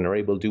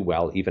extraordinary will do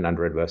well, even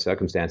under adverse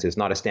circumstances.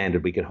 Not a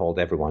standard we can hold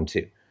everyone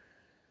to.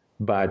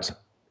 But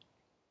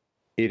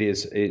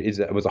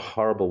it was a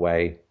horrible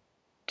way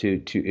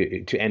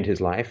to end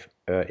his life.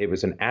 It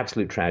was an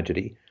absolute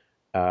tragedy.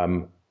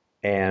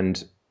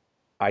 And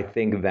I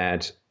think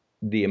that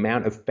the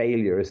amount of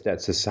failures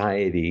that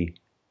society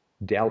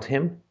dealt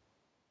him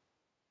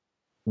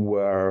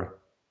were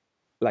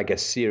like a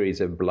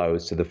series of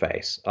blows to the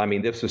face. I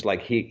mean, this was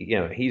like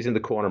he's in the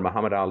corner.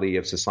 Muhammad Ali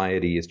of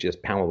society is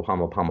just pummel,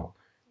 pummel, pummel.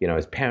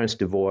 His parents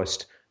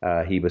divorced.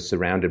 He was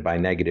surrounded by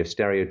negative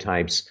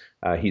stereotypes.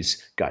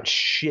 He's got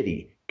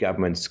shitty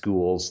government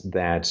schools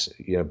that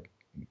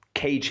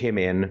cage him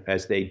in,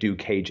 as they do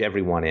cage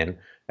everyone in,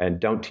 and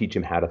don't teach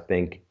him how to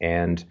think.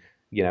 And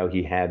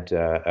he had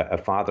a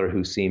father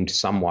who seemed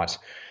somewhat,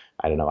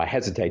 I don't know, I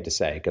hesitate to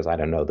say because I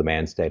don't know the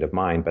man's state of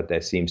mind, but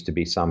there seems to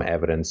be some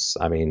evidence,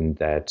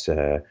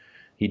 that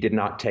he did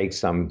not take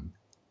some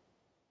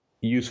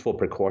useful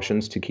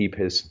precautions to keep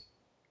his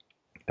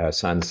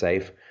son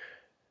safe.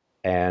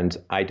 And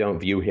I don't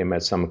view him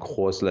as some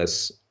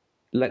causeless,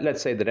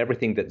 let's say that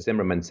everything that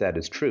Zimmerman said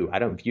is true. I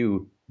don't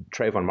view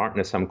Trayvon Martin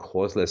as some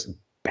causeless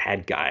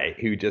bad guy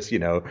who just,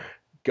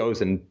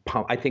 goes and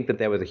I think that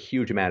there was a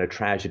huge amount of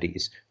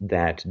tragedies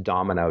that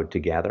dominoed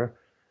together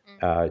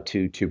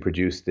to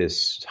produce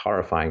this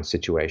horrifying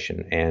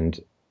situation. And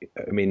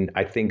I mean,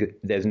 I think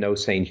there's no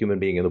sane human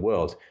being in the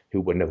world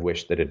who wouldn't have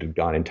wished that it had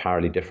gone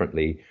entirely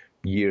differently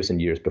years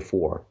and years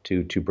before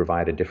to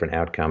provide a different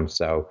outcome.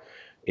 So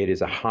it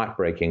is a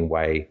heartbreaking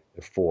way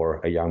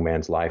for a young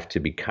man's life to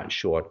be cut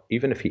short,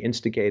 even if he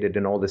instigated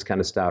and all this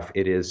kind of stuff.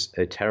 It is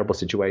a terrible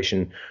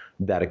situation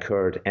that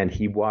occurred. And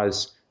he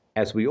was,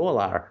 as we all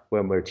are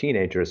when we're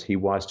teenagers, he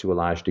was to a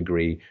large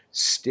degree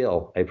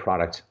still a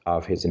product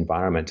of his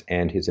environment,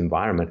 and his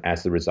environment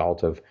as the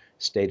result of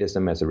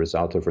statism, as a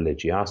result of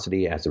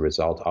religiosity, as a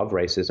result of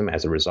racism,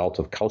 as a result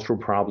of cultural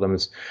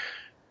problems,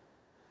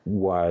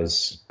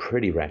 was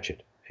pretty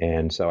wretched.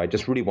 And so I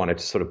just really wanted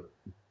to sort of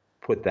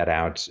put that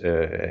out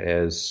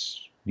as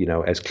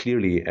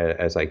clearly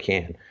as I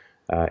can.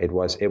 It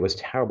was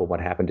terrible what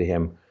happened to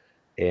him.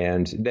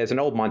 And there's an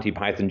old Monty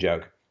Python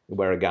joke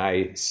where a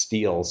guy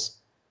steals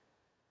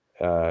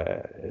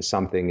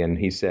something and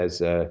he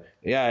says,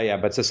 yeah,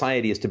 but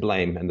society is to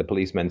blame. And the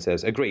policeman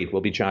says, agreed,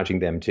 we'll be charging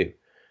them too.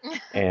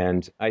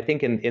 And I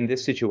think in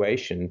this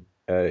situation,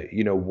 I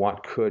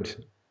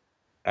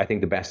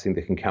think the best thing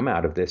that can come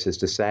out of this is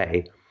to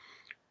say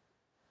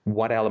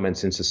what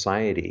elements in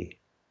society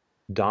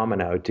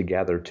dominoed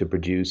together to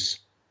produce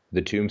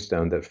the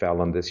tombstone that fell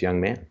on this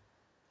young man.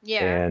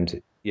 Yeah.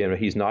 And,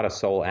 he's not a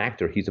sole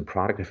actor. He's a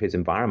product of his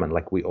environment,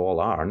 like we all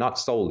are. Not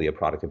solely a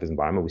product of his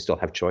environment. We still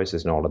have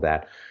choices and all of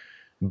that.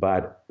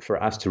 But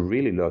for us to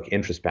really look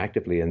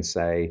introspectively and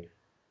say,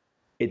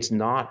 it's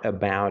not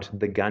about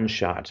the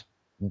gunshot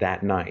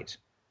that night,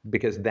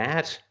 because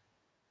that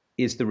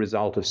is the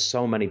result of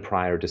so many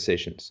prior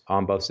decisions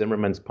on both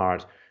Zimmerman's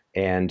part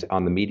and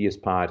on the media's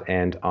part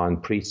and on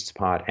priests'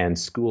 part and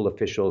school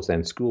officials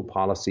and school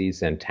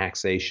policies and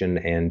taxation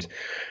and,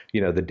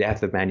 the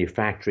death of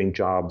manufacturing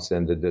jobs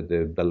and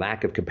the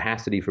lack of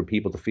capacity for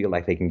people to feel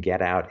like they can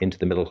get out into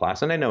the middle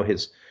class. And I know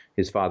his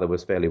father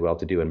was fairly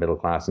well-to-do and middle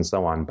class and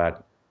so on,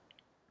 but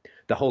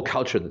the whole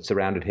culture that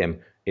surrounded him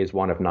is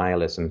one of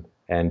nihilism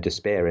and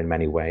despair in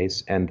many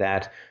ways. And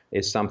that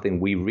is something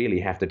we really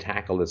have to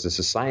tackle as a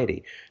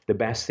society. The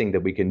best thing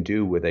that we can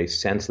do with a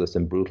senseless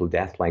and brutal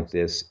death like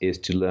this is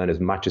to learn as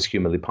much as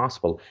humanly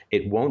possible.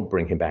 It won't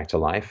bring him back to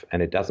life,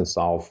 and it doesn't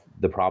solve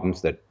the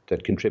problems that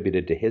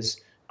contributed to his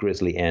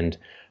grisly end.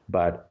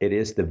 But it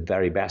is the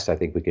very best I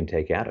think we can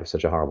take out of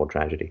such a horrible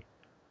tragedy.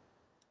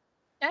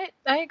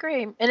 I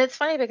agree. And it's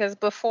funny because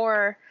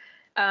before,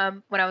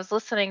 when I was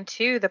listening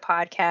to the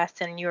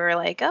podcast and you were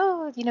like,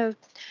 oh,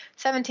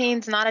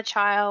 17's not a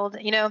child,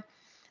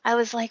 I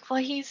was like,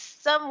 well, he's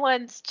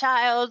someone's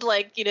child.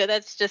 Like,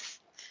 that's just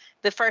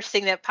the first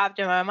thing that popped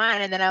in my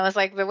mind. And then I was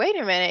like, but wait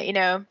a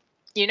minute,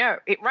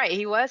 right.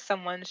 He was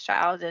someone's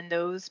child. And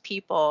those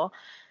people,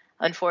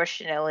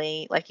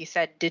 unfortunately, like you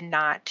said, did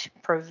not,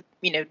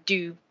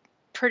 do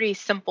pretty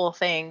simple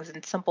things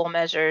and simple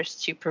measures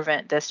to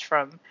prevent this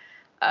from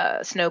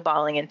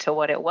snowballing into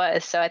what it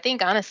was. So I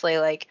think honestly,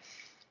 like,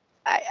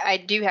 I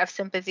do have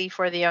sympathy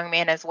for the young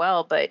man as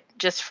well, but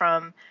just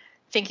from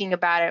thinking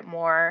about it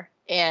more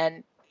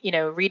and,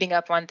 reading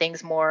up on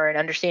things more and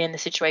understanding the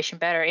situation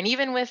better. And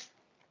even with,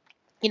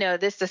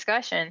 this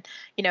discussion,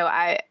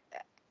 I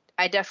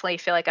definitely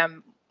feel like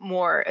I'm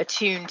more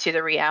attuned to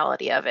the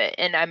reality of it.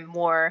 And I'm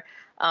more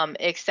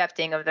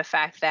accepting of the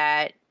fact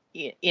that,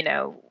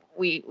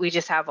 we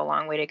just have a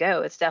long way to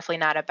go. It's definitely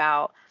not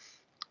about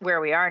where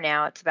we are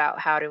now. It's about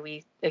how do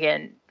we,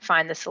 again,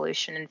 find the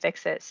solution and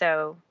fix it.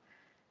 So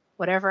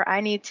whatever I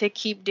need to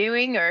keep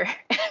doing or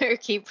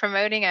keep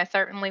promoting, I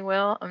certainly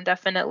will. I'm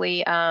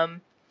definitely,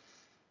 I'm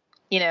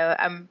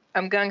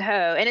gung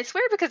ho. And it's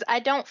weird because I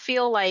don't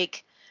feel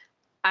like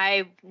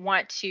I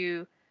want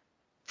to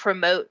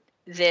promote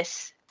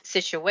this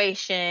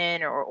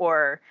situation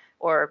or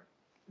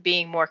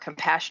being more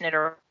compassionate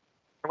or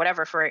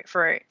whatever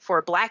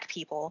for Black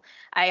people.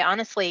 I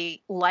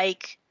honestly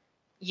like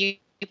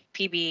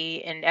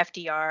UPB and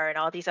FDR and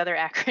all these other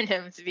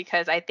acronyms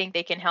because I think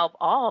they can help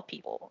all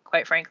people,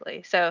 quite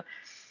frankly. So,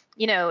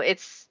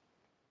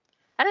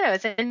 I don't know,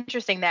 it's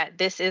interesting that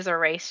this is a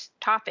race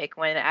topic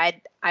when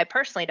I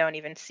personally don't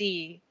even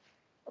see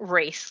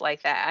race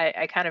like that.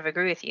 I kind of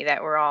agree with you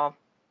that we're all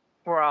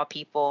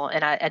people,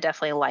 and I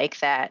definitely like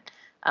that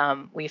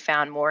we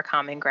found more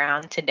common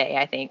ground today,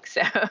 I think.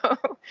 So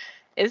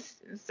it's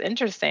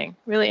interesting,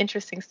 really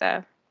interesting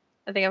stuff.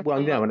 I think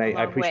and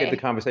I appreciate the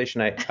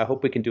conversation. I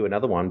hope we can do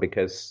another one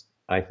because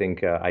I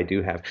think I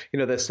do have,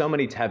 there's so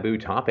many taboo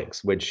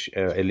topics, which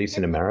at least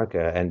in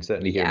America and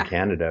certainly here in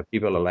Canada,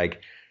 people are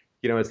like,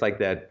 it's like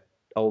that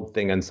old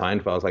thing on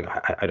Seinfeld. It's like,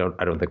 I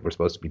don't think we're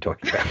supposed to be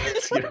talking about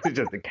this.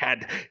 Just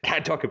can't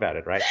talk about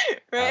it, right?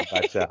 Right.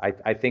 But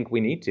I think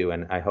we need to,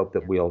 and I hope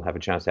that we'll have a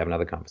chance to have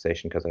another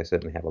conversation because I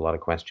certainly have a lot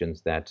of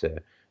questions that,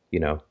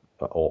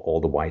 all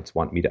the whites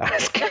want me to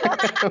ask.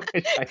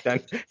 Which I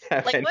don't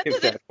have like, what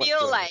does it feel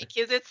whatsoever. like?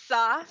 Is it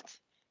soft?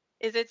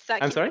 Is it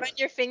suck? I'm sorry? Can you run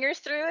your fingers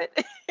through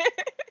it?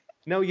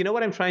 No, you know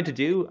what I'm trying to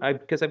do?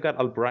 Because I've got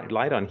a bright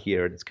light on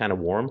here. It's kind of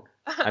warm.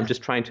 I'm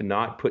just trying to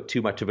not put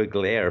too much of a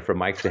glare for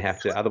Mike to have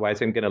to.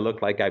 Otherwise, I'm going to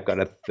look like I've got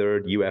a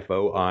third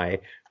UFO eye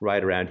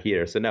right around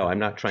here. So no, I'm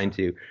not trying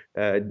to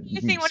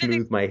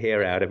smooth my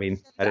hair out. I mean,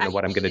 I don't know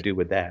what I'm going to do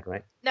with that,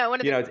 right? No,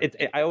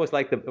 I always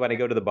like when I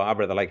go to the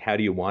barber, they're like, "How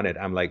do you want it?"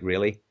 I'm like,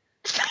 "Really?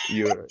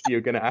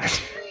 You're going to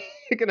ask?"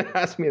 You're going to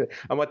ask me,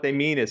 and what they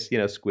mean is,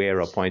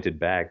 square or pointed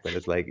back. But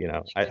it's like,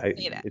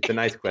 it's a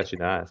nice question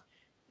to ask.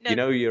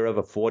 No. You're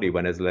over 40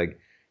 when it's like,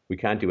 we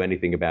can't do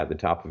anything about the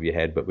top of your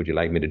head, but would you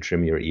like me to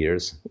trim your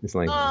ears? It's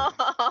like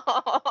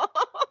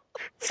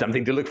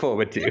something to look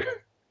forward to.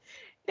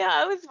 No,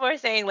 I was more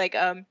saying like,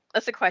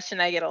 that's a question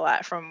I get a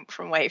lot from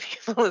white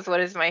people is what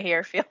does my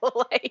hair feel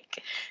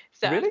like?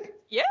 So, really?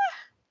 Yeah.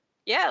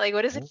 Yeah. Like,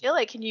 what does it feel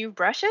like? Can you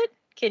brush it?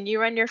 Can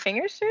you run your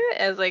fingers through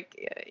it? I was like,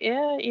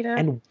 yeah,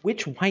 And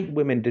which white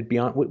woman did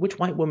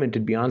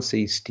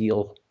Beyonce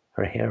steal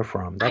her hair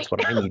from? That's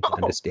what I need to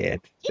understand.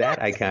 That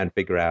I can't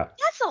figure out.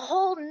 That's a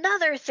whole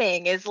nother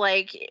thing is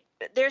like,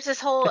 there's this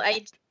whole,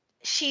 have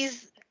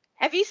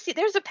you seen,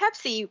 there's a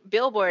Pepsi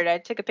billboard I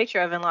took a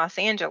picture of in Los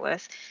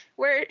Angeles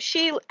where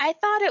I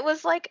thought it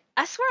was like,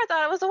 I swear I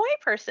thought it was a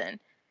white person,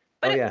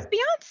 but it was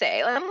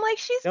Beyonce. I'm like,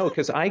 No,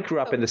 because I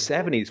grew up in the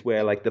 70s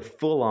where like the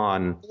full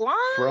on blonde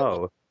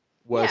fro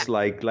was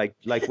like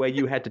where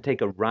you had to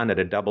take a run at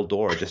a double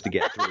door just to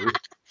get through.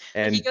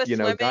 And,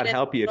 God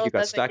help you if you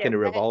got stuck in a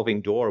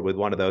revolving door with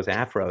one of those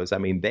afros. I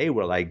mean, they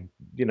were like,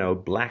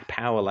 black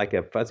power like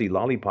a fuzzy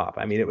lollipop.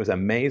 I mean, it was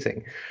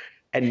amazing.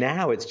 And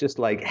now it's just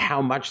like,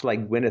 how much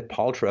like Gwyneth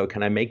Paltrow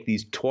can I make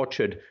these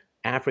tortured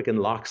African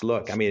locks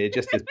look? I mean, it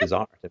just is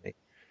bizarre to me.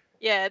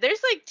 Yeah,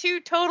 there's like two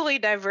totally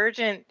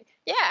divergent.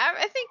 Yeah,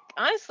 I think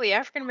honestly,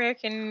 African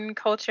American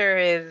culture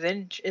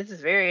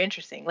is very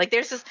interesting. Like,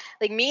 there's this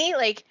like me,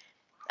 like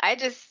I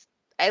just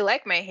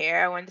like my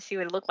hair. I wanted to see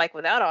what it looked like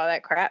without all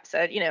that crap.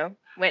 So,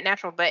 went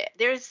natural. But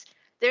there's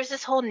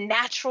this whole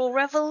natural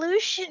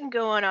revolution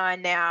going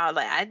on now.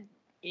 Like I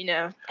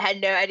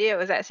had no idea it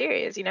was that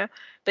serious,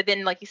 But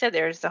then, like you said,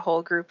 there's a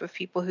whole group of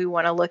people who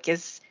want to look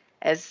as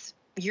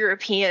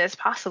European as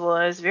possible.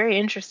 And it's very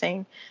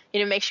interesting.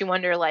 It makes you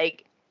wonder,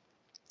 like,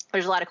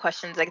 there's a lot of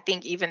questions. I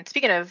think even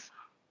speaking of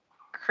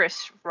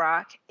Chris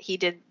Rock, he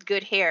did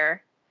Good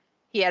Hair.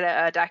 He had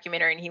a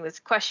documentary, and he was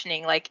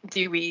questioning, like,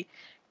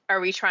 are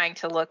we trying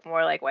to look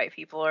more like white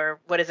people, or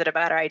what is it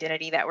about our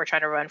identity that we're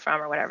trying to run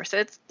from, or whatever?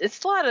 So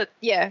it's a lot of,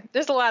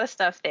 there's a lot of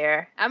stuff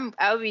there.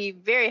 I'll be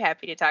very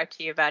happy to talk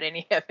to you about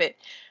any of it.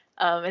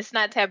 It's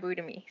not taboo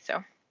to me.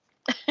 So.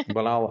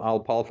 Well, I'll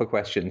poll for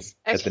questions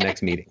at the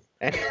next meeting.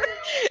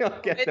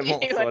 I'll get them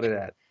all sorted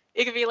out.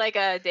 It could be like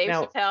a Dave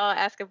Chappelle,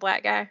 ask a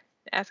black guy,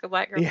 ask a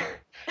black girl. Yeah.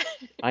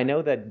 I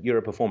know that you're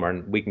a performer,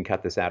 and we can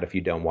cut this out if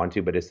you don't want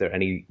to, but is there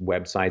any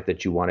website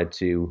that you wanted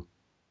to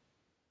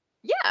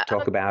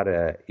talk about,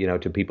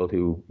 to people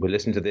who will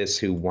listen to this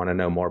who want to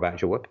know more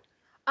about your work?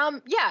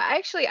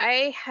 Actually,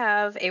 I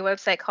have a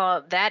website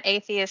called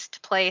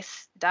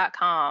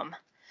thatatheistplace.com.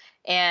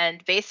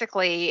 And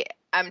basically,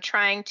 I'm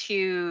trying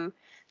to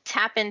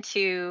tap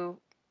into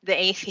the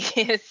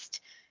atheist,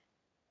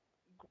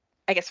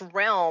 I guess,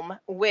 realm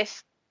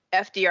with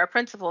FDR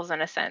principles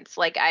in a sense.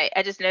 Like I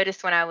just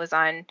noticed when I was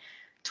on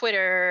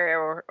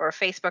Twitter or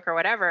Facebook or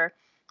whatever,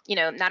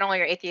 not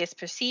only are atheists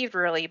perceived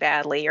really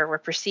badly, or we're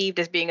perceived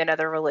as being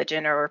another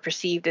religion, or we're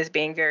perceived as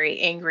being very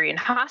angry and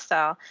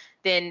hostile,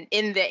 then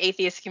in the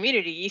atheist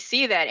community, you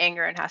see that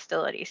anger and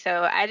hostility.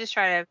 So I'm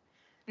trying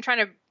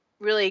to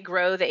really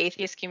grow the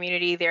atheist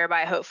community,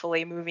 thereby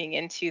hopefully moving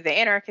into the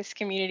anarchist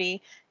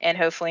community and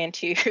hopefully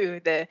into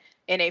the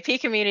NAP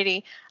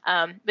community.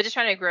 But just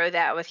trying to grow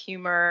that with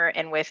humor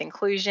and with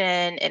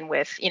inclusion and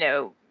with,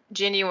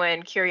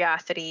 genuine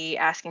curiosity,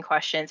 asking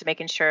questions,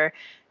 making sure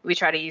we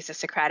try to use the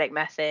Socratic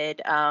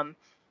method,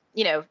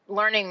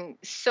 learning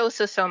so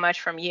much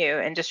from you,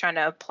 and just trying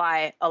to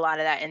apply a lot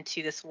of that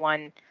into this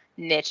one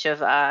niche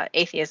of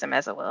atheism,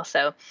 as it will.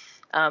 So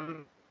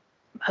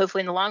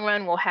hopefully in the long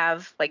run, we'll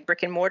have like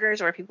brick and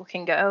mortars where people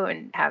can go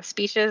and have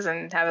speeches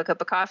and have a cup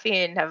of coffee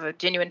and have a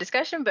genuine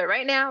discussion. But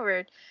right now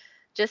we're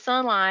just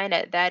online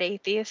at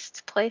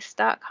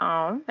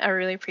thatatheistplace.com. I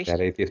really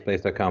appreciate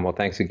thatatheistplace.com. Well,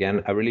 thanks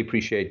again. I really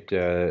appreciate,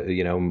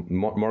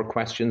 more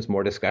questions,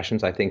 more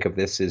discussions. I think of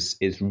this is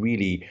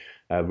really,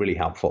 really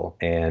helpful.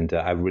 And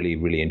I really,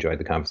 really enjoyed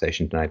the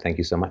conversation tonight. Thank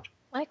you so much.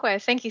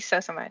 Likewise. Thank you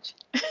so much.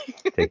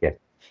 Take care.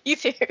 You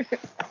too.